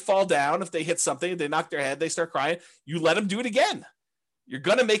work, if they fall down, if they hit something, they knock their head, they start crying, you let them do it again. You're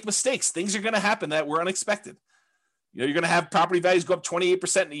going to make mistakes. Things are going to happen that were unexpected. You're going to have property values go up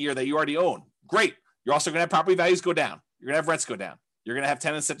 28% in a year that you already own. Great. You're also going to have property values go down. You're going to have rents go down. You're going to have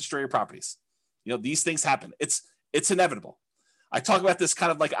tenants that destroy your properties. These things happen. It's inevitable. I talk about this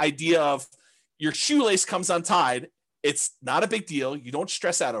kind of like idea of your shoelace comes untied. It's not a big deal. You don't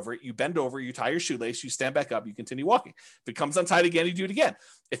stress out over it. You bend over, you tie your shoelace, you stand back up, you continue walking. If it comes untied again, you do it again.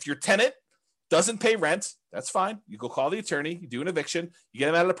 If your tenant doesn't pay rent, that's fine. You go call the attorney, you do an eviction, you get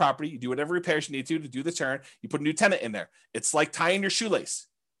them out of the property, you do whatever repairs you need to do the turn, you put a new tenant in there. It's like tying your shoelace.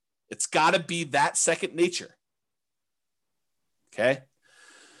 It's got to be that second nature. Okay.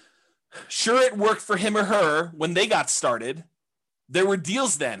 Sure, it worked for him or her when they got started. There were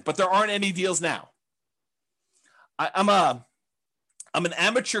deals then, but there aren't any deals now. I'm an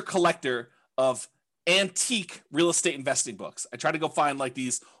amateur collector of antique real estate investing books. I try to go find like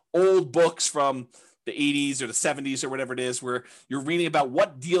these old books from the 80s or the 70s or whatever it is, where you're reading about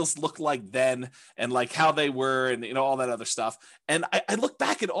what deals looked like then and like how they were and all that other stuff. And I look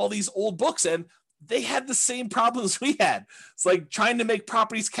back at all these old books and they had the same problems we had. It's like trying to make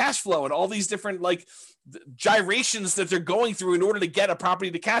properties cash flow and all these different like gyrations that they're going through in order to get a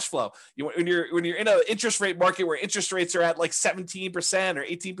property to cash flow. When you're in an interest rate market where interest rates are at like 17% or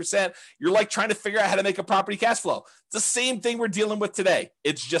 18%, you're like trying to figure out how to make a property cash flow. It's the same thing we're dealing with today.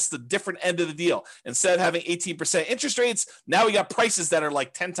 It's just the different end of the deal. Instead of having 18% interest rates, now we got prices that are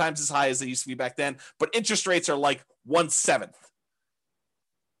like 10 times as high as they used to be back then, but interest rates are like 1/7.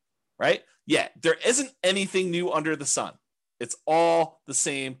 Right? Yeah, there isn't anything new under the sun. It's all the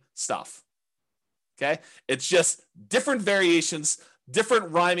same stuff. Okay? It's just different variations,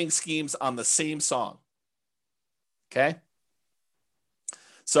 different rhyming schemes on the same song. Okay?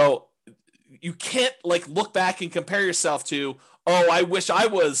 So you can't like look back and compare yourself to, oh, I wish I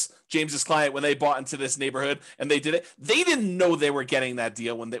was James's client when they bought into this neighborhood and they did it. They didn't know they were getting that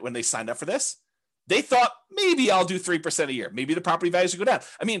deal when they signed up for this. They thought maybe I'll do 3% a year. Maybe the property values would go down.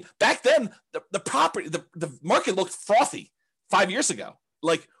 I mean, back then the market looked frothy 5 years ago.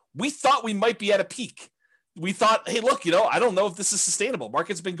 Like we thought we might be at a peak. We thought, hey, look, I don't know if this is sustainable.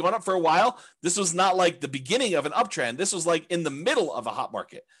 Market's been going up for a while. This was not like the beginning of an uptrend. This was like in the middle of a hot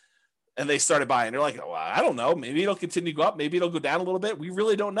market. And they started buying. They're like, oh, I don't know. Maybe it'll continue to go up. Maybe it'll go down a little bit. We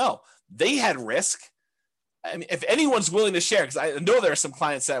really don't know. They had risk. I mean, if anyone's willing to share, because I know there are some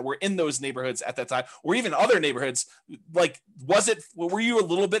clients that were in those neighborhoods at that time, or even other neighborhoods, like, were you a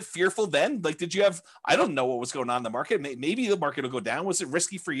little bit fearful then? Like, did you have, I don't know what was going on in the market. Maybe the market will go down. Was it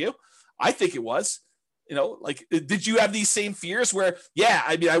risky for you? I think it was. Like, did you have these same fears where, yeah,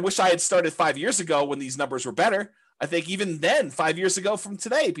 I mean, I wish I had started 5 years ago when these numbers were better. I think even then, 5 years ago from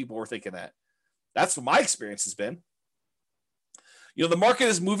today, people were thinking that. That's what my experience has been. The market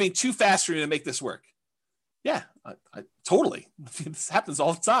is moving too fast for me to make this work. Yeah, I totally. This happens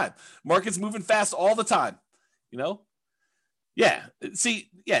all the time. Market's moving fast all the time, Yeah.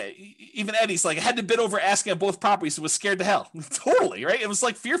 See, yeah, even Eddie's like, I had to bid over asking on both properties, so was scared to hell. Totally, right? It was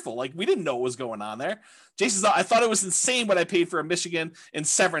like fearful. Like we didn't know what was going on there. Jason's, I thought it was insane what I paid for a Michigan in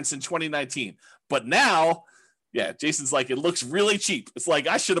Severance in 2019. But now, yeah, Jason's like, it looks really cheap. It's like,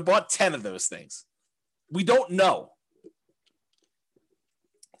 I should have bought 10 of those things. We don't know.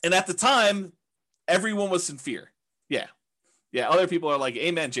 And at the time, everyone was in fear. Yeah. Yeah. Other people are like,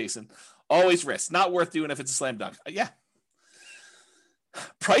 amen, Jason. Always risk. Not worth doing if it's a slam dunk. Yeah.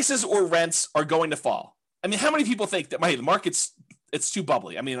 prices or rents are going to fall. I mean, how many people think that the market's it's too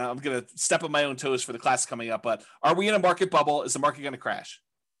bubbly? I mean, I'm going to step on my own toes for the class coming up, but are we in a market bubble? Is the market going to crash?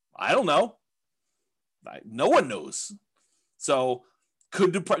 I don't know. No one knows. So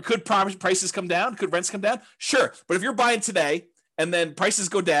could prices come down? Could rents come down? Sure. But if you're buying today and then prices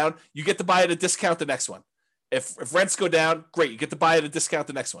go down, you get to buy at a discount the next one. If rents go down, great. You get to buy at a discount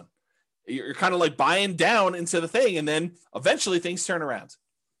the next one. You're kind of like buying down into the thing, and then eventually things turn around.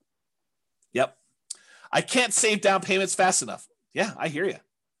 Yep. I can't save down payments fast enough. Yeah, I hear you.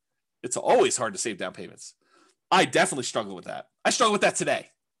 It's always hard to save down payments. I definitely struggle with that. I struggle with that today.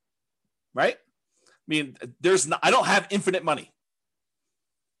 Right? I mean, I don't have infinite money.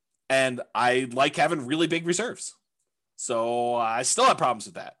 And I like having really big reserves. So I still have problems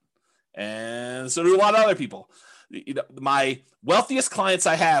with that. And so do a lot of other people. You know, my wealthiest clients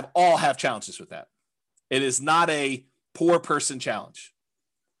I have all have challenges with that. It is not a poor person challenge.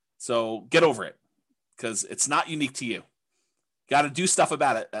 So get over it, because it's not unique to you. Got to do stuff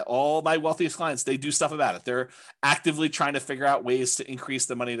about it. All my wealthiest clients, they do stuff about it. They're actively trying to figure out ways to increase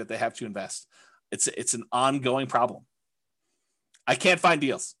the money that they have to invest. It's an ongoing problem. I can't find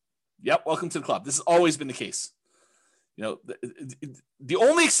deals. Yep, welcome to the club. This has always been the case. You know, the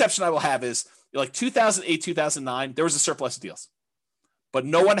only exception I will have is like 2008, 2009, there was a surplus of deals. But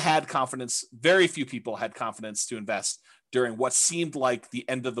no one had confidence. Very few people had confidence to invest during what seemed like the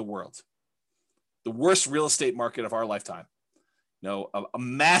end of the world. The worst real estate market of our lifetime. You know, a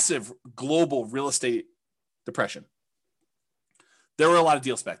massive global real estate depression. There were a lot of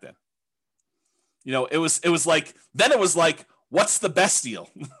deals back then. You know, it was like, what's the best deal?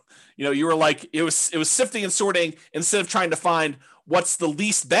 You know, you were like, it was sifting and sorting instead of trying to find what's the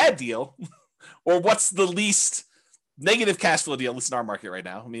least bad deal or what's the least negative cash flow deal, at least in our market right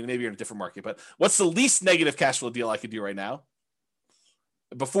now. I mean, maybe you're in a different market, but what's the least negative cash flow deal I could do right now?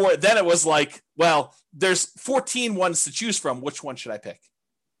 Before then it was like, well, there's 14 ones to choose from. Which one should I pick?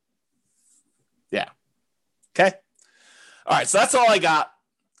 Yeah. Okay. All right. So that's all I got.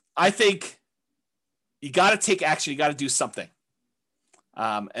 I think you got to take action. You got to do something.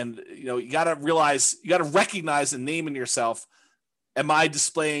 And you know, you got to realize, you got to recognize and name in yourself, am I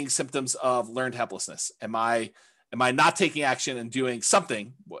displaying symptoms of learned helplessness? Am I not taking action and doing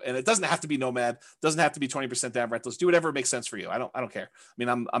something? And it doesn't have to be Nomad, doesn't have to be 20% down rentals. Do whatever makes sense for you. I don't care. I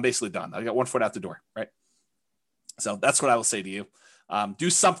mean, I'm basically done. I got 1 foot out the door, right? So that's what I will say to you. Do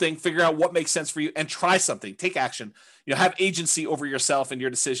something, figure out what makes sense for you, and try something. Take action. You know, have agency over yourself and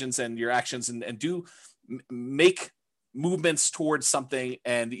your decisions and your actions, and make movements towards something.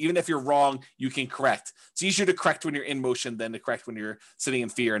 And even if you're wrong, you can correct. It's easier to correct when you're in motion than to correct when you're sitting in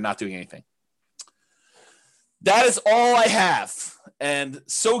fear and not doing anything. That is all I have. And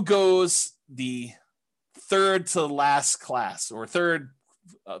so goes the third to last class, or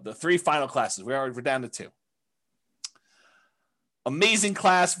the 3 final classes. We're down to 2. Amazing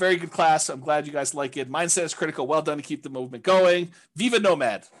class, very good class. I'm glad you guys like it. Mindset is critical. Well done to keep the movement going. Viva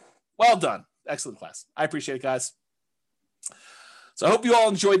Nomad. Well done. Excellent class. I appreciate it, guys. So I hope you all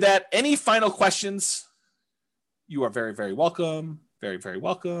enjoyed that. Any final questions? You are very, very welcome. Very, very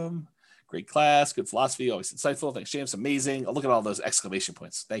welcome. Great class. Good philosophy. Always insightful. Thanks, James. Amazing. I'll look at all those exclamation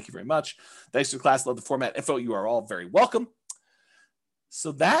points. Thank you very much. Thanks for the class. Love the format info. You are all very welcome.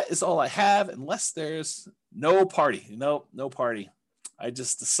 So that is all I have, unless there's no party. No party. I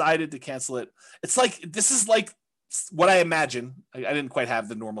just decided to cancel it. It's like, this is like what I imagine. I didn't quite have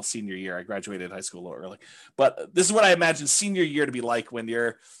the normal senior year. I graduated high school a little early, but this is what I imagine senior year to be like when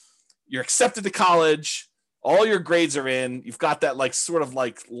you're accepted to college, all your grades are in, you've got that like sort of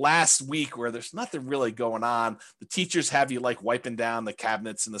like last week where there's nothing really going on. The teachers have you like wiping down the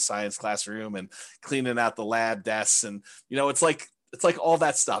cabinets in the science classroom and cleaning out the lab desks. And, you know, it's like all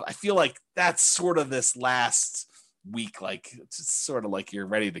that stuff. I feel like that's sort of this last week, like it's sort of like you're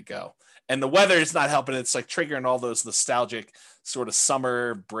ready to go. And the weather is not helping. It's like triggering all those nostalgic sort of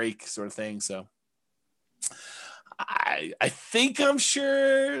summer break sort of thing. So I think I'm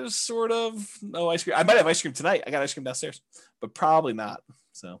sure sort of no ice cream. I might have ice cream tonight. I got ice cream downstairs, but probably not.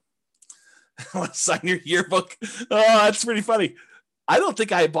 So I want to sign your yearbook. Oh, that's pretty funny. I don't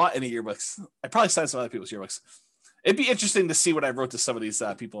think I bought any yearbooks. I probably signed some other people's yearbooks. It'd be interesting to see what I wrote to some of these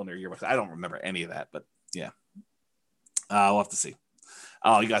people in their yearbooks. I don't remember any of that, but yeah. We'll have to see.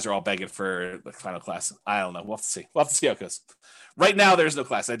 Oh, you guys are all begging for the final class. I don't know. We'll have to see. We'll have to see how it goes. Right now, there's no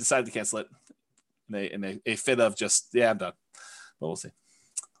class. I decided to cancel it in a fit of just, yeah, I'm done. But we'll see.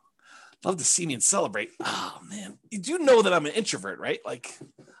 Love to see me and celebrate. Oh, man. You do know that I'm an introvert, right? Like,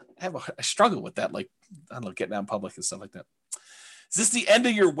 I struggle with that. Like, I don't know, getting out in public and stuff like that. Is this the end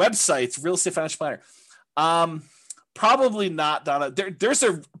of your website, Real Estate Financial Planner? Probably not, Donna. There's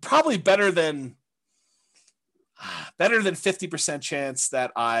a probably better than 50% chance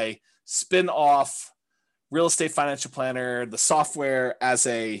that I spin off Real Estate Financial Planner, the software, as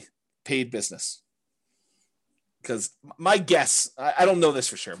a paid business. Because my guess, I don't know this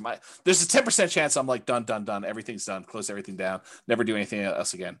for sure. There's a 10% chance I'm like, done. Everything's done. Close everything down. Never do anything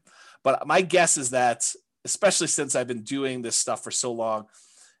else again. But my guess is that, especially since I've been doing this stuff for so long,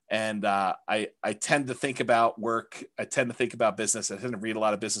 and I tend to think about work. I tend to think about business. I tend to read a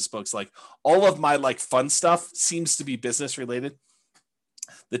lot of business books. Like all of my like fun stuff seems to be business related.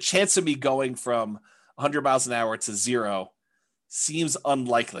 The chance of me going from 100 miles an hour to 0 seems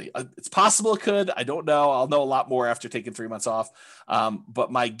unlikely. It's possible it could. I don't know. I'll know a lot more after taking 3 months off.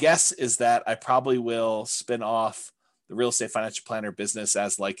 But my guess is that I probably will spin off the Real Estate Financial Planner business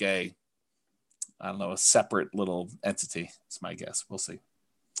as like a separate little entity. It's my guess. We'll see.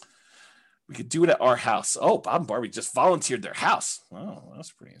 We could do it at our house. Oh, Bob and Barbie just volunteered their house. Oh,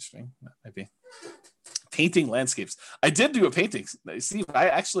 that's pretty interesting. Maybe painting landscapes. I did do a painting. See,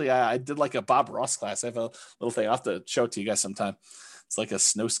 I did like a Bob Ross class. I have a little thing. I'll have to show it to you guys sometime. It's like a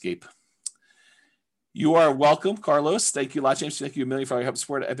snowscape. You are welcome, Carlos. Thank you a lot, James. Thank you a million for all your help and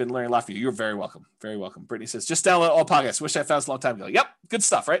support. I've been learning a lot from you. You're very welcome. Very welcome. Brittany says, just download all podcasts. Wish I found this a long time ago. Yep. Good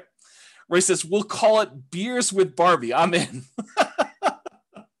stuff, right? Ray says, we'll call it Beers with Barbie. I'm in.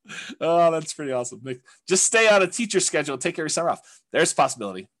 Oh, that's pretty awesome. Just stay on a teacher schedule and take every summer off. There's a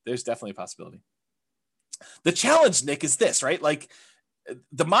possibility. There's definitely a possibility. The challenge, Nick, is this, right? Like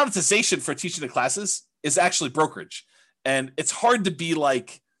the monetization for teaching the classes is actually brokerage. And it's hard to be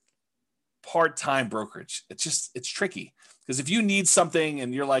like part-time brokerage. It's tricky. Because if you need something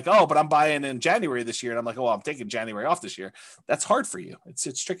and you're like, oh, but I'm buying in January this year. And I'm like, oh, I'm taking January off this year. That's hard for you.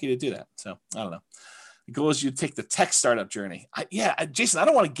 It's tricky to do that. So I don't know. The goal is you take the tech startup journey. Jason, I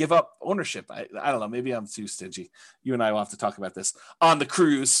don't want to give up ownership. I don't know. Maybe I'm too stingy. You and I will have to talk about this on the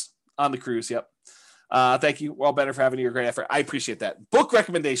cruise. Yep. Thank you. We're all better for having your great effort. I appreciate that. Book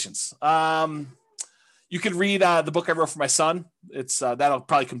recommendations. You can read the book I wrote for my son. It's that'll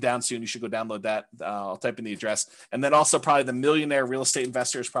probably come down soon. You should go download that. I'll type in the address. And then also probably The Millionaire Real Estate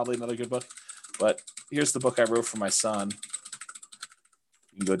Investor is probably another good book. But here's the book I wrote for my son.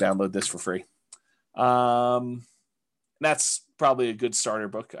 You can go download this for free. That's probably a good starter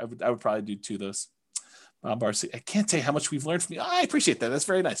book. I would probably do 2 of those. Barcy, I can't tell you how much we've learned from you. I appreciate that. That's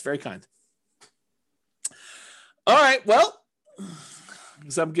very nice. Very kind. All right. Well,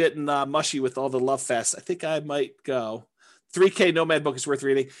 because I'm getting mushy with all the love fest, I think I might go. 3K Nomad book is worth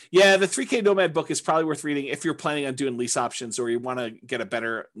reading. Yeah, the 3K Nomad book is probably worth reading if you're planning on doing lease options or you want to get a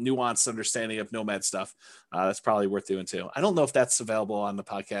better nuanced understanding of Nomad stuff. That's probably worth doing too. I don't know if that's available on the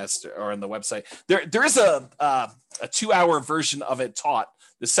podcast or on the website. There is a 2-hour version of it taught.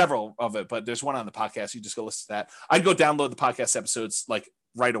 There's several of it, but there's one on the podcast. You just go listen to that. I'd go download the podcast episodes like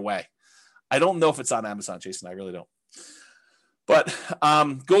right away. I don't know if it's on Amazon, Jason. I really don't. But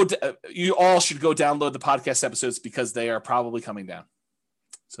you all should go download the podcast episodes because they are probably coming down.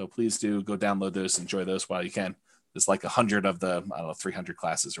 So please do go download those, enjoy those while you can. There's like 100 of the 300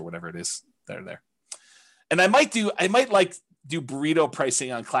 classes or whatever it is that are there. And I might do burrito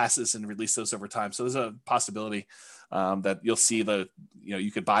pricing on classes and release those over time. So there's a possibility that you'll see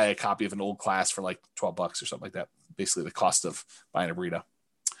you could buy a copy of an old class for like $12 or something like that. Basically the cost of buying a burrito.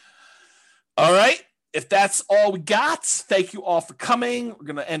 All right. If that's all we got, thank you all for coming. We're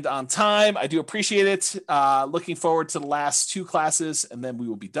going to end on time. I do appreciate it. Looking forward to the last 2 classes, and then we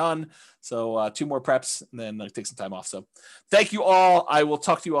will be done. So 2 more preps, and then take some time off. So thank you all. I will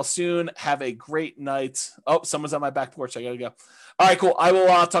talk to you all soon. Have a great night. Oh, someone's on my back porch. I got to go. All right, cool. I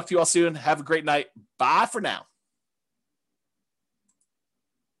will talk to you all soon. Have a great night. Bye for now.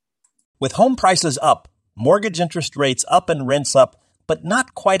 With home prices up, mortgage interest rates up and rents up, but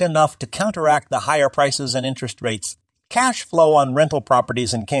not quite enough to counteract the higher prices and interest rates, cash flow on rental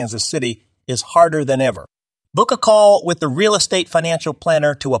properties in Kansas City is harder than ever. Book a call with the Real Estate Financial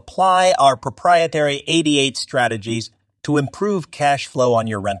Planner to apply our proprietary 88 strategies to improve cash flow on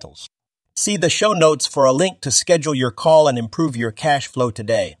your rentals. See the show notes for a link to schedule your call and improve your cash flow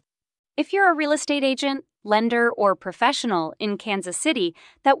today. If you're a real estate agent, lender, or professional in Kansas City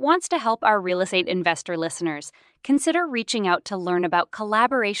that wants to help our real estate investor listeners, consider reaching out to learn about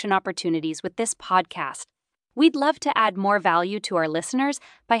collaboration opportunities with this podcast. We'd love to add more value to our listeners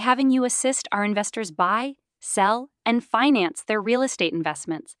by having you assist our investors buy, sell, and finance their real estate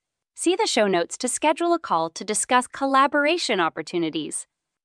investments. See the show notes to schedule a call to discuss collaboration opportunities.